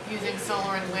India using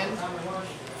solar and wind?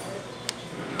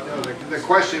 The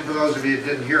question, for those of you that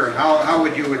didn't hear it, how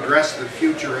would you address the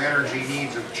future energy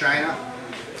needs of China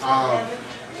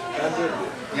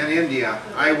and India?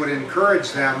 I would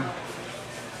encourage them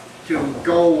to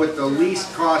go with the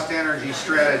least cost energy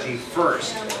strategy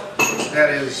first. That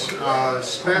is,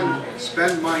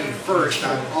 spend money first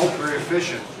on ultra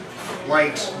efficient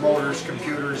lights, motors,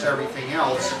 computers, everything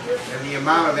else, and the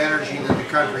amount of energy that the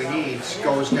country needs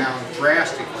goes down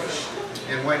drastically.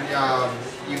 And when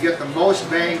you get the most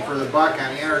bang for the buck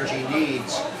on energy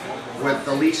needs with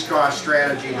the least cost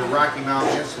strategy that Rocky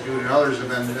Mountain Institute and others have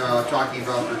been talking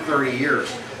about for 30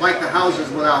 years, like the houses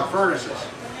without furnaces.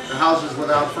 The houses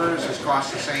without furnaces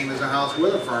cost the same as a house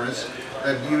with a furnace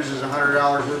that uses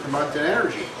 $100 worth a month in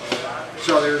energy.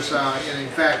 So there's, and in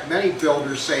fact, many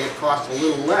builders say it costs a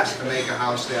little less to make a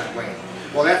house that way.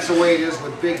 Well, that's the way it is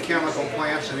with big chemical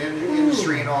plants and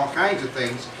industry and all kinds of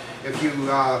things. If you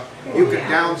you can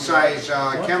downsize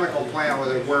a chemical plant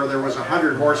where there was a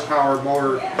 100 horsepower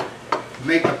motor,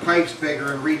 make the pipes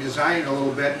bigger and redesign it a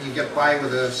little bit, and you get by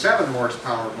with a 7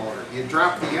 horsepower motor. You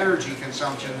drop the energy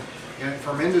consumption, and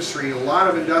from industry, a lot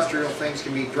of industrial things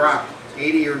can be dropped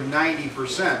 80 or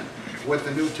 90% with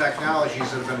the new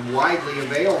technologies that have been widely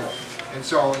available. And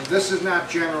so this is not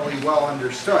generally well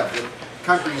understood. That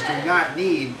countries do not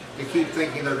need to keep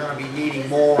thinking they're going to be needing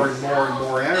more and more and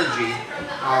more energy.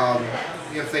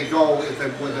 If they go with a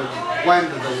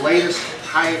blend of the latest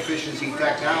high efficiency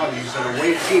technologies that are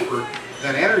way cheaper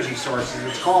than energy sources,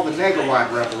 it's called the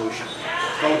megawatt revolution.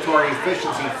 Go toward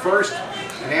efficiency first,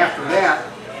 and after that,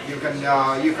 you can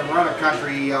run a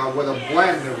country with a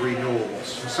blend of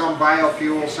renewables, some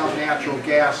biofuel, some natural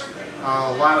gas,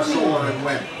 a lot of solar and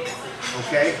wind.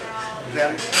 Okay, is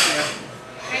that it? Yeah.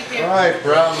 Thank you. All right,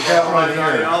 Brown, we got one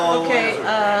here. Okay,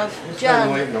 Been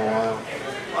John. waiting a while.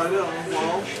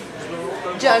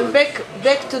 John, back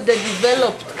to the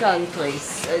developed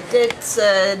countries. That's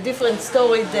a different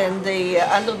story than the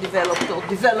underdeveloped or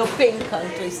developing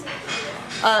countries.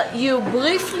 You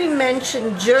briefly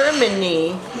mentioned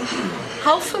Germany.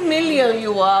 How familiar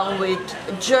you are with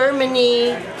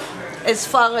Germany as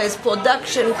far as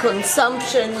production,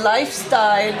 consumption,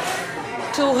 lifestyle,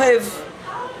 to have,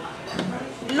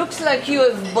 looks like you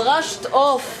have brushed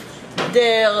off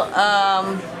their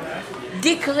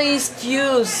decreased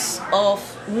use of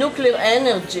nuclear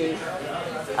energy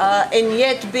and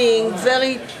yet being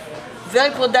very,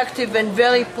 very productive and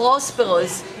very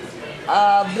prosperous.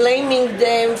 Blaming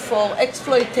them for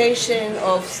exploitation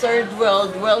of third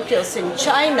world workers in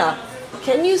China.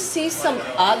 Can you see some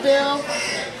other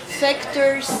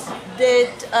factors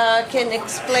that can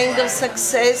explain their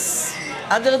success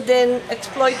other than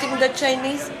exploiting the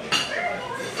Chinese?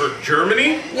 For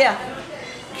Germany? Yeah.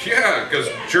 Yeah, because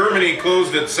Germany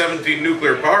closed its 17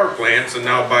 nuclear power plants and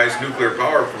now buys nuclear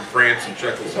power from France and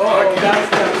Czechoslovakia.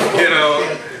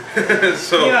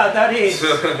 So, yeah, that is.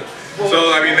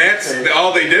 So I mean, that's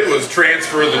all they did was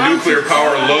transfer the nuclear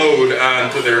power load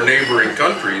onto their neighboring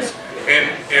countries.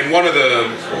 And one of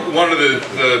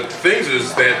the things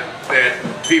is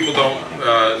that people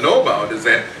don't know about is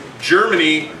that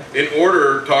Germany, in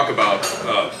order to talk about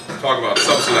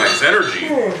subsidized energy,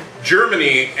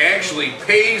 Germany actually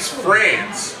pays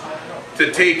France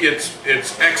to take its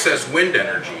excess wind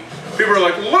energy. People are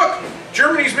like, look,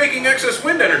 Germany's making excess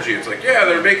wind energy. It's like, yeah,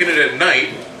 they're making it at night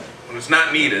when it's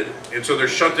not needed, and so they're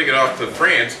shunting it off to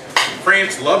France.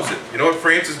 France loves it. You know what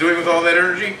France is doing with all that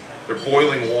energy? They're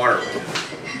boiling water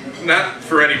with it. Not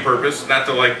for any purpose, not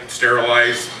to like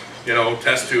sterilize, you know,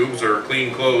 test tubes or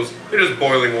clean clothes. They're just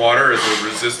boiling water as a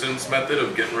resistance method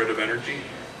of getting rid of energy.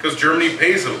 Because Germany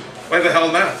pays them. Why the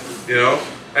hell not? You know?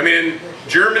 I mean,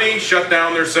 Germany shut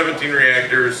down their 17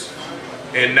 reactors,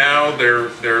 and now they're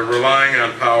relying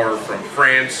on power from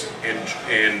France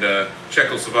and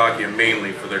Czechoslovakia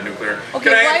mainly for their nuclear. Okay,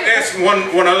 can I ask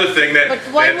one other thing? But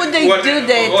why would they do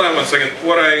that? Hold on one second.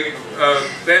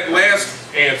 That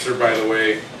last answer, by the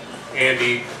way,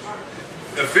 Andy,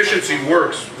 efficiency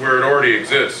works where it already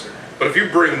exists. But if you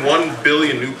bring 1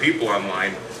 billion new people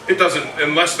online, it doesn't,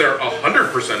 unless they're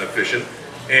 100% efficient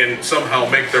and somehow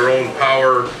make their own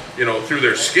power, you know, through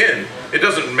their skin, it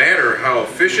doesn't matter how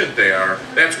efficient they are.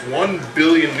 That's 1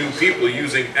 billion new people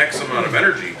using X amount of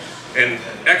energy. And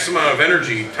X amount of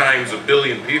energy times 1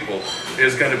 billion people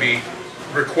is going to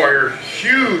require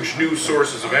huge new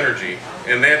sources of energy.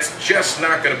 And that's just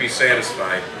not going to be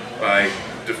satisfied by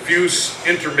diffuse,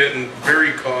 intermittent,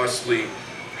 very costly,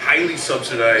 highly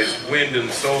subsidized wind and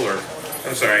solar.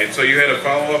 I'm sorry, and so you had a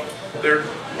follow-up there?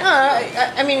 No,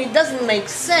 I mean, it doesn't make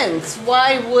sense.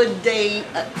 Why would they,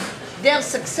 they're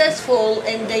successful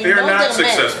and they're not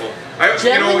successful.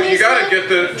 You know, you gotta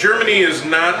get Germany is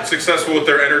not successful with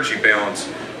their energy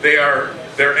balance.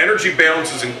 Their energy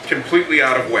balance is completely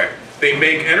out of whack. They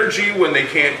make energy when they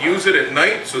can't use it at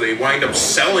night, so they wind up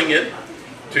selling it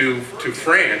to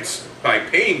France by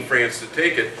paying France to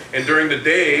take it. And during the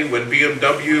day, when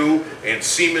BMW and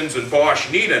Siemens and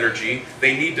Bosch need energy,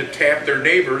 they need to tap their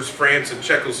neighbors, France and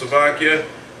Czechoslovakia,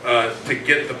 to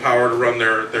get the power to run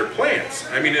their plants.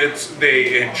 I mean,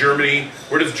 in Germany,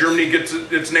 where does Germany get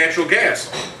its natural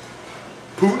gas?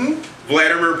 Putin?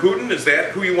 Vladimir Putin? Is that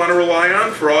who you want to rely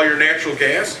on for all your natural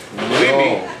gas? Believe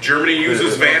me, Germany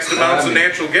uses vast amounts of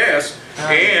natural gas,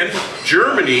 and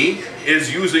Germany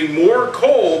is using more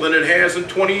coal than it has in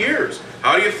 20 years.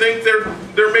 How do you think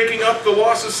they're making up the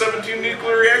loss of 17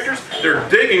 nuclear reactors? They're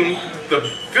digging the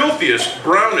filthiest,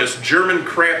 brownest German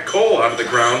crap coal out of the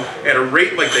ground at a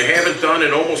rate like they haven't done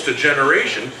in almost a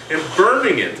generation and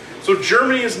burning it. So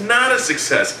Germany is not a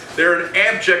success. They're an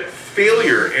abject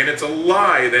failure, and it's a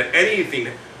lie that anything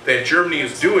that Germany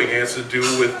is doing has to do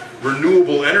with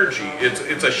renewable energy.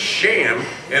 It's a sham,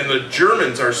 and the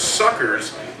Germans are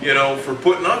suckers, you know, for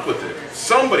putting up with it.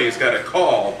 Somebody's got to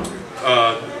call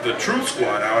the Truth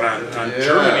Squad out on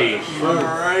Germany. All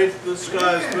right, this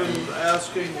guy's been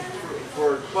asking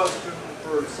for a question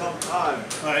for some time.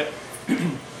 All right.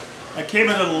 I came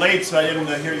in a little late, so I didn't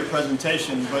hear your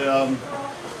presentation, but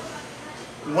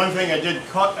one thing I did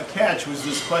catch was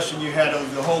this question you had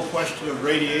of the whole question of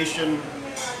radiation,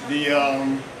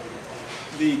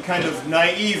 the kind of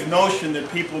naive notion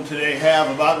that people today have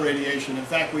about radiation. In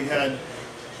fact, we had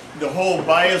the whole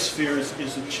biosphere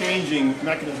is a changing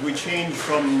mechanism. We change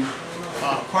from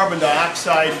carbon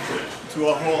dioxide to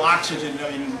a whole oxygen.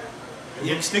 I mean,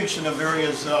 the extinction of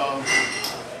various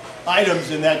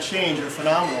items in that change are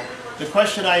phenomenal. The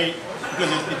question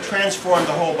because it transformed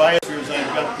the whole biosphere, as I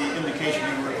got the indication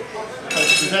you were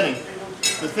presenting.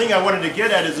 The thing I wanted to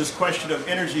get at is this question of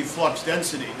energy flux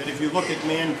density, that if you look at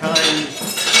mankind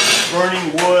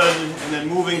burning wood and then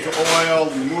moving to oil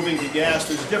and moving to gas,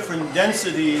 there's different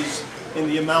densities in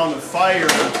the amount of fire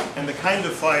and the kind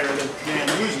of fire that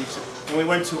man uses. When we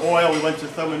went to oil, we went to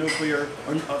thermonuclear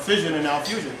or fission and now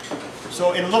fusion.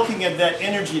 So in looking at that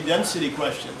energy density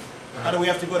question, how do we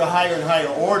have to go to higher and higher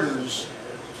orders?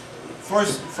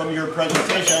 First, from your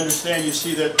presentation, I understand you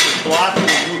see that the blocking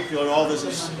of nuclear and all this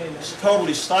is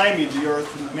totally stymied the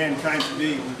Earth and mankind to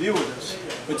be able to deal with this.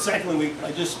 But secondly,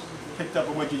 I just picked up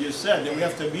on what you just said, that we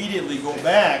have to immediately go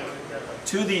back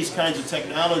to these kinds of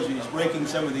technologies, breaking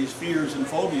some of these fears and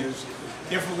phobias,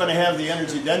 if we're going to have the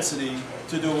energy density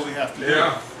to do what we have to do.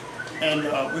 Yeah. And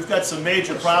we've got some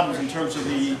major problems in terms of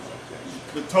the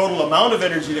total amount of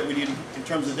energy that we need in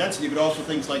terms of density, but also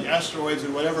things like asteroids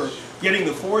or whatever, getting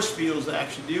the force fields to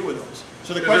actually deal with those.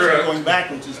 So the question of going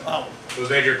backwards is how. Was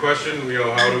that your question? You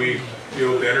know, how do we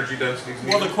deal with the energy densities?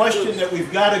 Well, the question that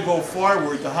we've got to go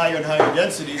forward to higher and higher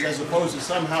densities, as opposed to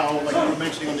somehow, like you were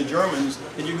mentioning on the Germans,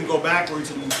 that you can go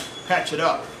backwards and patch it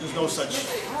up. There's no such.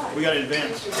 We got to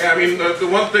advance. Yeah, I mean, the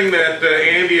one thing that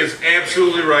Andy is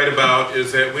absolutely right about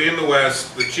is that we in the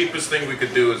West, the cheapest thing we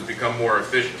could do is become more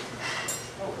efficient.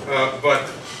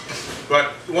 But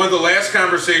one of the last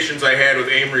conversations I had with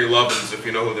Amory Lovins, if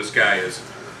you know who this guy is,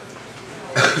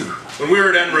 when we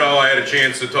were at NREL, I had a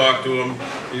chance to talk to him.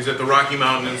 He's at the Rocky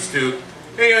Mountain Institute.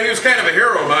 And, you know, he was kind of a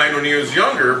hero of mine when he was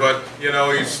younger, but, you know,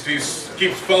 he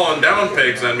keeps falling down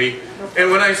pegs on me.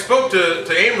 And when I spoke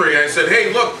to Amory, I said,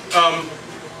 hey, look,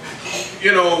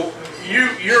 you know,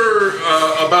 you're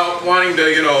about wanting to,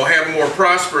 you know, have a more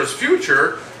prosperous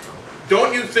future.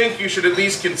 Don't you think you should at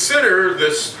least consider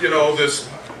this, you know, this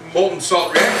molten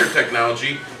salt reactor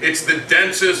technology? It's the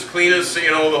densest, cleanest, you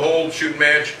know, the whole shoot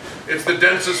match. It's the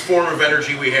densest form of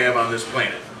energy we have on this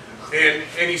planet.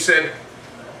 And he said,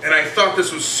 and I thought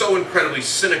this was so incredibly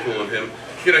cynical of him.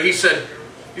 You know, he said,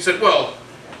 well,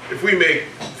 if we make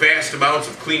vast amounts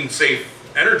of clean, safe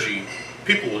energy,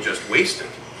 people will just waste it.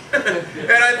 And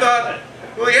I thought,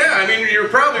 well, yeah, I mean, you're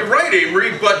probably right,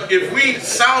 Amory, but if we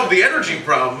solve the energy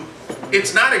problem,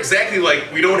 it's not exactly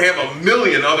like we don't have a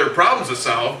million other problems to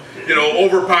solve. You know,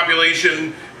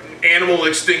 overpopulation, animal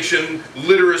extinction,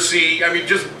 literacy. I mean,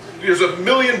 just there's a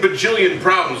million bajillion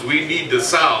problems we need to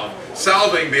solve.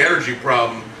 Solving the energy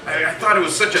problem, I thought it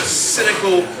was such a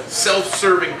cynical,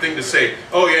 self-serving thing to say.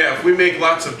 Oh yeah, if we make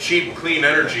lots of cheap, clean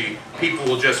energy, people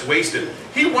will just waste it.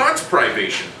 He wants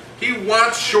privation. He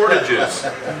wants shortages.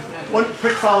 One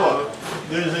quick follow-up.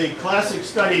 There's a classic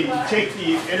study, you take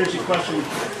the energy question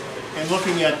and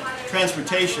looking at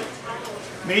transportation.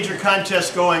 Major contests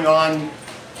going on,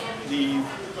 the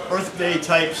Earth Day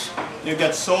types, they've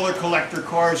got solar collector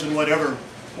cars and whatever.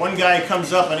 One guy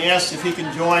comes up and asks if he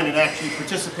can join and actually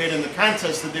participate in the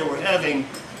contest that they were having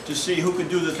to see who could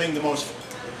do the thing the most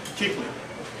cheaply.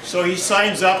 So he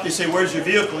signs up, they say, where's your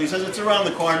vehicle? He says, it's around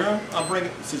the corner, I'll bring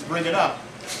it. He says, bring it up.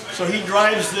 So he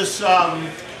drives this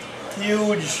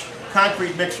huge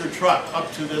concrete mixer truck up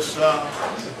to this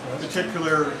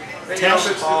particular test.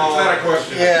 It's not a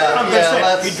question.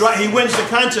 He wins the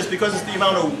contest because it's the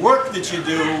amount of work that you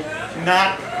do,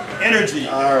 not energy.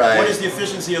 All right. What is the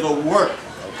efficiency of the work?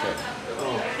 Okay.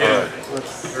 Yeah.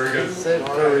 Let's very good. Save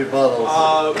for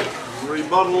rebuttals.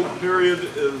 Rebuttal period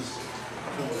is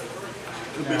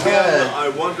to begin. I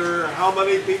wonder how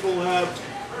many people have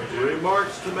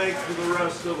remarks to make for the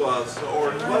rest of us,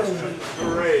 or questions to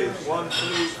raise. 1,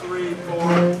 2, 3,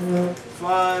 4,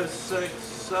 5, 6,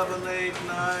 7, 8,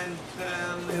 9,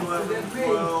 10, 11,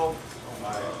 12,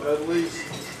 at least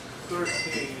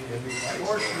 13,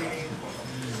 14.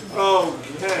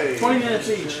 Okay. 20 minutes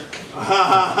each. 20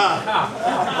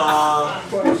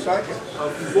 seconds.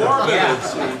 4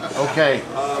 minutes each. Okay.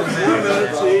 4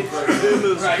 minutes each. Jim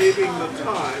is keeping the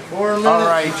time. 4 minutes. All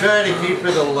right. Try to keep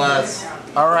it a less.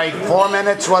 All right, 4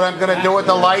 minutes. What I'm going to do with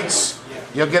the lights,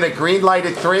 you'll get a green light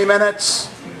at 3 minutes,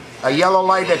 a yellow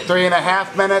light at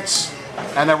 3.5 minutes,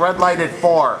 and a red light at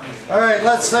 4. All right,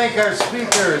 let's thank our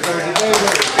speakers, our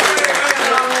debaters.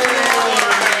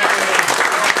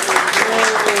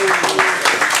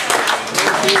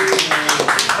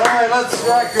 All right, let's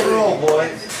rock and roll,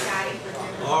 boys.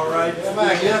 All right. Come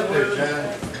on, get up there,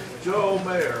 John. Joe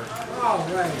Mayer. All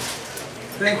right.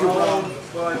 Thank you, Bob.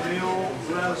 By Neil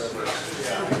Rest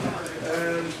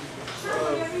and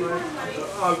Frank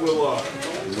Aguilar.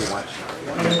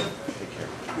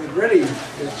 Get ready,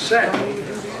 get set,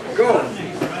 go.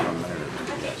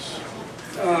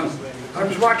 I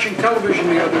was watching television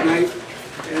the other night,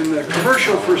 and the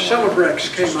commercial for Celebrex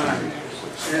came on.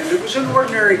 And it was an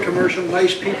ordinary commercial,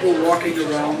 nice people walking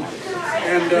around,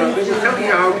 and they were telling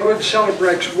you how good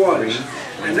Celebrex was.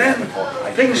 And then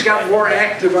things got more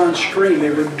active on screen. They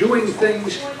were doing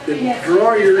things that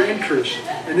draw your interest.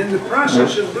 And in the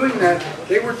process of doing that,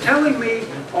 they were telling me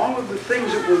all of the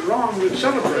things that were wrong with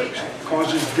Celebrex.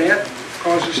 Causes death,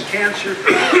 causes cancer,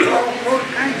 all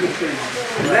kinds of things.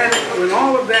 And then when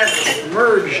all of that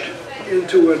merged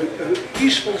into a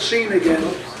peaceful scene again,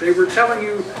 they were telling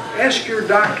you, ask your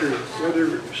doctor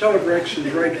whether Celebrex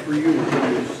is right for you.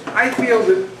 I feel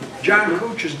that John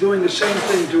Kutsch is doing the same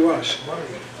thing to us.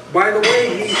 By the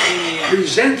way he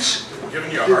presents...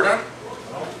 Giving you a hard on?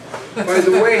 By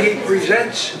the way he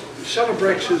presents,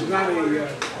 Celebrex is not a...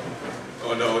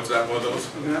 oh no, it's not one of those?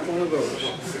 Not one of those.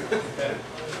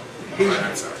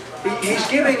 He's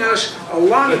giving us a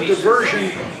lot of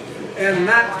diversion and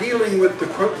not dealing with the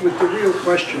real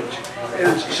questions.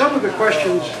 And some of the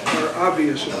questions are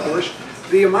obvious, of course.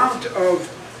 The amount of...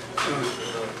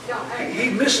 he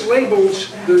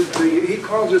mislabels he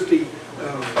calls it the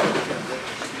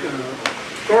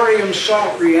thorium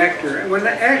salt reactor, and when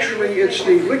actually it's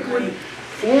the liquid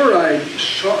fluoride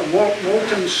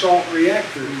molten salt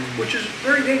reactor, which is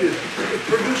very dated. It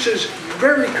produces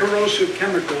very corrosive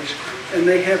chemicals, and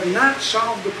they have not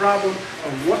solved the problem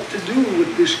of what to do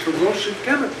with these corrosive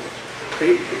chemicals.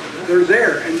 They're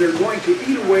there, and they're going to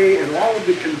eat away at all of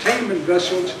the containment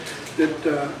vessels that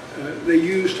they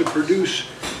use to produce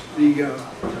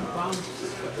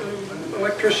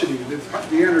electricity,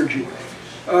 the energy.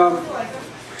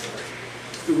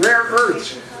 The rare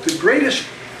earths, the greatest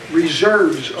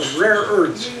reserves of rare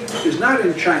earths is not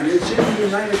in China, it's in the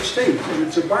United States, and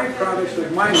it's a byproduct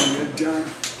of mining, as John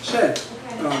said.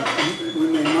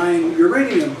 When they mine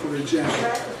uranium, for example,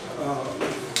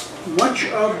 much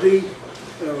of the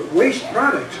waste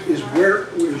products is rare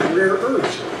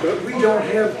earths, but we don't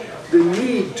have the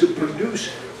need to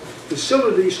produce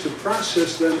facilities to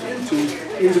process them into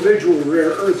individual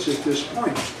rare earths at this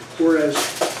point, whereas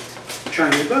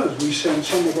China does. We send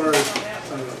some of our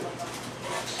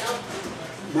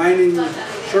mining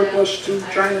surplus to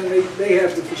China, and they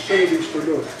have the facilities for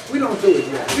doing it. We don't do it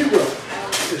yet. We will,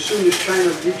 as soon as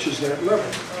China reaches that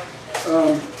level.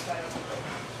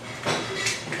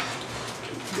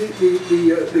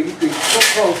 The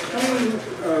so-called clean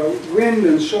wind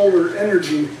and solar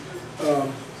energy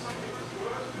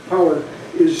power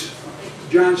is,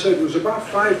 John said, was about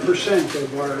 5%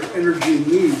 of our energy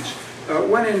needs.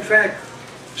 When in fact,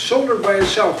 solar by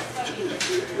itself,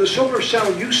 the solar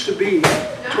cell used to be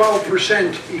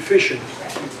 12% efficient.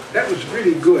 That was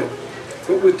really good.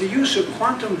 But with the use of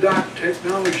quantum dot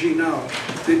technology now,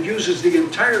 that uses the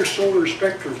entire solar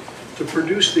spectrum to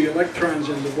produce the electrons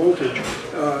and the voltage,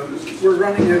 we're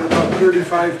running at about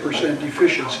 35%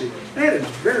 efficiency. That is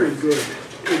very good.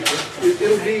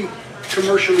 It'll be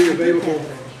commercially available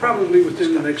probably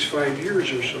within the next 5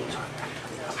 years or so.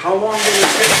 How long will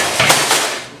it take?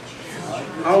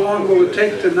 How long will it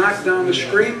take to knock down the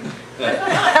screen?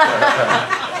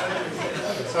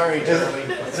 Sorry, Charlie.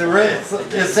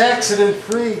 It's accident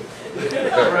free.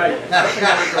 Right.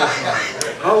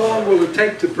 How long will it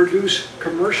take to produce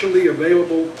commercially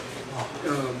available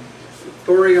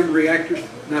thorium reactors,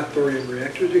 not thorium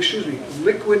reactors, excuse me,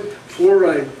 liquid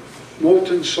fluoride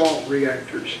molten salt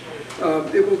reactors?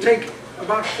 It will take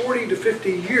about 40 to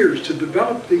 50 years to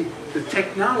develop the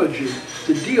technology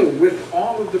to deal with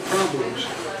all of the problems.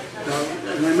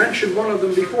 And I mentioned one of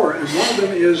them before, and one of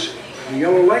them is the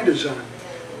yellow light is on.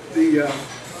 The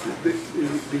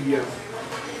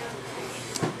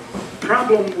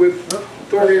problem with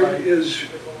thorium is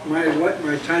my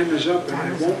time is up and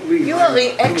I won't leave. You are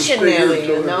reactionary,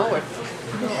 you know.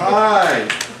 Hi.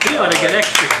 You ought to get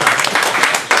extra time.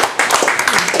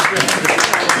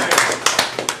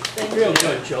 Real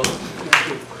good, Joe.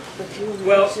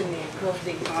 Well,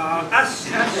 as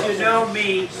you know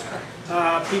me,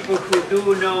 people who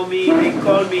do know me, they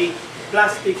call me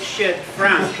Plastic Shit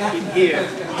Frank in here.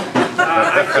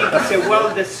 I think it's a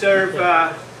well-deserved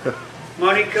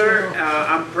moniker.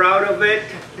 I'm proud of it.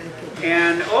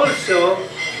 And also,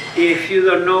 if you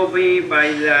don't know me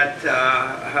by that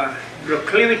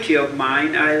proclivity of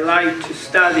mine, I like to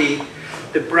study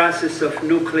the process of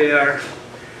nuclear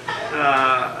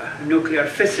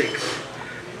physics.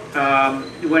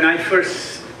 When I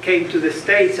first came to the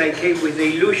States, I came with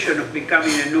the illusion of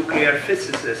becoming a nuclear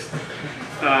physicist.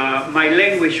 My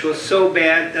language was so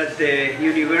bad that the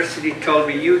university told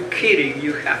me, "You're kidding,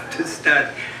 you have to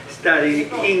study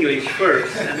English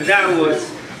first." And that was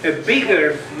a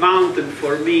bigger mountain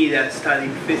for me than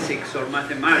studying physics or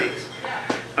mathematics.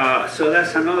 So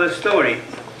that's another story.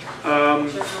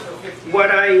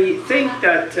 What I think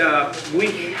that we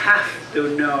have to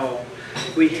know,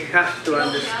 we have to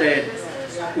understand,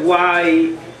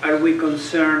 why are we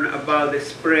concerned about the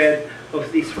spread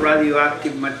of these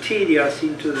radioactive materials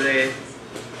into the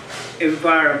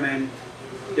environment,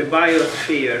 the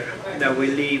biosphere that we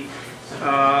live.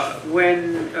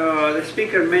 When the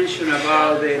speaker mentioned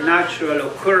about the natural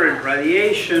occurrent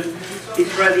radiation,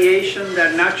 it's radiation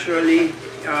that naturally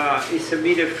is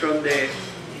emitted from the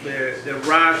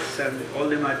rocks and all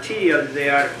the materials they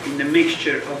are in the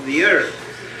mixture of the earth.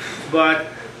 But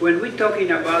when we're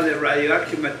talking about the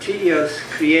radioactive materials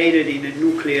created in a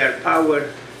nuclear power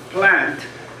plant,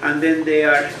 and then they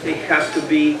have to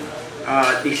be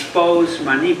disposed,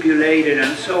 manipulated,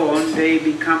 and so on, they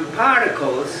become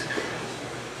particles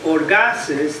or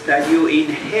gases that you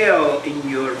inhale in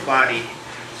your body.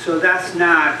 So that's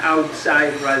not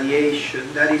outside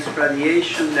radiation. That is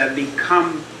radiation that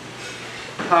become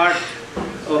part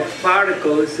of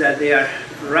particles that they are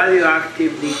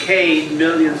radioactive, decayed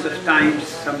millions of times,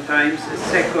 sometimes a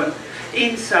second,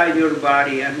 inside your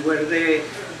body, and where the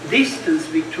distance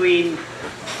between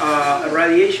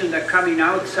radiation that coming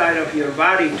outside of your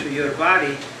body to your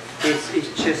body is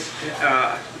just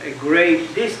a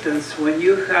great distance. When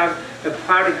you have a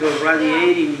particle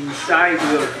radiating inside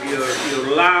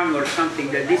your lung or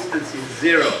something, the distance is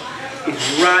zero. It's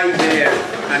right there,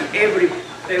 and every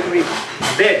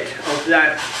bit of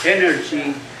that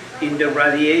energy in the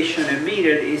radiation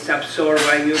emitted is absorbed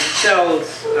by your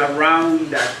cells around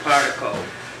that particle.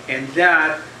 And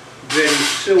that, very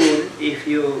soon, if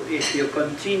you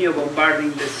continue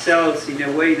bombarding the cells in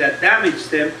a way that damages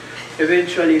them,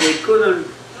 eventually they couldn't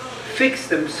fix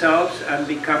themselves and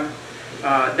become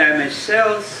damaged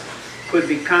cells, could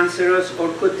be cancerous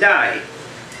or could die.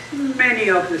 Many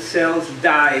of the cells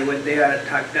die when they are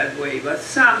attacked that way, but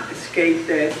some escape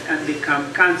death and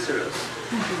become cancerous.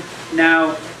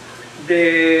 Now,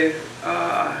 the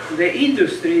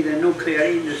industry, the nuclear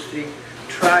industry,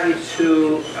 tries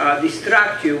to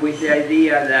distract you with the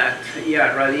idea that,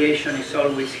 yeah, radiation is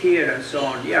always here and so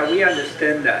on. Yeah, we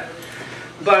understand that.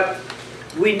 But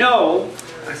we know,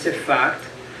 as a fact,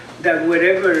 that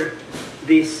wherever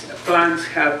these plants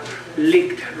have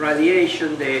leaked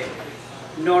radiation, the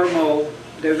normal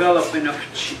development of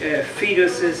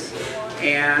fetuses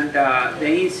and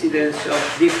the incidence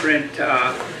of different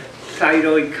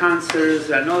thyroid cancers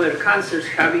and other cancers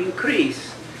have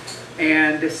increased.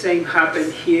 And the same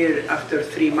happened here after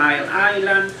 3 Mile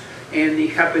Island, and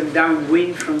it happened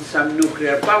downwind from some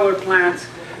nuclear power plants.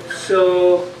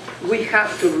 So we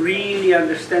have to really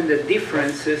understand the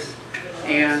differences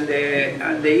and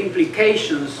the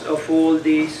implications of all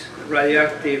these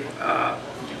radioactive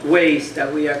waste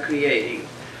that we are creating.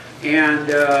 And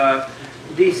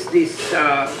these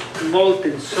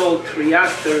molten salt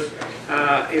reactors,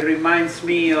 it reminds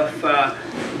me of,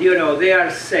 you know, they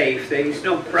are safe. There is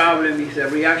no problem if the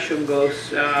reaction goes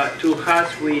too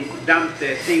fast. We dump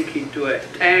the thing into a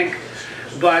tank.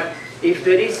 But if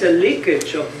there is a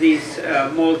leakage of these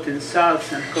molten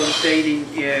salts and containing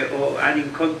and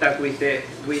in contact with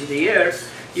the air,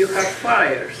 you have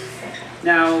fires.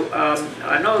 Now,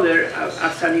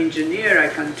 as an engineer, I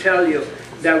can tell you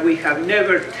that we have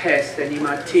never tested any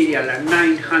material at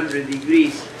 900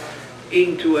 degrees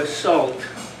into a salt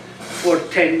for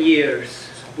 10 years.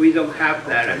 We don't have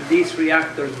that, and these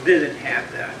reactors didn't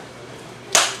have that.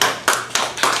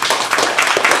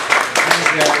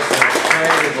 You guys have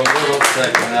created a little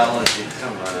technology.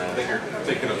 Come on. I think you're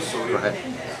thinking of sodium.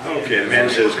 Okay, the man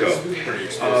says go.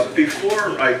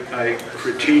 Before I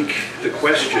critique the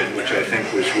question, which I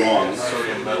think was wrong,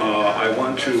 I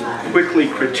want to quickly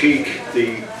critique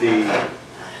the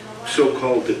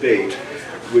so-called debate,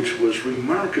 which was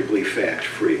remarkably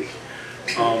fact-free.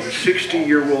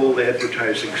 60-year-old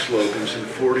advertising slogans and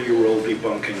 40-year-old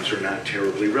debunkings are not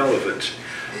terribly relevant.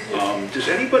 Does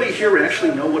anybody here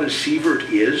actually know what a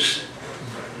sievert is?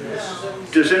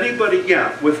 Does anybody,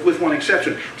 yeah, with one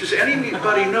exception, does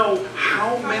anybody know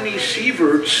how many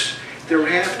sieverts there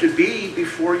have to be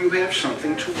before you have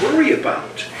something to worry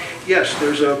about? Yes,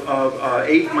 there's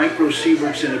 8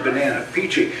 microsieverts in a banana,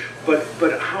 peachy,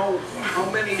 but how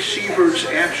many sieverts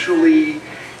actually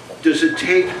does it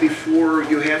take before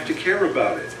you have to care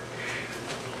about it?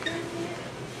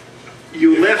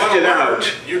 You left it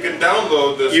out. You can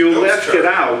download this. You left it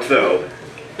out, though.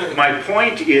 My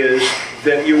point is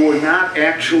that you were not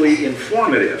actually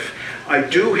informative. I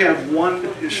do have one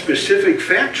specific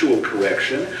factual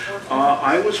correction.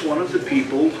 I was one of the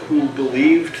people who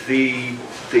believed the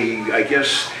I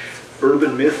guess,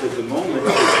 urban myth of the moment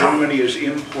that Germany is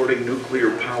importing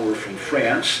nuclear power from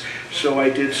France. So I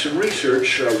did some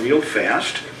research real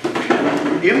fast.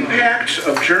 Impacts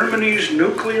of Germany's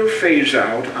nuclear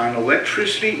phase-out on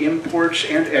electricity imports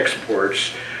and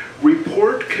exports.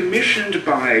 Report commissioned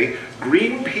by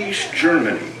Greenpeace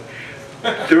Germany,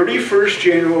 31st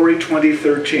January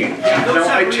 2013. Now,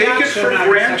 I take it for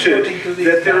granted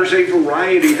that there's a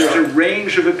variety, there's a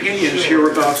range of opinions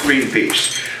here about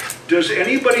Greenpeace. Does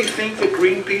anybody think that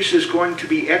Greenpeace is going to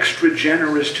be extra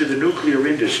generous to the nuclear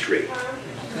industry?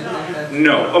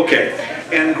 No, okay.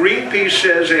 And Greenpeace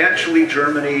says actually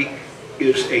Germany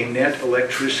is a net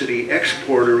electricity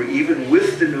exporter even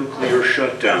with the nuclear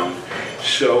shutdown.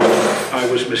 So I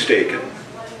was mistaken.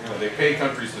 No, they pay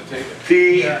countries to take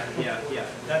it.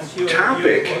 The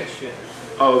topic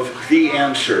of the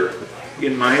answer,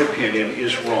 in my opinion,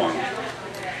 is wrong.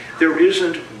 There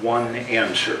isn't one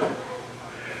answer.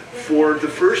 For the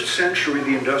first century,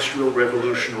 the Industrial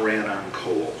Revolution ran on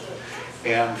coal.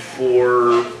 And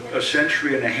for a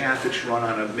century and a half, it's run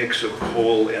on a mix of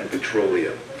coal and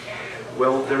petroleum.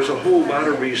 Well, there's a whole lot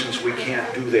of reasons we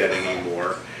can't do that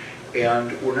anymore.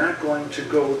 And we're not going to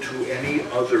go to any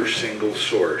other single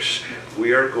source.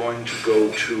 We are going to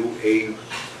go to an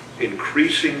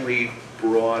increasingly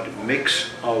broad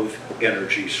mix of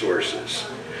energy sources.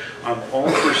 I'm all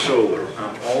for solar,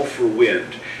 I'm all for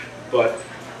wind, but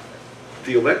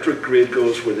the electric grid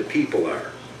goes where the people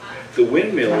are. The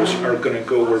windmills are going to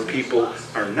go where people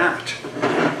are not,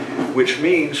 which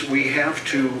means we have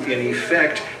to, in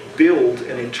effect, build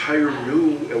an entire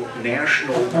new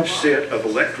national set of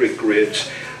electric grids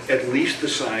at least the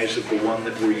size of the one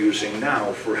that we're using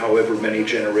now for however many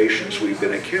generations we've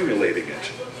been accumulating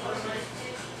it.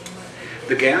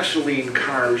 The gasoline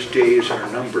cars' days are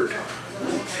numbered.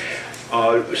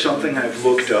 Something I've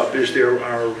looked up is there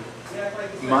are,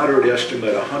 moderate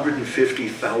estimate,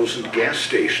 150,000 gas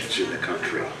stations in the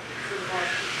country.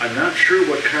 I'm not sure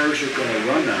what cars are going to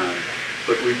run on,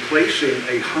 but replacing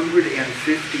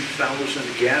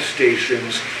 150,000 gas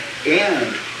stations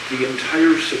and the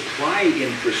entire supply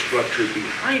infrastructure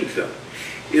behind them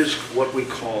is what we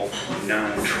call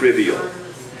non-trivial.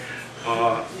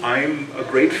 I'm a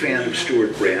great fan of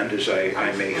Stuart Brand, as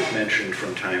I may have mentioned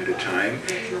from time to time,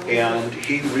 and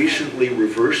he recently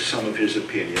reversed some of his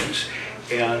opinions,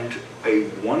 and a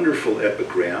wonderful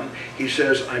epigram. He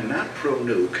says, I'm not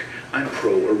pro-nuke, I'm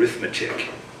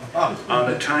pro-arithmetic. On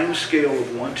a time scale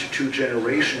of 1 to 2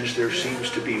 generations, there seems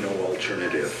to be no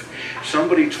alternative.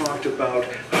 Somebody talked about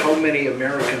how many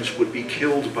Americans would be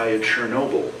killed by a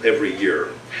Chernobyl every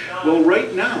year. Well,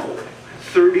 right now,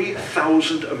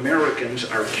 30,000 Americans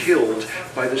are killed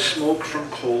by the smoke from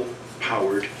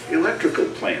coal-powered electrical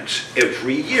plants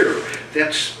every year.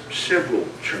 That's several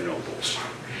Chernobyls.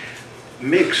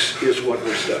 Mix is what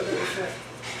we're stuck with.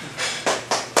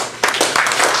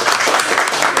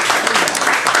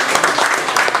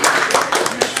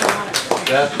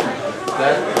 That's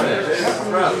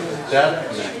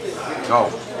Go.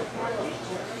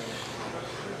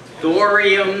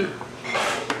 Thorium,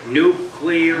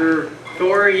 nuclear,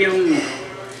 thorium,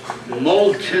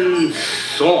 molten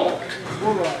salt.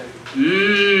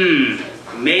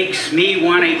 Makes me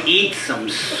want to eat some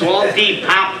salty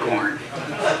popcorn.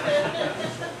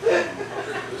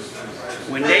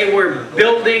 When they were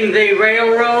building the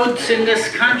railroads in this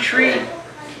country,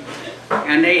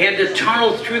 and they had to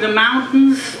tunnel through the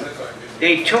mountains,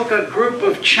 they took a group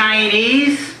of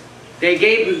Chinese, they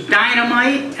gave them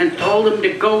dynamite and told them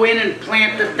to go in and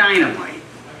plant the dynamite.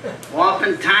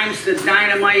 Oftentimes the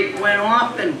dynamite went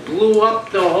off and blew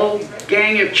up the whole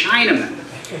gang of Chinamen.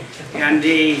 And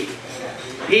the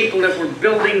people that were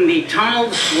building the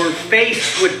tunnels were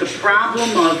faced with the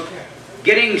problem of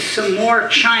getting some more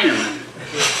Chinamen.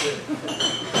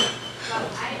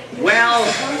 Well,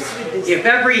 if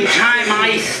every time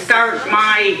I start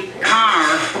my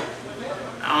car,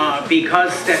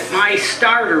 because that my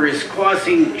starter is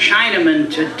causing Chinamen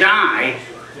to die,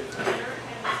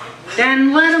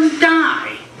 then let them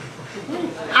die.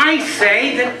 I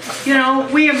say that, you know,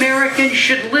 we Americans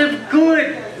should live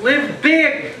good, live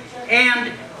big,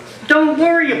 and don't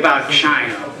worry about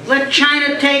China. Let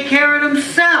China take care of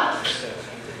themselves.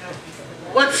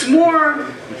 What's more,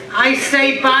 I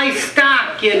say buy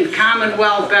stock in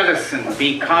Commonwealth Edison,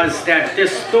 because that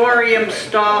this thorium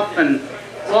stuff and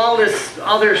all this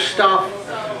other stuff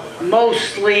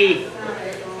mostly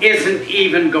isn't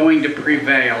even going to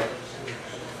prevail.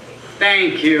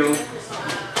 Thank you.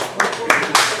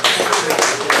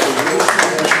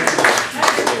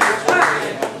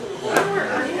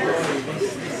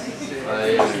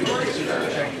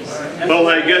 Well,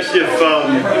 I guess if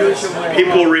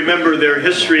people remember their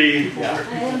history,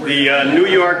 the New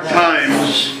York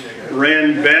Times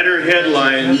ran banner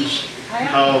headlines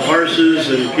how horses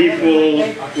and people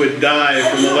would die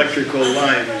from electrical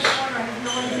lines.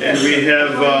 And we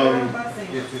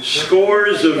have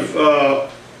scores of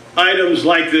items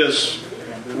like this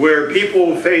where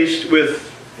people faced with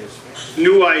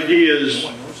new ideas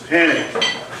panic.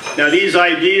 Now these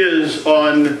ideas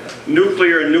on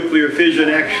nuclear and nuclear fission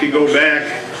actually go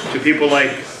back to people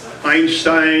like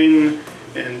Einstein,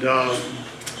 and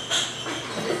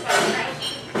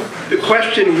the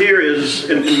question here is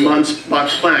in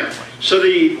Max Planck. So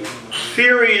the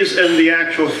theories and the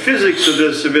actual physics of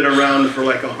this have been around for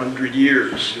like 100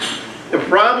 years. The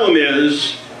problem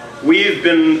is we've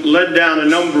been led down a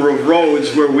number of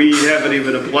roads where we haven't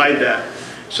even applied that.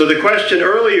 So the question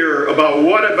earlier about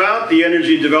what about the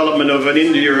energy development of an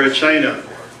India or a China?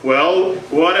 Well,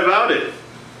 what about it?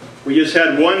 We just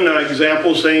had one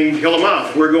example saying kill them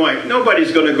off. We're going,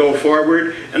 nobody's going to go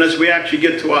forward unless we actually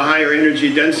get to a higher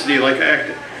energy density like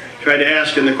I tried to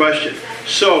ask in the question.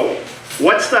 So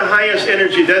what's the highest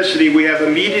energy density we have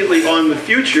immediately on the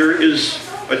future is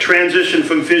a transition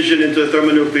from fission into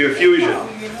thermonuclear fusion.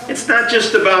 It's not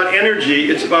just about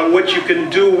energy, it's about what you can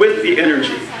do with the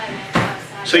energy.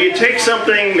 So you take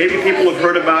something, maybe people have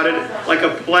heard about it, like a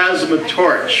plasma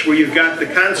torch, where you've got the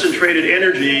concentrated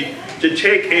energy to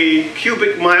take a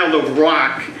cubic mile of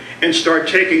rock and start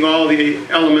taking all the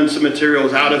elements and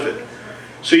materials out of it.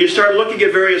 So you start looking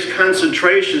at various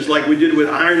concentrations like we did with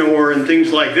iron ore and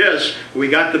things like this. We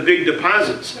got the big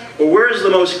deposits. Well, where is the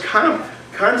most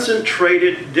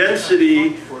concentrated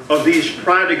density of these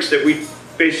products that we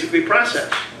basically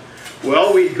process?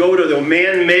 Well, we go to the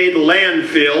man-made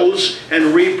landfills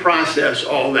and reprocess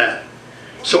all that.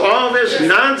 So all this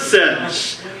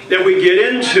nonsense that we get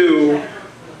into,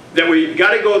 that we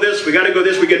got to go this, we got to go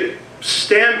this, we get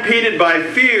stampeded by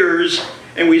fears,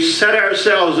 and we set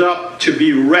ourselves up to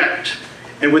be wrecked.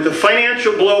 And with the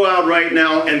financial blowout right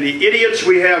now and the idiots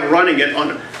we have running it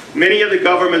on many of the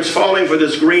governments falling for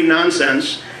this green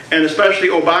nonsense, and especially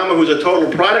Obama, who's a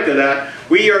total product of that,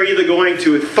 we are either going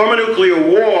to a thermonuclear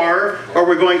war or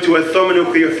we're going to a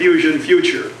thermonuclear fusion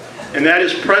future. And that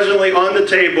is presently on the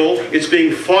table. It's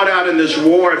being fought out in this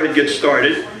war if it gets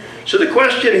started. So the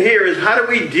question here is, how do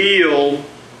we deal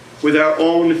with our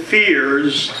own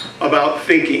fears about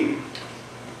thinking?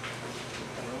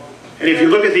 And if you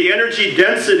look at the energy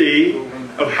density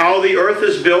of how the Earth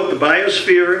is built, the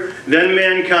biosphere, then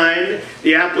mankind,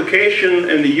 the application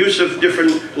and the use of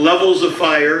different levels of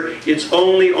fire, it's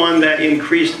only on that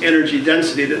increased energy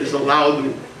density that has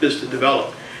allowed this to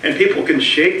develop. And people can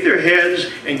shake their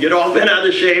heads and get all bent out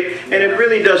of shape, and it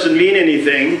really doesn't mean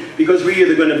anything, because we're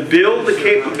either going to build the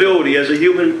capability as a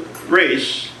human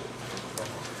race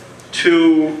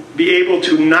to be able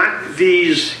to knock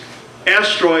these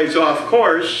asteroids off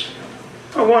course,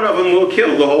 or one of them will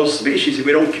kill the whole species if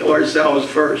we don't kill ourselves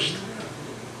first.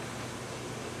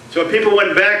 So if people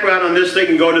want background on this, they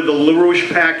can go to the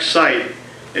LaRouche PAC site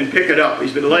and pick it up.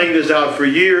 He's been laying this out for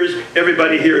years.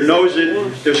 Everybody here knows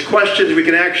it. There's questions. We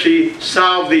can actually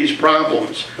solve these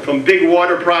problems. From big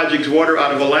water projects, water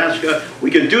out of Alaska,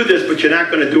 we can do this, but you're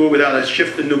not going to do it without a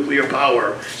shift in nuclear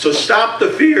power. So stop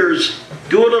the fears,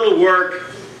 do a little work,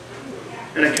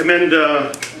 and I commend,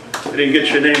 I didn't get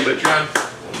your name, but John.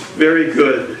 Very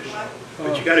good.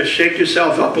 But you got to shake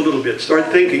yourself up a little bit. Start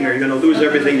thinking or you're going to lose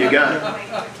everything you got.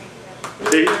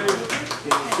 See?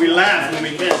 We laugh when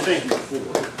we can't think.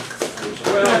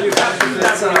 Well, you have to do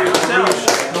that yourself.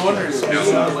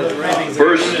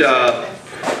 First,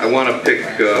 I want to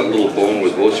pick a little bone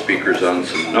with both speakers on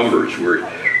some numbers.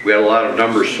 We had a lot of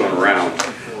numbers thrown around.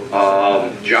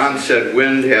 John said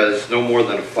wind has no more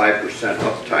than a 5%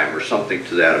 uptime or something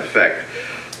to that effect.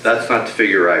 That's not the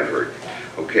figure I've heard.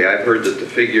 Okay, I've heard that the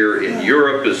figure in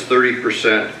Europe is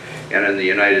 30% and in the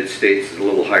United States is a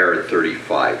little higher at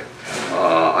 35%.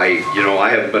 I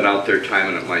haven't been out there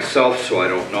timing it myself, so I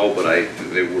don't know, but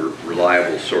they were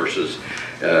reliable sources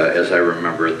as I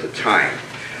remember at the time.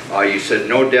 You said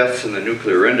no deaths in the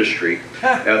nuclear industry.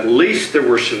 At least there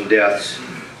were some deaths.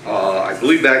 I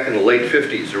believe back in the late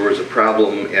 50s there was a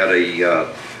problem at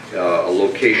a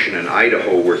location in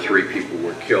Idaho where 3 people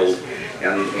were killed.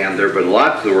 And there were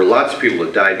lots of people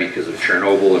that died because of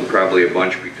Chernobyl and probably a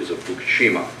bunch because of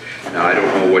Fukushima. Now, I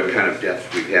don't know what kind of deaths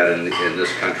we've had in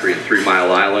this country. In 3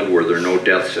 Mile Island, where there are no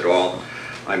deaths at all,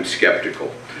 I'm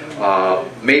skeptical.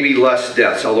 Maybe less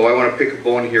deaths, although I want to pick a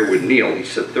bone here with Neil. He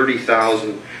said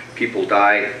 30,000 people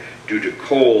die due to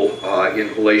coal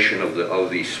inhalation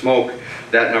of the smoke.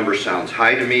 That number sounds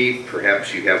high to me.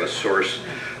 Perhaps you have a source.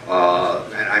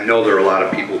 And I know there are a lot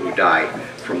of people who die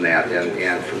from that,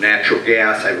 and from natural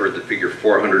gas, I've heard the figure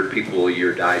 400 people a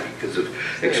year die because of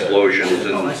explosions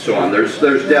and so on. There's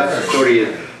deaths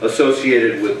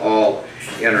associated with all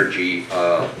energy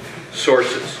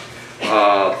sources.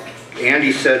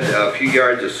 Andy said a few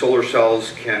yards of solar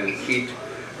cells can heat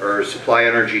or supply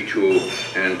energy to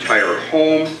an entire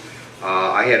home.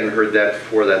 I hadn't heard that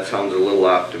before. That sounds a little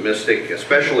optimistic,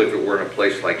 especially if it were in a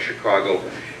place like Chicago.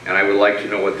 And I would like to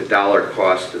know what the dollar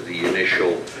cost of the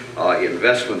initial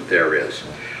investment there is.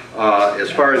 As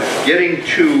far as getting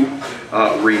to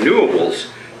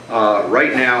renewables,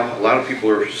 right now a lot of people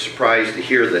are surprised to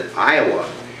hear that Iowa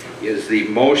is the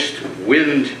most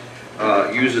wind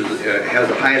has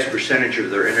the highest percentage of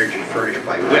their energy furnished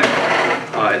by wind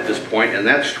at this point, and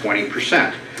that's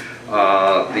 20%.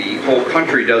 The whole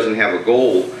country doesn't have a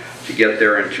goal to get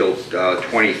there until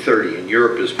 2030, and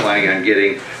Europe is planning on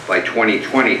getting by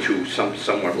 2020 to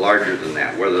somewhat larger than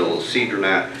that. Whether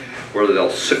they'll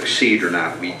succeed or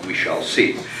not, we shall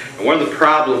see. And one of the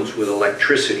problems with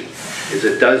electricity is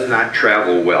it does not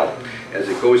travel well. As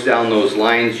it goes down those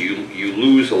lines, you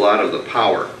lose a lot of the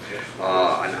power.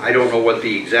 And I don't know what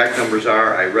the exact numbers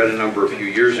are. I read a number a few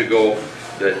years ago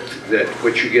that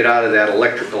what you get out of that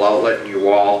electrical outlet in your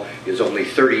wall is only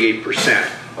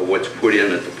 38% of what's put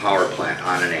in at the power plant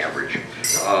on an average.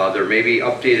 There may be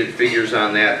updated figures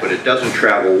on that, but it doesn't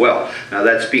travel well. Now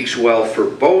that speaks well for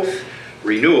both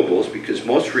renewables, because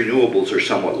most renewables are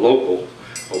somewhat local.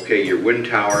 Okay, your wind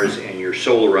towers and your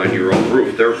solar on your own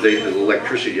roof, the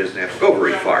electricity doesn't have to go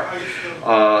very far.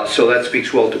 So that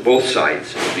speaks well to both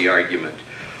sides of the argument.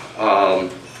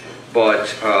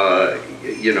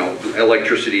 You know,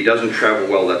 electricity doesn't travel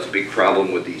well. That's a big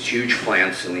problem with these huge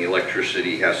plants, and the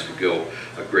electricity has to go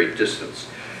a great distance.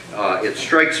 It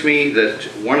strikes me that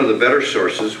one of the better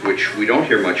sources, which we don't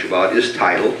hear much about, is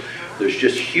tidal. There's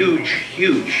just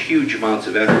huge amounts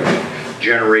of energy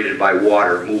generated by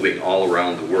water moving all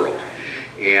around the world.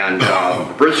 And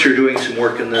the Brits are doing some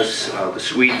work in this, the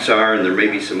Swedes are, and there may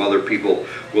be some other people.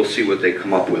 We'll see what they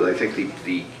come up with. I think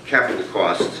the capital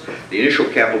costs, the initial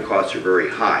capital costs are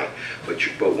very high,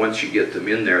 but once you get them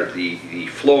in there, the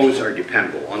flows are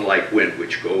dependable, unlike wind,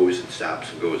 which goes and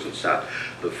stops and goes and stops.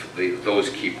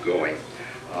 Those keep going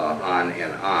on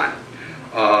and on.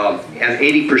 And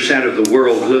 80% of the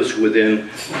world lives within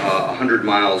 100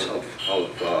 miles of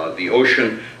the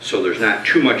ocean, so there's not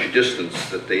too much distance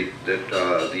that the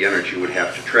energy would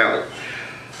have to travel.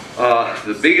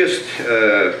 The biggest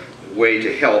way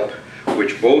to help,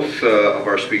 which both of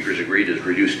our speakers agreed, is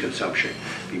reduce consumption.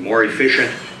 Be more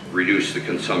efficient, reduce the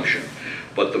consumption.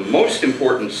 But the most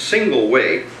important single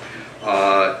way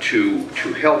to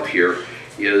help here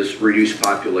is reduce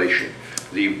population.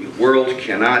 The world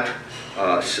cannot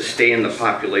sustain the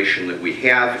population that we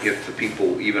have if the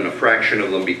people, even a fraction of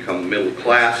them, become middle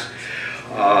class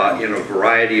in a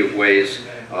variety of ways.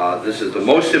 This is the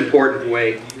most important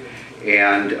way,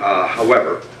 and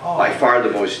however, by far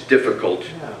the most difficult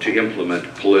to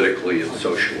implement politically and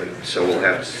socially. So we'll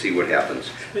have to see what happens.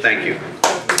 Thank you.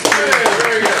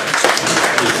 Very good.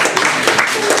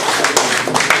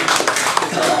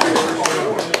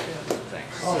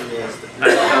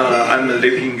 I'm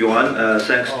Leping Yuan.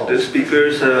 Thanks to the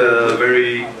speakers,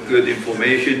 very good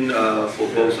information for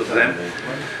both of them.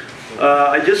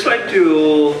 I'd just like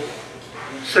to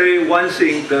say one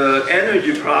thing. The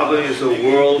energy problem is a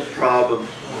world problem.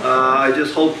 I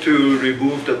just hope to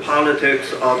remove the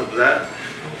politics out of that,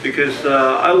 because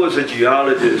I was a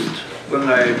geologist when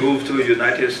I moved to the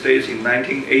United States in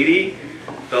 1980.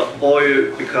 The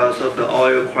oil, because of the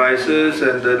oil crisis,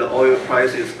 and the oil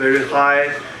price is very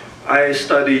high, I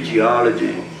studied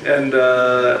geology, and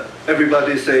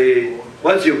everybody say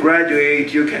once you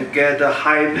graduate you can get a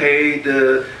high-paid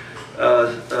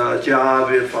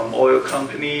job from oil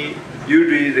company.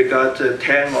 Usually they got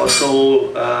 10 or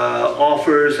so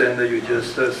offers, and you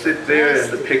just sit there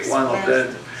and pick one of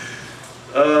them.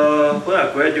 When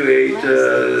I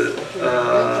graduated,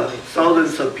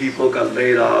 thousands of people got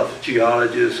laid off.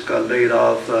 Geologists got laid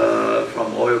off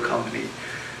from oil company,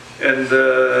 and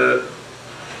the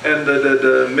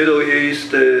Middle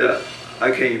East,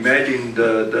 I can imagine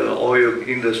the oil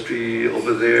industry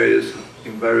over there is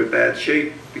in very bad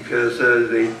shape, because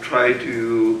they tried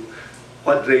to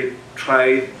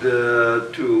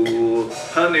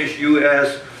punish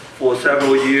U.S. for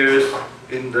several years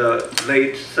in the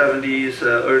late 70s,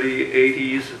 early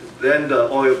 80s. Then the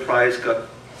oil price got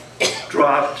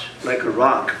dropped like a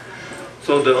rock.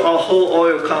 So the whole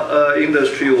oil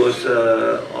industry was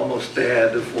almost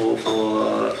dead for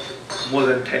more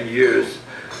than 10 years.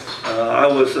 I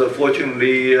was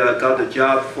fortunately got a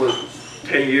job for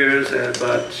 10 years,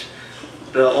 but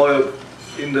the oil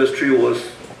industry was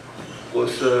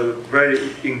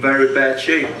in very bad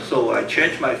shape. So I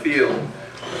changed my field.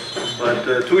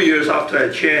 But 2 years after I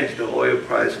changed, the oil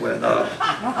price went up.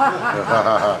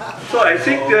 So I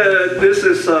think this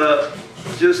is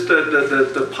just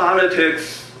the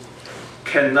politics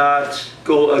cannot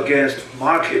go against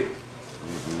market.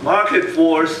 Market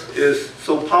force is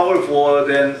so powerful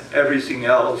than everything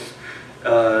else,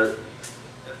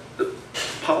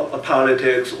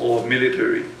 politics or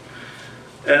military.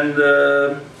 And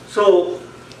so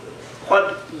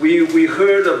what we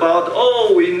heard about,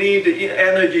 oh, we need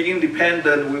energy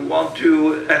independent, we want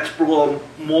to explore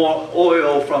more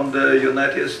oil from the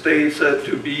United States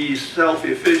to be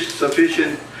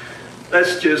self-sufficient,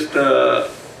 that's just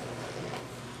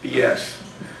BS.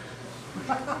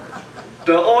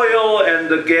 The oil and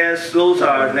the gas, those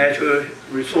are natural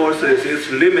resources. It's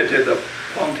limited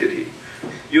quantity.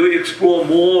 You explore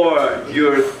more,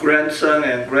 your grandson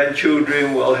and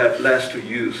grandchildren will have less to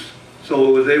use.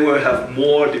 So they will have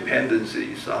more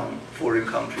dependencies on foreign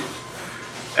countries.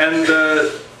 And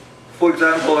for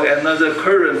example, another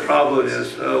current problem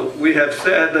is we have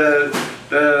said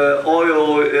the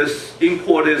oil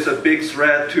import is a big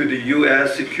threat to the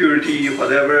U.S. security,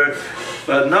 whatever.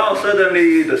 But now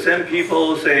suddenly the same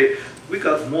people say, we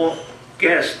got more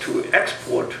gas to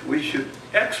export. We should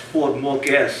export more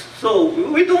gas. So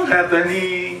we don't have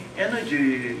any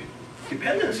energy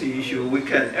dependency issue. We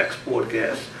can export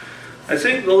gas. I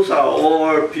think those are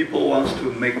all people wants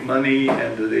to make money,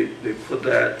 and they put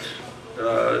that.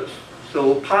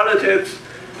 So politics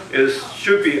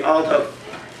should be out of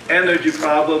energy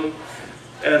problem,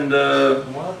 and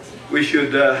we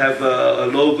should have a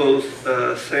logo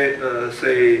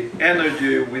say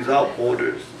energy without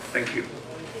borders. Thank you.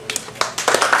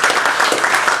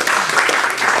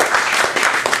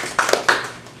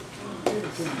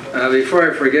 Before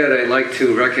I forget, I'd like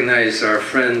to recognize our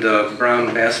friend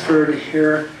Bram Basford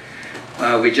here.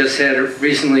 We just had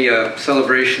recently a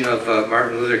celebration of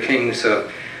Martin Luther King's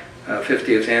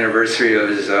 50th anniversary of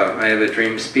his I Have a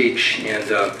Dream speech,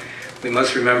 and we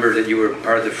must remember that you were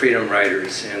part of the Freedom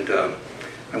Riders, and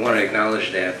I want to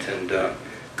acknowledge that. And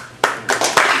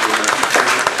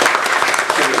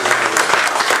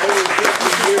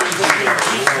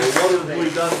what have we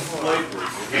done lately?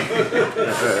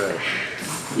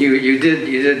 You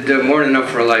did more than enough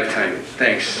for a lifetime.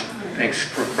 Thanks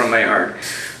from my heart.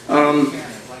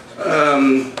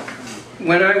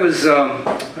 When I was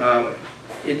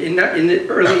in the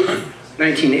early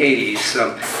 1980s,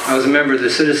 I was a member of the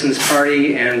Citizens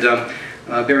Party, and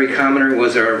Barry Commoner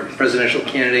was our presidential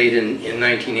candidate in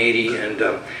 1980, and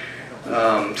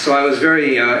so I was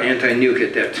very anti-nuke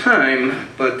at that time,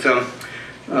 but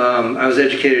I was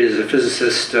educated as a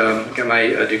physicist, got my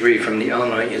degree from the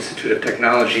Illinois Institute of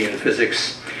Technology in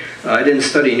physics. I didn't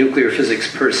study nuclear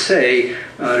physics per se.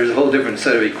 There's a whole different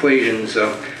set of equations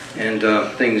and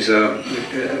things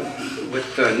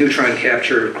with neutron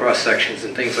capture cross-sections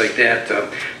and things like that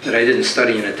that I didn't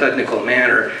study in a technical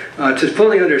manner. To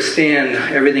fully understand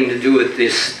everything to do with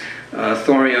this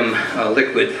thorium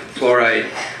liquid fluoride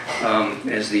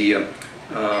as the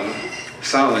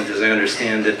solvent, as I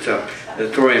understand it, the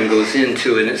thorium goes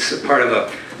into, and it's a part of a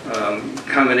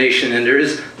combination, and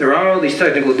there are all these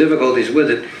technical difficulties with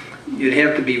it. You'd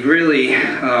have to be really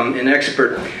an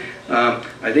expert.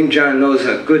 I think John knows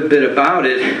a good bit about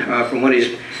it from what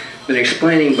he's been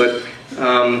explaining, but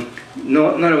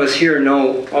none of us here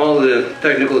know all the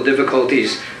technical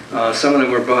difficulties. Some of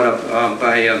them were brought up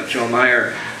by Joe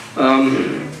Meyer.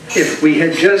 If we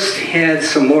had just had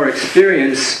some more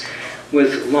experience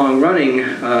with long-running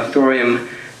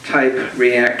thorium-type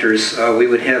reactors, we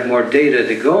would have more data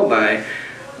to go by.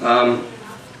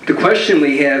 The question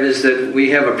we have is that we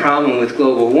have a problem with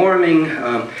global warming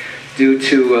due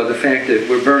to the fact that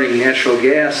we're burning natural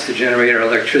gas to generate our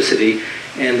electricity,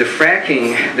 and the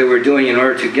fracking that we're doing in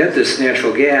order to get this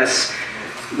natural gas,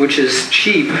 which is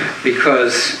cheap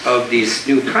because of these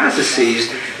new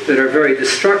processes that are very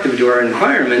destructive to our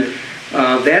environment,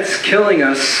 that's killing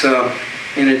us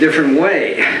in a different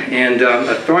way. And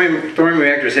thorium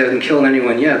reactors haven't killed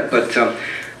anyone yet, but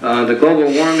the global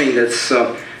warming that's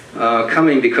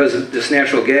coming because of this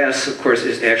natural gas, of course,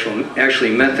 is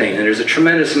actually methane, and there's a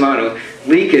tremendous amount of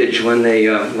leakage when they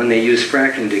use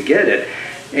fracking to get it,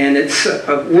 and it's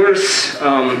a worse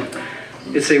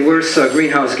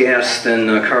greenhouse gas than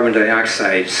carbon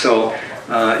dioxide. So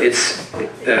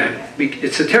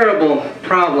it's a terrible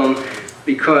problem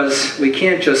because we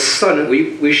can't just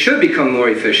suddenly. We should become more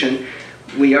efficient.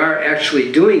 We are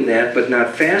actually doing that, but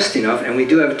not fast enough, and we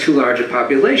do have too large a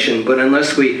population, but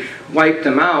unless we wipe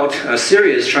them out,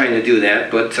 Syria is trying to do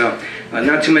that, but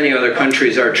not too many other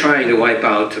countries are trying to wipe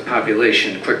out the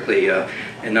population quickly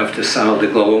enough to solve the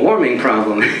global warming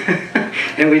problem,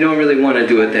 and we don't really want to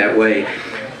do it that way.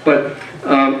 But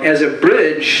as a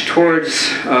bridge towards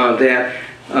that,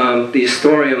 these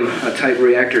thorium-type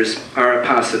reactors are a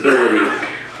possibility.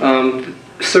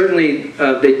 Certainly,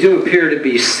 they do appear to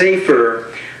be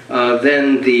safer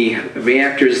than the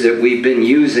reactors that we've been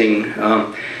using,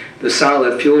 the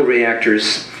solid fuel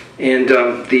reactors, and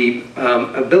the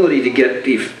ability to get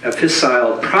the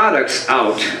fissile products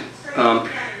out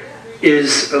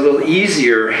is a little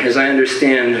easier, as I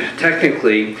understand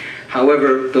technically.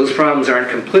 However, those problems aren't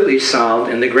completely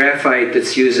solved, and the graphite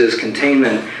that's used as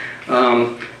containment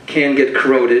can get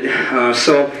corroded.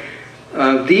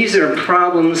 These are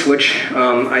problems which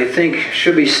I think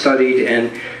should be studied,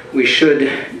 and we should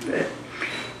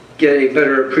get a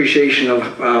better appreciation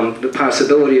of the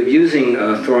possibility of using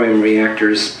thorium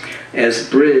reactors as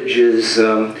bridges.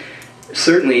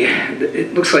 Certainly,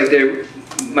 it looks like there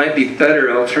might be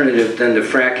better alternative than the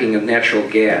fracking of natural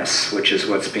gas, which is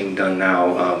what's being done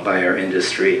now by our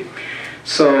industry.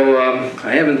 So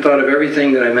I haven't thought of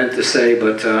everything that I meant to say,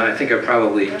 but I think I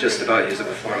probably just about used up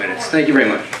the 4 minutes. Thank you very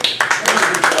much.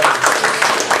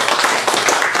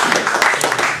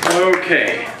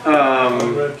 Okay.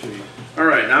 All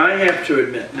right. Now I have to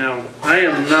admit, now I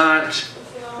am not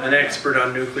an expert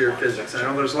on nuclear physics. I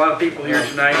know there's a lot of people here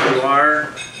tonight who are,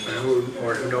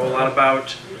 who know a lot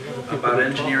about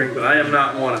engineering, but I am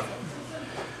not one of them.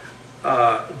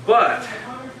 But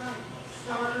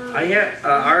I have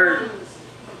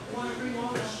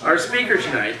our speaker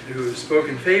tonight, who spoke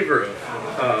in favor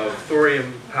of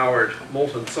thorium-powered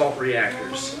molten salt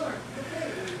reactors,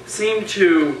 seemed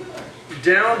to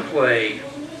downplay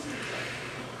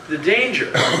the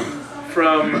danger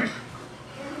from.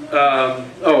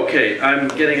 Okay, I'm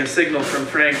getting a signal from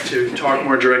Frank to talk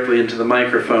more directly into the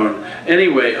microphone.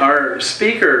 Anyway, our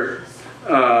speaker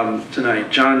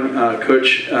tonight, John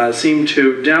Kutsch, seemed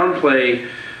to downplay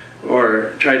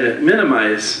or try to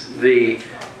minimize the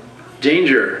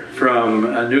danger from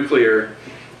a nuclear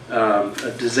a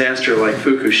disaster like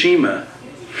Fukushima.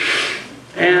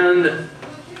 And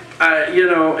you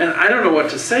know, and I don't know what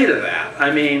to say to that.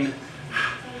 I mean,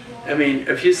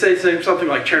 if you say something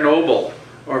like Chernobyl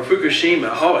or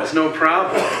Fukushima, oh, it's no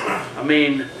problem. I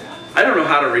mean, I don't know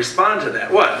how to respond to that.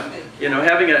 What? You know,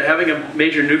 having a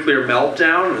major nuclear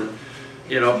meltdown and,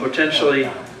 you know, potentially,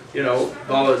 you know,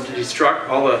 all the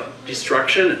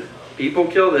destruction and people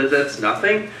killed, that's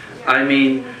nothing. I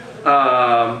mean,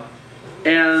 and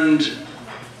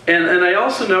I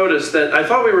also noticed that I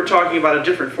thought we were talking about a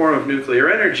different form of nuclear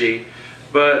energy,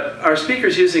 but our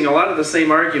speaker's using a lot of the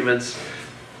same arguments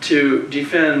to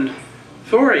defend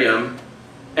thorium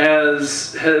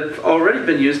as have already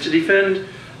been used to defend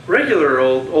regular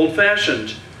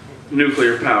old-fashioned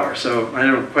nuclear power. So I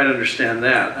don't quite understand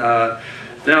that.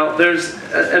 Now there's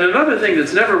and another thing that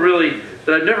I've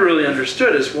never really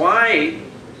understood is why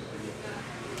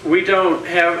we don't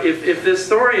have, if this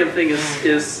thorium thing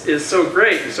is so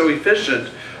great and so efficient,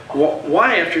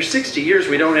 why after 60 years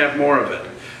we don't have more of it?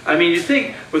 I mean, you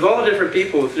think with all the different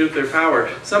people with nuclear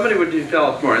power, somebody would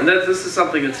develop more, and this is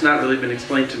something that's not really been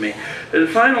explained to me. And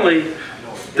finally,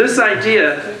 this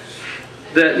idea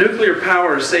that nuclear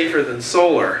power is safer than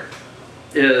solar,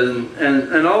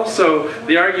 and also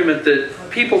the argument that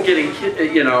people getting,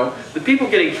 the people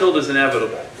getting killed is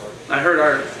inevitable. I heard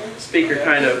our speaker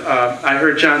I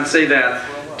heard John say that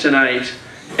tonight.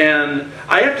 And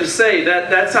I have to say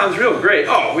that sounds real great.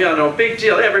 Oh, yeah, no big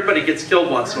deal. Everybody gets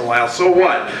killed once in a while. So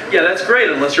what? Yeah, that's great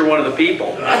unless you're one of the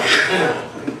people.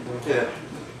 Yeah.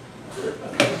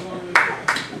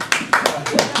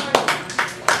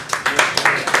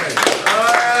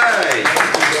 Alright.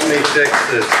 Let me fix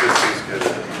this. This is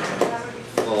gonna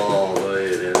fall the way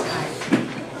it is.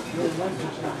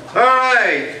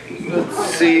 Alright. Let's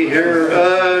see here.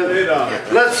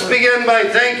 Let's begin by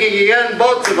thanking again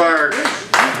both of our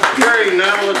very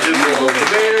knowledgeable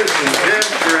debaters and Jim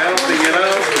for helping it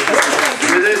out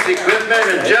with this equipment.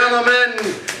 And gentlemen,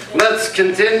 let's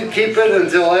keep it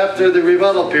until after the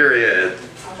rebuttal period.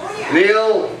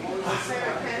 Neil?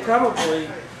 Probably.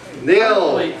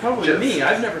 Neil? Probably me.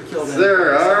 I've never killed anyone.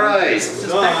 Sir, all right.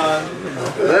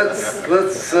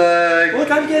 Let's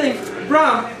Look, I'm getting...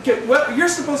 Brom, you're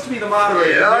supposed to be the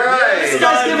moderator. Yeah, all right. This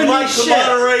guy's giving me shit.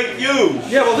 Moderate you.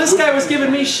 Yeah, well, this guy was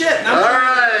giving me shit. And all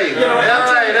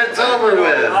right, it's over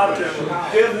with.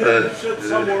 Give him shit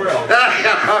somewhere else.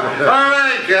 All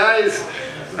right, guys.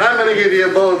 I'm going to give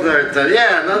you both our time.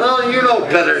 Yeah, no, you know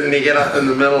better than to get up in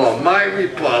the middle of my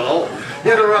rebuttal,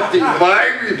 interrupting my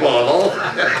rebuttal.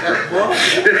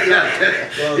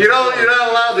 You're not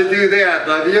allowed to do that.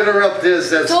 Now, if you interrupt this,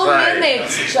 that's 2 fine. 2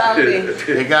 minutes,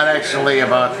 Charlie. You got actually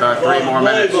about 3 more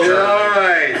minutes. All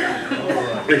right.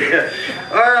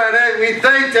 All right, we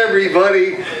thanked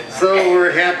everybody, so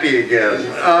we're happy again.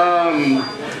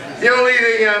 The only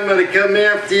thing I'm going to come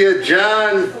after you,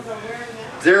 John,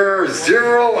 there are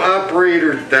 0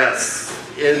 operator deaths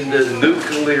in the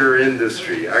nuclear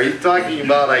industry. Are you talking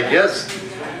about, I guess,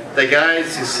 the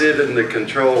guys who sit in the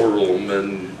control room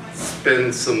and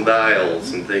spin some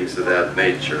dials and things of that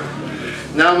nature?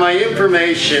 Now, my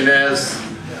information as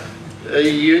a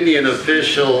union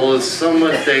official is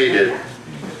somewhat dated,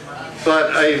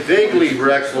 but I vaguely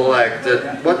recollect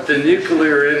that what the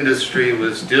nuclear industry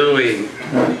was doing,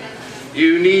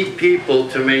 you need people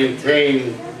to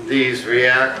maintain these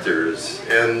reactors,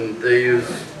 and they use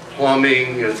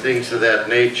plumbing and things of that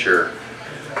nature.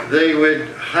 They would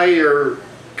hire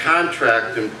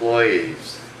contract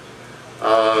employees,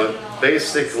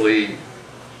 basically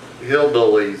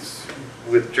hillbillies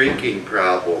with drinking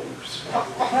problems.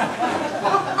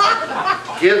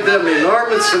 Give them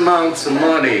enormous amounts of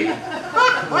money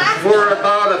for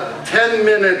about a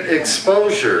 10-minute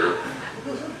exposure,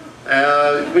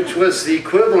 which was the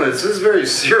equivalent, this is very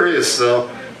serious though,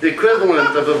 the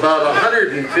equivalent of about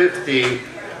 150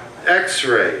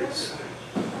 x-rays.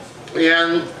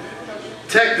 And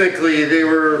technically they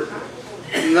were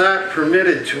not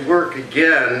permitted to work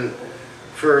again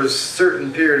for a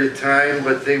certain period of time,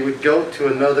 but they would go to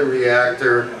another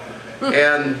reactor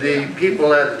and the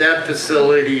people at that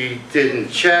facility didn't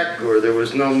check, or there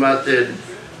was no method,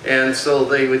 and so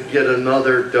they would get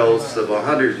another dose of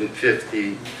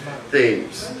 150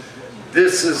 things.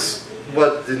 This is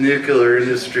what the nuclear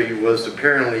industry was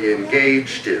apparently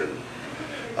engaged in.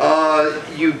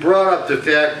 You brought up the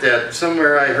fact that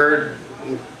somewhere I heard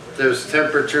there's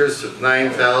temperatures of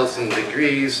 9,000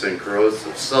 degrees and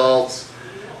corrosive salts.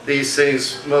 These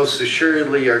things most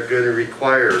assuredly are going to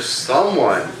require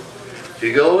someone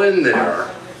to go in there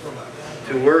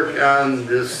to work on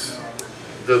this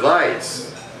device.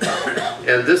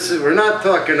 And this is, we're not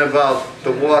talking about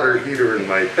the water heater in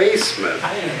my basement.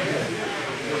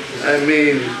 I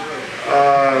mean,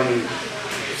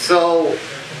 so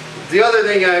the other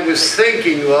thing I was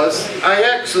thinking was, I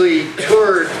actually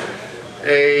toured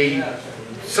a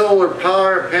solar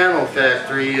power panel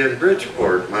factory in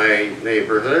Bridgeport, my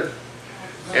neighborhood,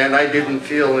 and I didn't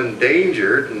feel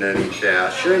endangered in any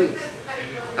fashion.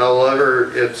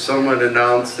 However, if someone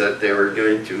announced that they were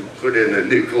going to put in a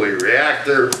nuclear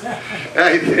reactor,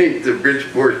 I think the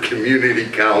Bridgeport Community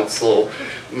Council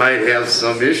might have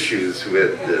some issues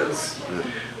with this.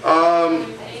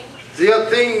 The other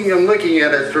thing I'm looking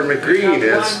at it from a green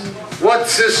is, what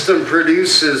system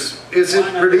produces, is it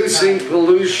producing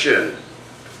pollution?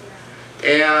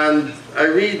 And I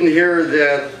read in here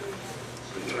that,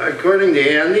 according to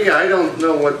Andy, I don't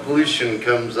know what pollution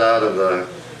comes out of a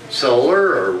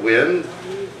solar or wind,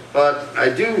 but I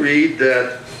do read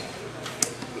that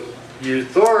your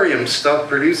thorium stuff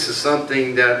produces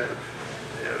something that,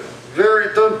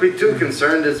 don't be too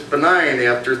concerned, it's benign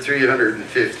after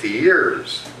 350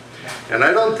 years. And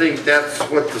I don't think that's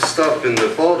what the stuff in the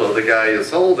photo the guy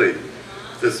is holding,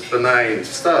 this benign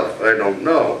stuff, I don't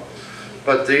know.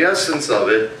 But the essence of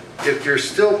it, if you're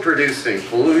still producing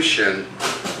pollution,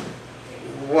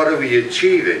 what are we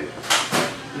achieving?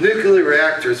 Nuclear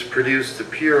reactors produce the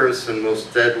purest and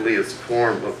most deadliest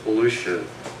form of pollution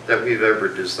that we've ever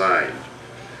designed.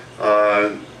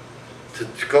 To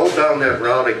go down that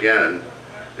route again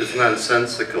is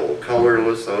nonsensical,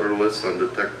 colorless, odorless,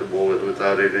 undetectable,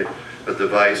 without a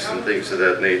device and things of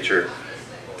that nature.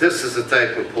 This is a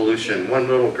type of pollution. 1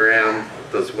 little gram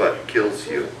does what? Kills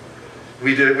you.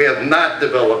 We have not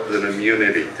developed an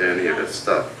immunity to any of this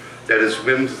stuff. That is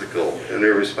whimsical and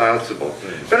irresponsible.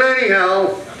 But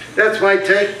anyhow, that's my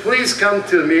take. Please come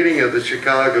to a meeting of the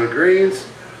Chicago Greens,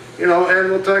 you know, and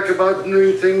we'll talk about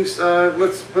new things.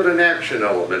 Let's put an action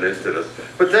element into this.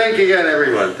 But thank you again,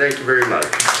 everyone. Thank you very much.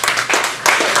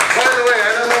 By the way,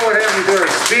 I don't know what happened to our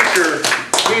speaker.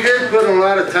 He did put a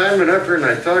lot of time and effort, and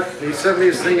he sent me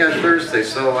his thing on Thursday,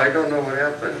 so I don't know what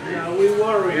happened. Yeah, we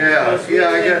worry. I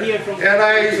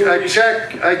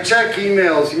check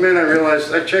emails. You may not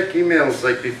realize I check emails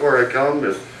like before I come,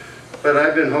 but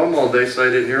I've been home all day, so I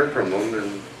didn't hear from him.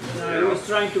 And I was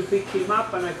trying to pick him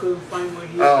up, and I couldn't find where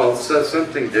he was. was. So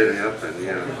something did happen.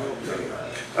 Yeah.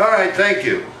 All right. Thank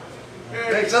you.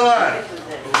 Thanks a lot.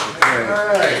 All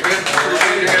right.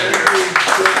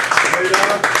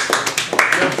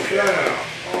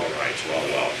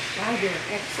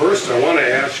 First, I want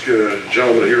to ask a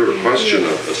gentleman here a question,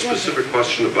 a specific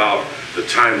question about the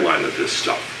timeline of this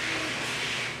stuff.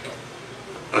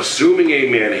 Assuming a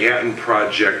Manhattan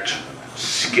Project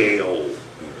scale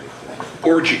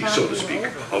orgy, so to speak,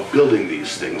 of building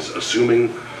these things, assuming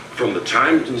from the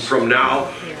time from now,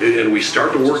 and we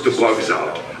start to work the bugs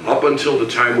out, up until the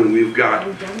time when we've got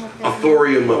a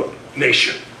thorium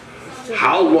nation,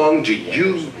 how long do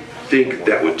you think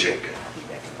that would take?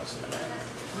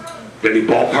 Any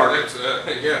ballpark?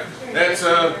 That's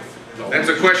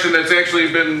a question that's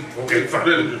actually been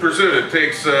pursued. It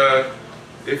takes,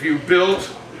 if you built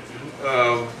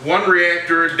 1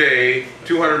 reactor a day,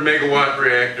 200 megawatt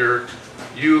reactor,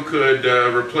 you could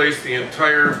replace the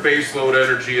entire baseload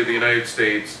energy of the United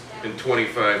States in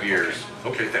 25 years.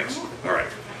 Okay, thanks. All right.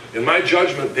 In my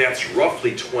judgment, that's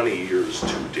roughly 20 years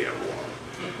too damn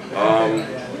long.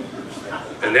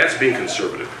 And that's being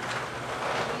conservative.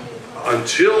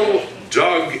 Until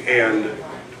Doug and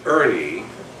Ernie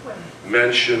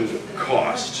mentioned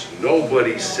cost,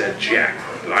 nobody said jack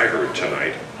that I heard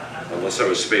tonight, unless I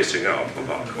was spacing out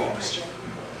about cost.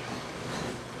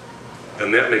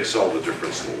 And that makes all the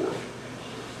difference in the world.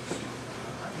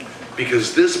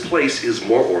 Because this place is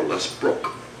more or less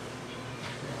broke.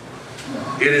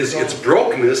 Its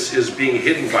brokenness is being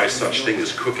hidden by such thing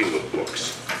as cooking with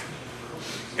books.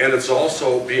 And it's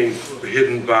also being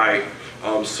hidden by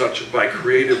by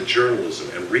creative journalism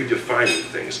and redefining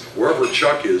things. Wherever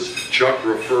Chuck is, Chuck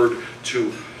referred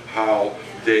to how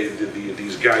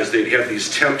these guys, they'd have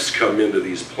these temps come into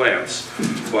these plants,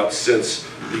 but since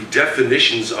the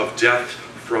definitions of death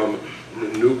from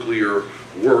nuclear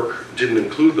work didn't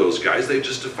include those guys. They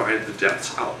just defined the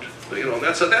depths out. You know,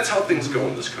 that's how things go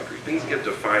in this country. Things get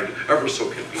defined ever so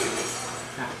conveniently.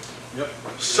 Yep.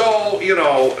 So, you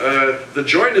know, the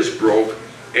joint is broke,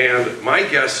 and my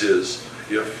guess is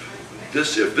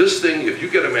if you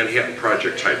get a Manhattan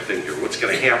Project type thing here, what's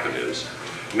going to happen is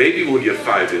maybe we'll get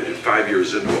 5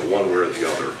 years into it one way or the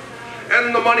other,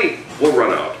 and the money will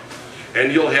run out.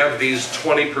 And you'll have these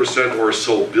 20% or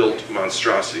so built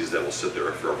monstrosities that will sit there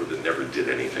forever that never did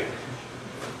anything.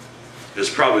 Is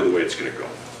probably the way it's going to go.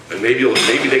 And maybe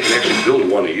they can actually build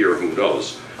one a year, who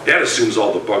knows. That assumes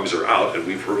all the bugs are out, and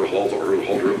we've heard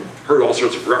all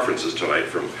sorts of references tonight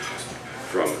from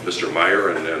Mr. Meyer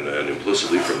and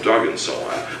implicitly from Doug and so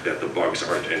on, that the bugs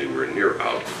aren't anywhere near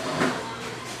out.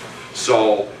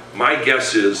 So my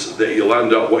guess is that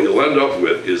what you'll end up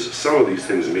with is some of these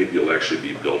things maybe will actually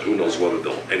be built. Who knows whether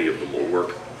any of them will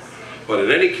work. But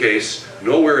in any case,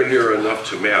 nowhere near enough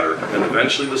to matter, and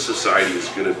eventually the society is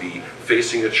going to be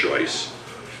facing a choice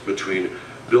between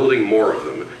building more of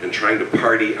them and trying to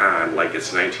party on like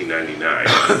it's 1999,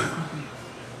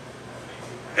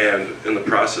 and in the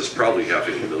process probably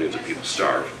having millions of people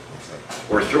starve,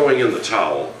 or throwing in the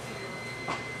towel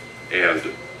and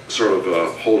sort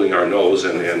of holding our nose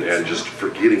and just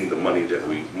forgetting the money that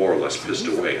we more or less pissed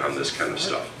away on this kind of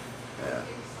stuff.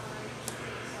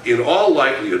 In all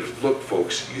likelihood, look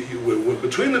folks,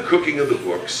 between the cooking of the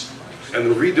books and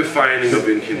the redefining of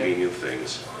inconvenient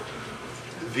things,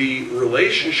 the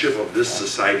relationship of this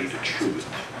society to truth,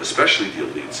 especially the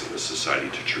elites in this society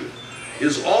to truth,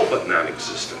 is all but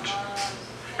non-existent.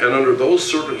 And under those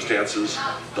circumstances,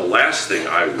 the last thing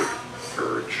I would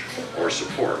urge or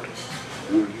support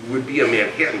would be a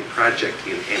Manhattan Project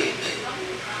in anything.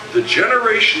 The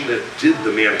generation that did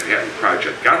the Manhattan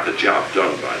Project got the job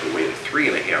done, by the way, in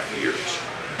 3.5 years.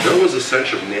 There was a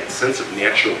sense of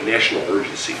national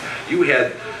urgency. You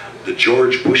had the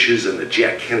George Bushes and the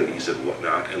Jack Kennedys and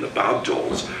whatnot, and the Bob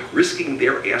Doles risking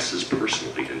their asses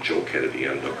personally, and Joe Kennedy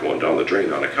ended up going down the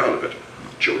drain on account of it,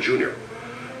 Joe Jr.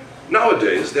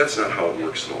 Nowadays, that's not how it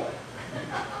works at all.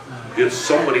 It's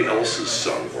somebody else's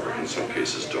son, or in some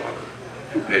cases daughter,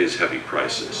 who pays heavy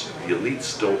prices. The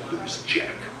elites don't lose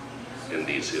jack in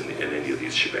any of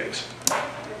these shebangs.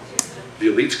 The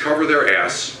elites cover their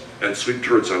ass and sweep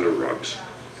turds under rugs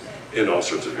in all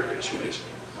sorts of various ways.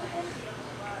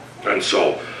 And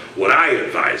so, what I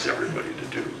advise everybody to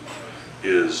do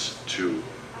is to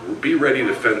be ready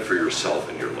to fend for yourself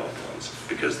and your loved ones,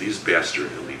 because these bastard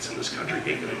elites in this country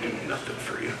ain't gonna do nothing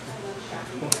for you.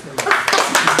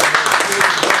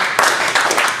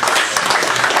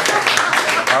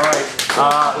 All right.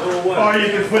 Or you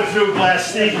can put through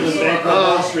Glass Steagall and Bank on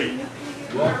Wall Street.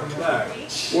 Welcome back.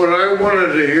 What I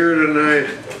wanted to hear tonight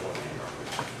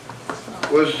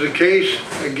was the case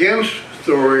against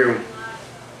thorium.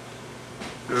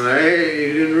 And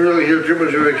you didn't really hear too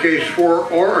much of a case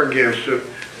for or against it.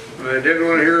 And I didn't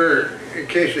want to hear a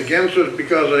case against it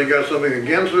because I got something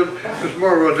against it. It's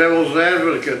more of a devil's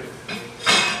advocate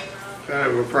kind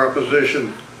of a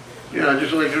proposition. Yeah, I'd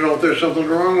just like to know if there's something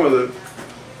wrong with it.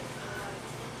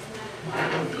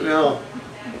 Now,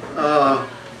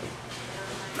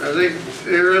 I think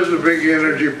there is a big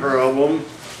energy problem.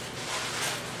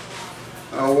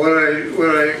 What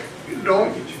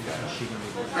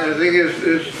I think is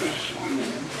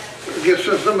against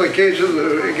some of the cases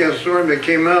against thorium that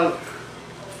came out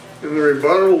in the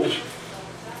rebuttals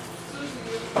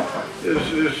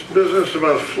is this business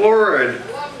about fluoride.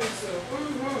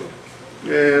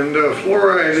 And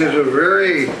fluoride is a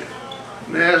very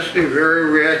nasty, very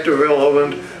reactive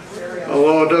element,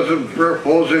 although it doesn't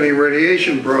pose any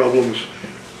radiation problems.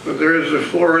 But there is a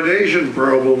fluoridation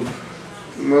problem.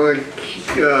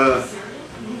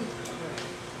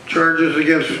 Charges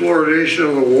against fluoridation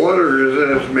of the water is that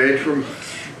it's made from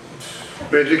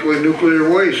basically nuclear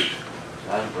waste.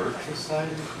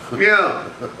 Yeah,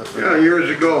 years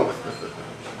ago.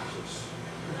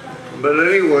 But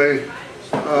anyway,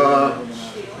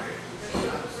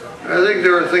 I think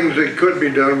there are things that could be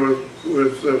done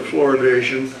with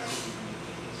fluoridation.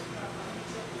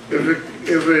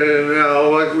 If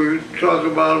like we talked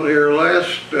about here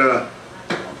last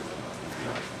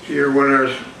year when our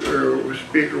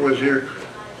speaker was here,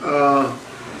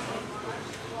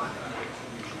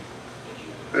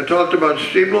 I talked about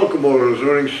steam locomotives,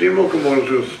 running steam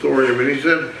locomotives with thorium, and he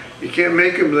said you can't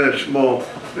make them that small.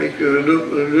 Make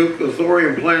the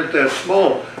thorium plant that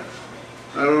small.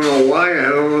 I don't know why. I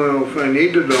don't know if I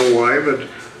need to know why, but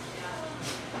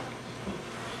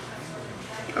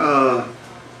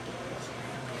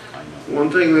one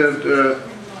thing that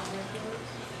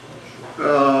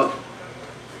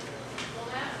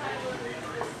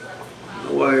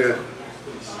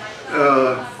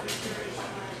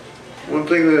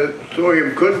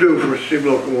could do for steam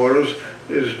locomotives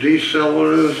is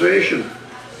desalinization.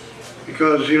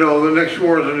 Because, you know, the next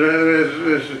war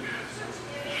is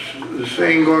the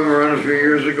saying going around a few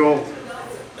years ago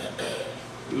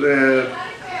that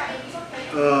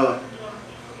the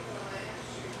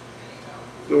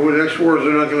next wars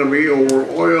are not going to be over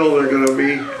oil, they're going to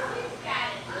be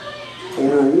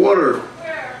over water.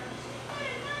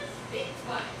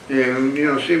 And, you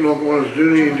know, steam locomotives do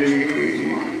need to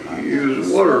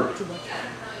use water.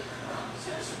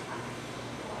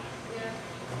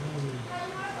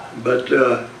 But,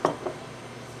 your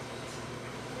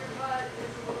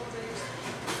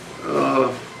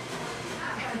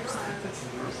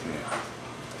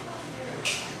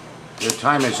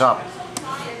time is up.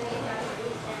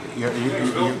 You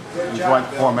went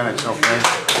 4 minutes, okay?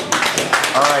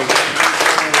 All right.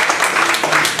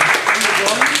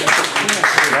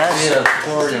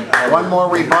 One more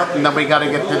rebut, and then we got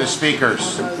to get to the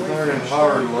speakers. Thorium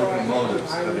powered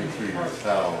locomotives coming through your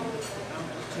town.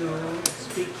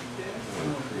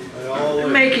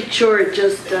 Make it short,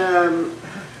 just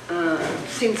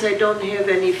since I don't have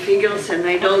any figures and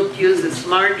I don't use a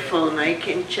smartphone, I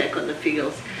can check on the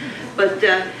figures. But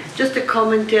just a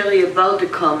commentary about the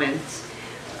comments.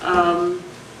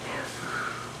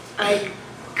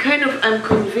 I'm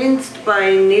convinced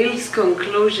by Neil's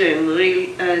conclusion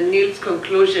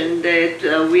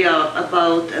that we are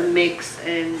about a mix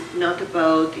and not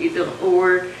about either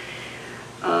or.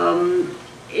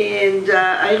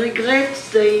 I regret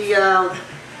the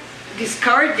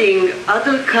discarding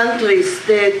other countries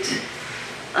that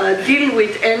deal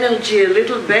with energy a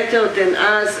little better than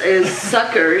us as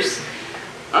suckers.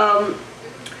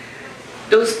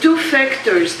 Those two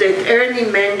factors that Ernie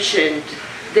mentioned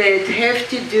that have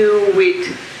to do with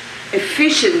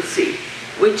efficiency,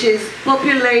 which is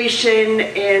population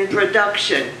and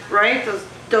production, right?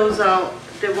 Those are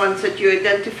the ones that you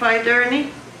identified,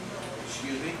 Ernie?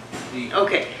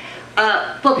 Okay.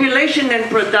 Population and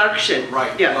production.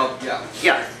 Right. Yeah. Well, yeah.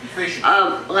 Yeah.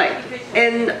 Right.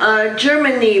 And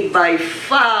Germany by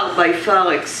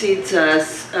far exceeds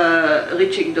us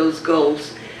reaching those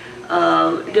goals.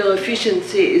 Their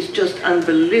efficiency is just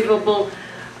unbelievable.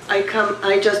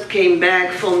 I just came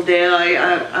back from there.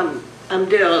 I'm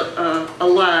there a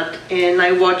lot, and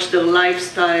I watch their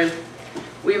lifestyle.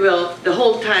 We were the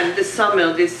whole time this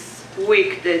summer, this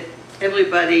week, that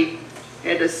everybody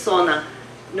had a sauna,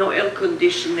 no air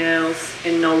conditioners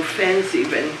and no fans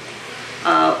even,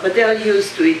 but they are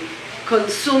used to it.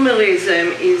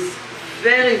 Consumerism is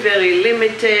very, very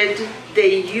limited.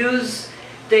 They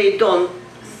don't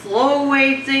throw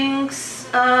away things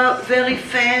very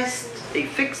fast. They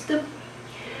fix them,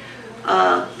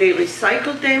 they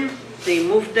recycle them, they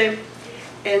move them,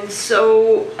 and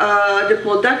so the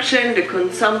production, the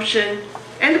consumption,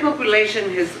 and the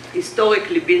population has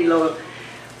historically been lower.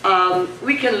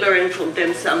 We can learn from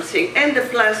them something. And the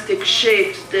plastic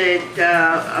shit that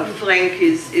Frank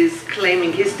is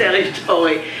claiming his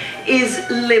territory is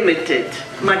limited,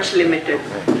 much limited.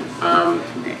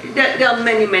 There are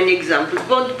many, many examples,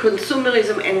 both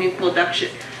consumerism and in production.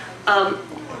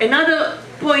 Another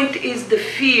point is the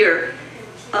fear.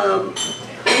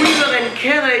 We were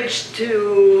encouraged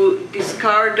to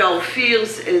discard our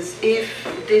fears as if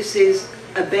this is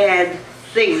a bad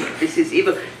thing, this is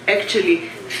evil. Actually,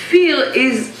 fear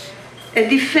is a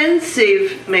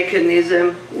defensive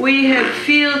mechanism. We have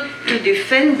fear to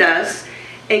defend us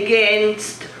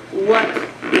against what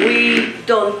we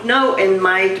don't know and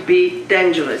might be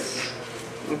dangerous.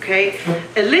 Okay?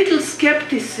 A little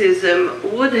skepticism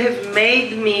would have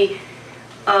made me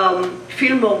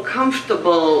feel more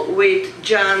comfortable with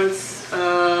John's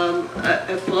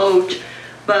approach,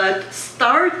 but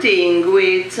starting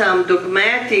with some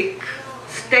dogmatic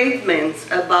statements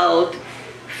about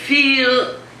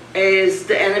fear as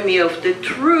the enemy of the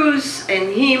truth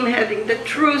and him having the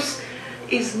truth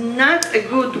is not a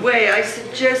good way. I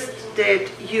suggest that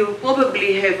you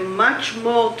probably have much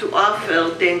more to offer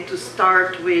than to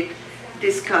start with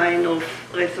this kind of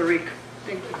rhetoric.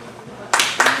 Thank you.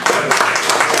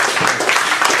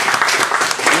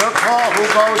 Your call. Who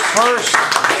goes first?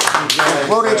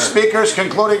 Concluding speakers,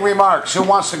 concluding remarks. Who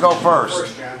wants to go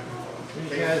first?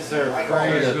 You guys are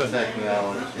afraid of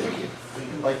technology.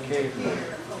 Like cavemen.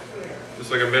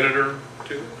 Just like a minute or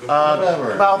two?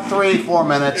 About 3-4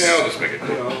 minutes. Yeah, I'll just make it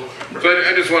quick. So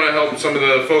I just want to help some of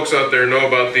the folks out there know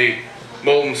about the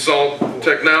molten salt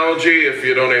technology. If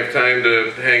you don't have time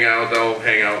to hang out, I'll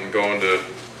hang out and go into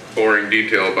boring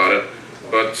detail about it.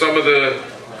 But some of the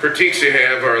critiques you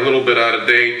have are a little bit out of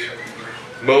date.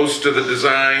 Most of the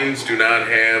designs do not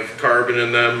have carbon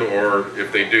in them, or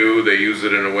if they do, they use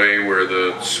it in a way where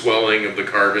the swelling of the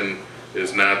carbon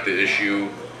is not the issue.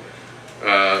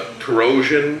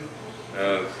 Corrosion.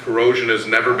 Corrosion has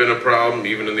never been a problem,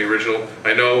 even in the original.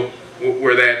 I know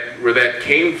where that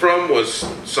came from was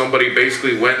somebody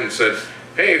basically went and said,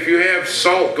 hey, if you have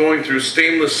salt going through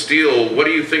stainless steel, what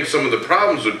do you think some of the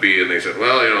problems would be? And they said,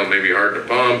 well, you know, maybe hard to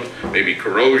pump, maybe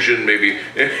corrosion, maybe,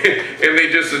 and they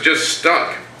just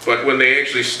stuck. But when they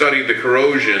actually studied the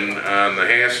corrosion on the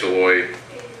Hastelloy,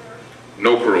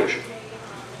 no corrosion.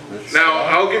 Now,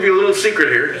 I'll give you a little secret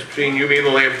here, just between you, me, and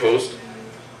the lamppost.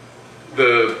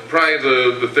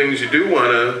 Probably the things you do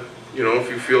want to, you know, if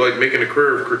you feel like making a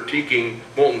career of critiquing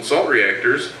molten salt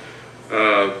reactors,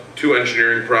 two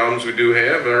engineering problems we do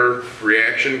have are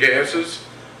reaction gases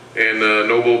and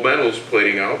noble metals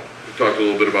plating out. We talked a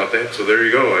little bit about that, so there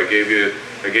you go. I gave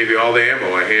you all the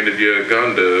ammo. I handed you a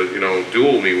gun to, you know,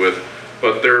 duel me with,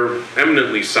 but they're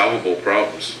eminently solvable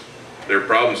problems. They're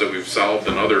problems that we've solved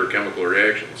in other chemical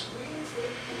reactions.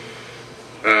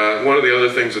 One of the other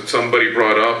things that somebody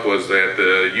brought up was that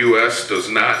the U.S. does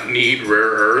not need rare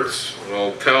earths.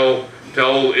 Well, tell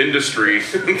industry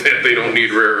that they don't need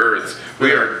rare earths.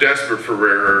 We are desperate for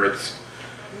rare earths.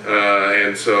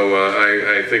 And so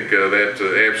I think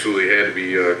that absolutely had to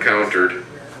be countered.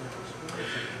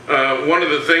 One of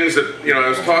the things that, you know, I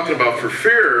was talking about for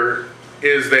fear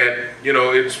is that, you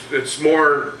know, it's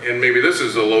more, and maybe this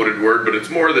is a loaded word, but it's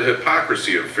more the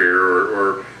hypocrisy of fear,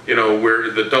 or you know,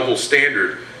 where the double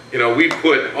standard. You know, we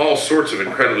put all sorts of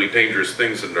incredibly dangerous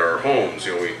things into our homes.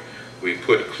 You know, we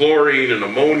put chlorine and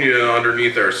ammonia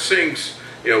underneath our sinks.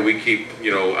 You know, we keep,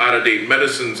 you know, out-of-date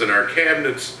medicines in our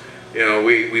cabinets. You know,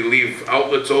 we leave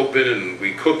outlets open, and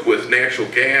we cook with natural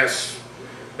gas.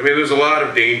 I mean, there's a lot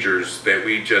of dangers that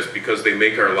we just, because they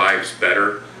make our lives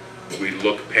better, we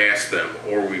look past them,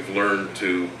 or we've learned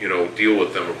to, you know, deal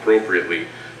with them appropriately.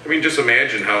 I mean, just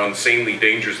imagine how insanely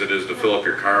dangerous it is to fill up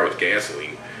your car with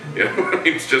gasoline. You know,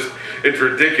 it's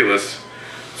ridiculous.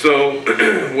 So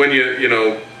when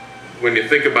you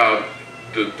think about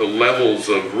the levels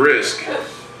of risk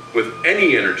with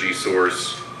any energy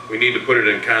source, we need to put it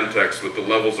in context with the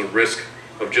levels of risk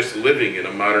of just living in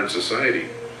a modern society.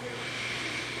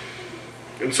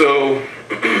 And so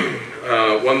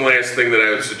one last thing that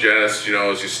I would suggest, you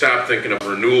know, is you stop thinking of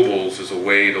renewables as a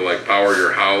way to like power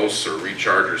your house or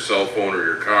recharge your cell phone or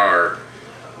your car,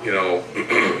 you know,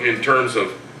 in terms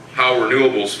of how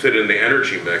renewables fit in the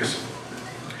energy mix.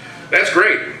 That's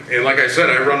great. And like I said,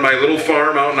 I run my little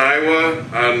farm out in Iowa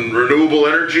on renewable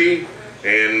energy.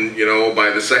 And, you know, by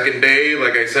the second day,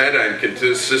 like I said, I'm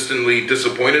consistently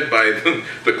disappointed by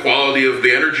the quality of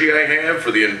the energy I have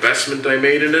for the investment I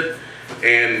made in it.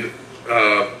 And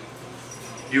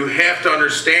you have to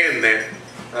understand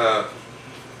that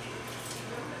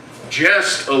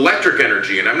just electric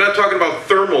energy, and I'm not talking about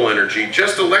thermal energy,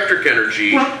 just electric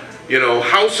energy, you know,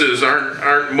 houses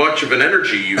aren't much of an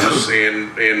energy use.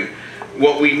 And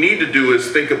what we need to do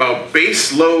is think about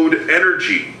base load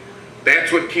energy.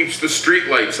 That's what keeps the street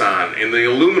lights on, and the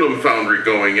aluminum foundry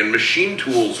going, and machine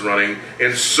tools running,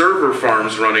 and server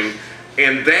farms running.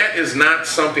 And that is not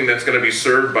something that's going to be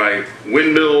served by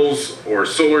windmills or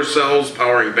solar cells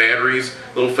powering batteries.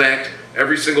 Little fact,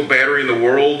 every single battery in the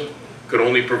world could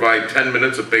only provide 10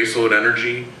 minutes of baseload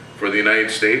energy for the United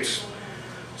States.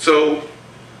 So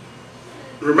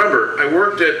remember, I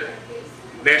worked at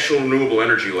National Renewable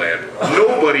Energy Lab.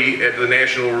 Nobody at the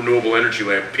National Renewable Energy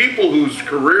Lab, people whose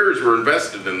careers were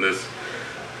invested in this,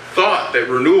 thought that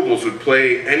renewables would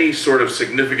play any sort of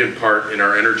significant part in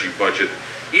our energy budget.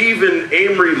 Even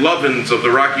Amory Lovins of the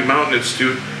Rocky Mountain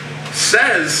Institute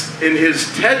says in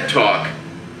his TED Talk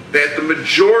that the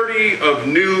majority of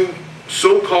new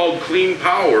so-called clean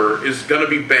power is going to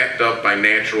be backed up by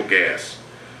natural gas.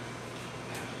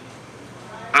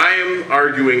 I am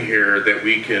arguing here that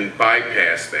we can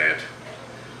bypass that,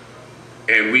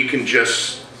 and we can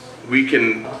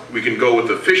go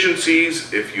with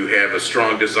efficiencies. If you have a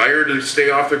strong desire to stay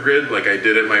off the grid, like I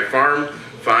did at my farm,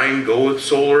 fine, go with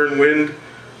solar and wind.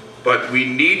 But we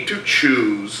need to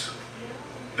choose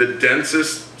the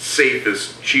densest,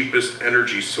 safest, cheapest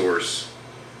energy source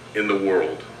in the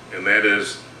world, and that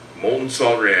is molten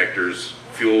salt reactors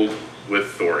fueled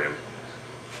with thorium.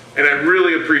 And I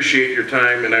really appreciate your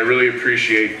time, and I really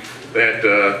appreciate that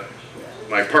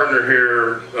my partner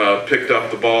here picked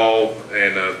up the ball,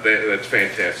 and that's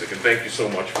fantastic. And thank you so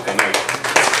much for tonight.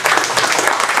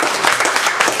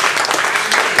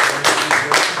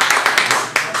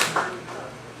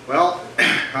 Well,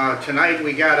 tonight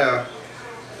we got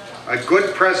a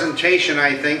good presentation,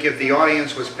 I think, if the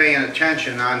audience was paying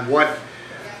attention, on what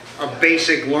a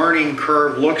basic learning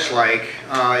curve looks like.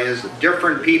 Is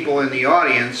different people in the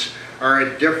audience are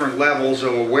at different levels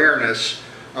of awareness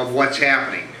of what's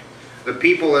happening. The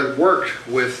people that worked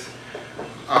with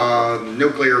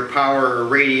nuclear power or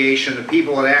radiation, the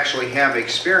people that actually have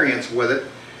experience with it,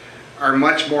 are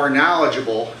much more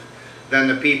knowledgeable than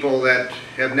the people that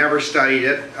have never studied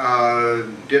it,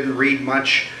 didn't read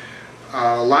much.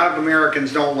 A lot of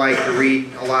Americans don't like to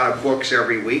read a lot of books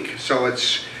every week, so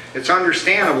it's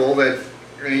understandable that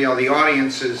the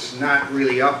audience is not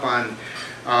really up on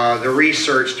the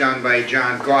research done by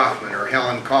John Goffman or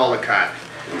Helen Caldicott.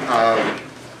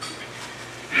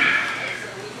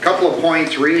 Couple of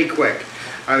points really quick.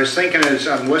 I was thinking as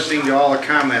I'm listening to all the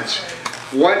comments,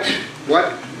 what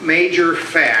major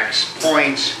facts,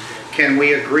 points can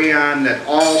we agree on that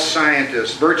all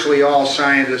scientists, virtually all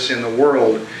scientists in the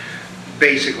world,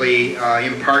 basically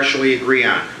impartially agree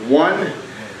on? One,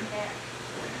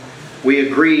 we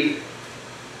agree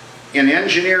in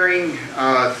engineering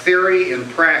theory and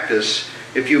practice,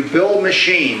 if you build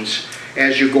machines,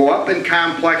 as you go up in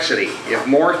complexity, if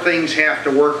more things have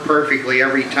to work perfectly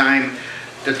every time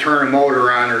to turn a motor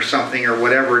on or something or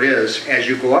whatever it is, as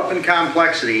you go up in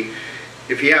complexity,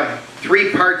 if you have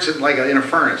 3 parts, like in a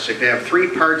furnace, if you have 3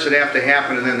 parts that have to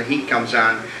happen and then the heat comes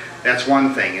on, that's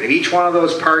one thing. And if each one of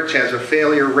those parts has a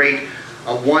failure rate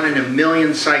of 1 in a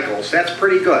million cycles, that's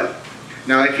pretty good.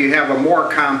 Now if you have a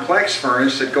more complex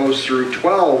furnace that goes through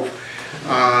 12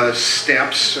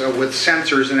 steps with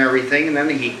sensors and everything, and then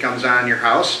the heat comes on in your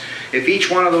house, if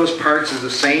each one of those parts is the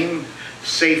same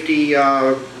safety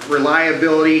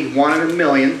reliability, 1 in a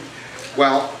million,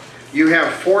 well, you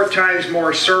have 4 times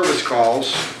more service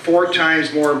calls, 4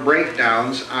 times more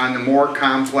breakdowns on the more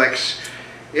complex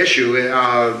issue.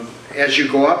 As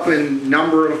you go up in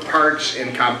number of parts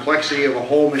and complexity of a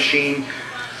whole machine,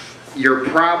 your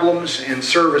problems and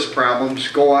service problems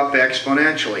go up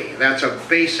exponentially. That's a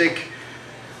basic,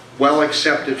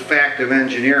 well-accepted fact of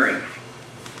engineering.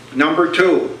 Number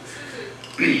 2,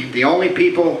 the only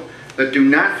people that do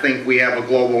not think we have a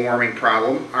global warming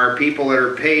problem are people that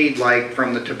are paid, like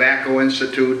from the Tobacco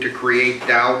Institute to create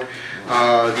doubt,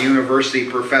 the university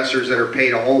professors that are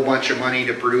paid a whole bunch of money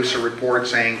to produce a report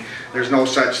saying there's no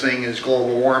such thing as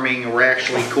global warming, we're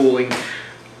actually cooling.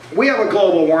 We have a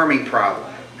global warming problem.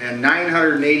 And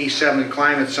 987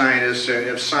 climate scientists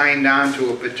have signed on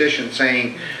to a petition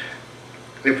saying,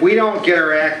 if we don't get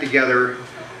our act together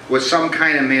with some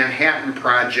kind of Manhattan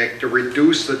project to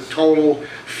reduce the total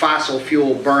fossil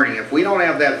fuel burning, if we don't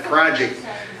have that project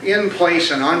in place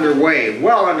and underway,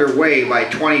 well underway by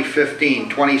 2015,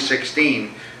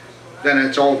 2016, then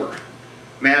it's over.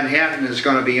 Manhattan is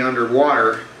going to be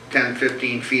underwater, 10,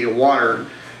 15 feet of water,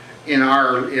 in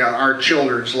our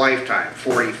children's lifetime,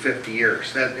 40, 50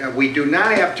 years. That we do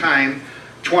not have time,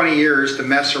 20 years, to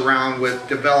mess around with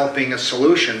developing a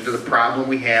solution to the problem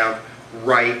we have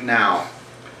right now.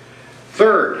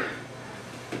 Third,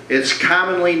 it's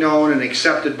commonly known and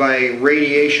accepted by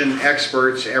radiation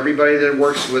experts, everybody that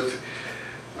works with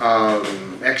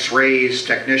X-rays,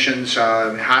 technicians,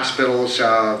 hospitals,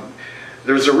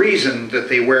 there's a reason that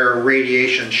they wear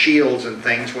radiation shields and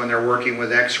things when they're working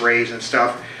with X-rays and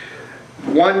stuff.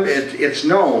 One, it's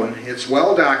known, it's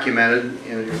well documented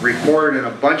and recorded in a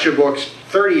bunch of books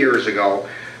 30 years ago,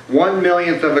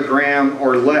 1/1,000,000th of a gram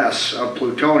or less of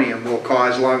plutonium will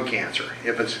cause lung cancer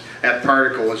if that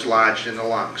particle is lodged in the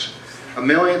lungs.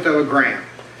 1/1,000,000th of a gram.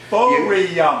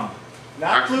 Thorium,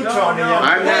 not plutonium.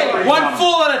 Hey, one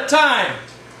full at a time.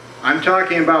 I'm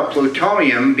talking about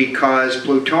plutonium because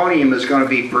plutonium is going to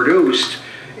be produced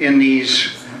in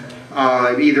these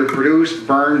either produced,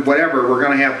 burned, whatever. We're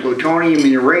going to have plutonium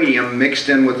and uranium mixed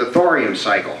in with the thorium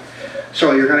cycle.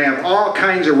 So you're going to have all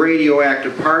kinds of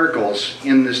radioactive particles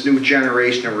in this new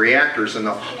generation of reactors and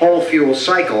the whole fuel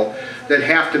cycle that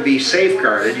have to be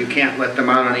safeguarded. You can't let them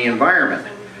out in the environment.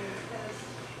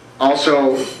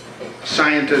 Also,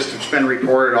 scientists, it's been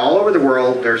reported all over the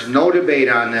world, there's no debate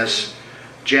on this,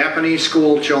 Japanese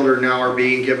school children now are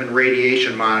being given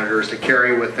radiation monitors to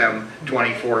carry with them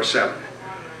 24/7.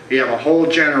 You have a whole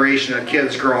generation of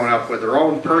kids growing up with their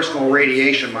own personal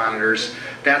radiation monitors.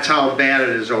 That's how bad it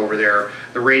is over there.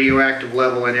 The radioactive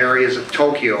level in areas of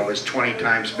Tokyo is 20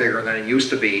 times bigger than it used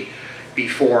to be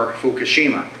before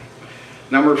Fukushima.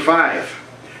 Number 5,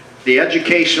 the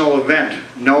educational event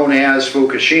known as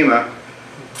Fukushima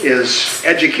is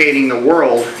educating the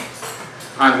world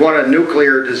on what a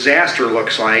nuclear disaster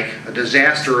looks like, a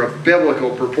disaster of biblical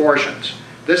proportions.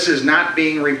 This is not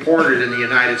being reported in the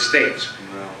United States.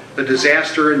 The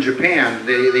disaster in Japan,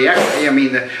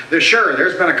 sure,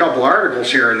 there's been a couple articles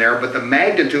here and there, but the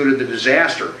magnitude of the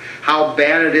disaster, how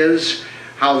bad it is,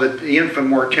 how the infant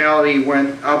mortality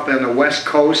went up on the west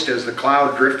coast as the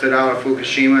cloud drifted out of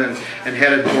Fukushima and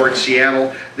headed towards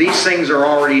Seattle. These things are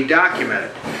already documented.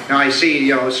 Now I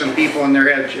see, some people in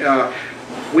their head,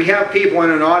 we have people in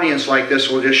an audience like this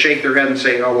who will just shake their head and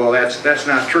say, oh, well, that's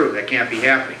not true. That can't be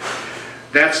happening.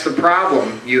 That's the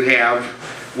problem you have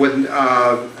with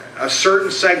a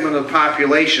certain segment of the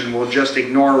population will just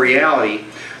ignore reality.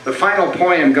 The final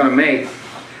point I'm going to make,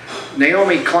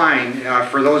 Naomi Klein,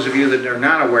 for those of you that are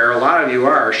not aware, a lot of you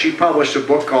are, she published a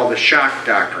book called The Shock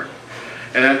Doctrine.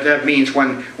 And that means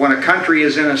when a country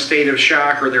is in a state of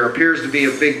shock or there appears to be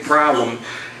a big problem,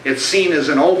 it's seen as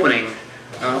an opening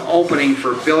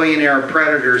for billionaire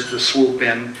predators to swoop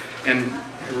in and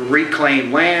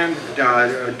reclaim land,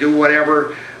 do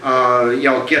whatever,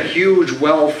 get huge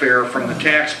welfare from the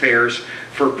taxpayers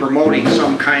for promoting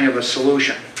some kind of a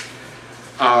solution.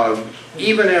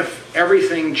 Even if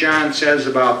everything John says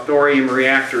about thorium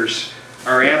reactors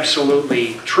are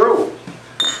absolutely true,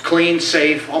 clean,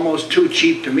 safe, almost too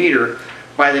cheap to meter,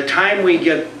 by the time we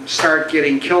start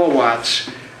getting kilowatts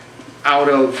out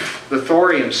of the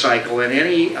thorium cycle in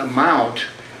any amount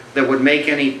that would make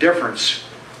any difference,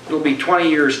 it'll be 20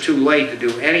 years too late to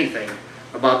do anything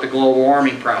about the global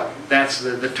warming problem. That's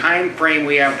the time frame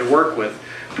we have to work with.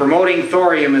 Promoting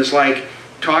thorium is like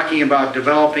talking about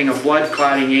developing a blood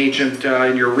clotting agent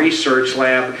in your research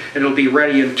lab, and it'll be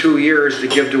ready in 2 years to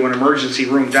give to an emergency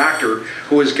room doctor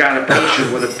who has got a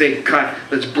patient with a big cut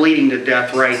that's bleeding to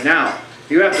death right now.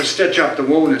 You have to stitch up the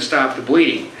wound and stop the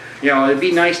bleeding. It'd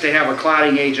be nice to have a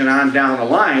clotting agent on down the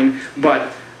line,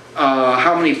 but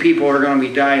how many people are going to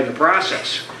be dying in the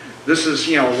process? This is,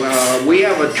 we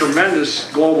have a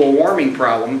tremendous global warming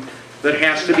problem that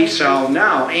has to be solved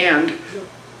now. And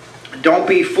don't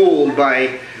be fooled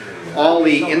by all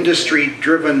the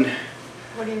industry-driven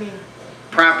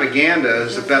propaganda,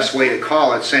 is the best way to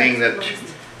call it, saying that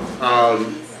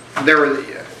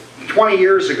 20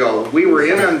 years ago, we were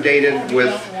inundated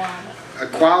with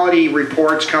quality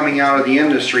reports coming out of the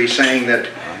industry saying that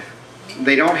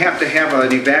they don't have to have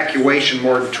an evacuation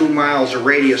more than 2 miles of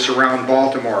radius around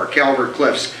Baltimore, Calvert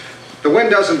Cliffs. The wind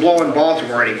doesn't blow in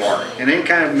Baltimore anymore, and any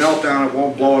kind of meltdown, it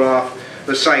won't blow it off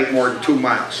the site more than 2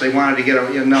 miles. They wanted to get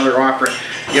another offer.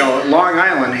 Long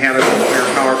Island had a nuclear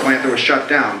power plant that was shut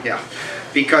down,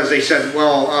 because they said,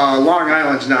 well, Long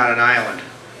Island's not an island,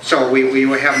 so we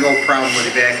have no problem with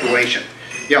evacuation.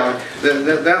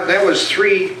 That was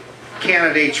 3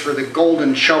 candidates for the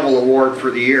Golden Shovel Award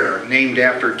for the year, named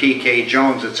after T.E.A.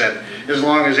 Jones, that said, as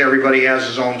long as everybody has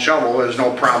his own shovel, there's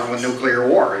no problem with nuclear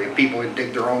war. People can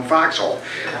dig their own foxhole.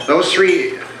 Those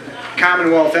 3,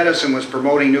 Commonwealth Edison was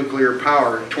promoting nuclear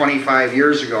power 25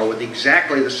 years ago with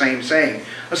exactly the same saying.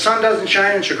 The sun doesn't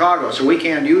shine in Chicago, so we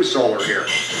can't use solar here.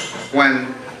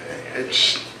 When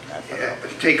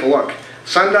take a look.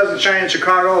 Sun doesn't shine in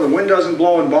Chicago, the wind doesn't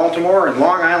blow in Baltimore, and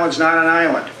Long Island's not an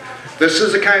island. This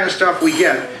is the kind of stuff we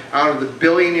get out of the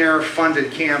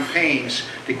billionaire-funded campaigns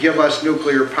to give us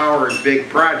nuclear power in big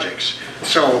projects.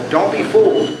 So don't be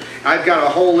fooled. I've got a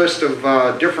whole list of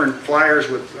different flyers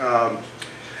with,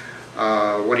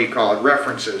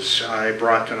 references I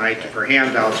brought tonight for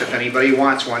handouts. If anybody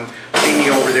wants one, see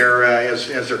me over there as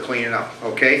they're cleaning up,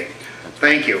 okay?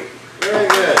 Thank you. Very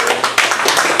good.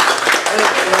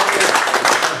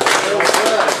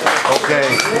 Okay.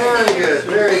 Very good,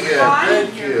 very good.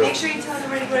 Thank you. Make sure you tell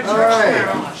everybody to go to church All right.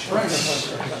 tomorrow.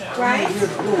 Right?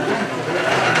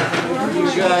 You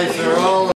guys are all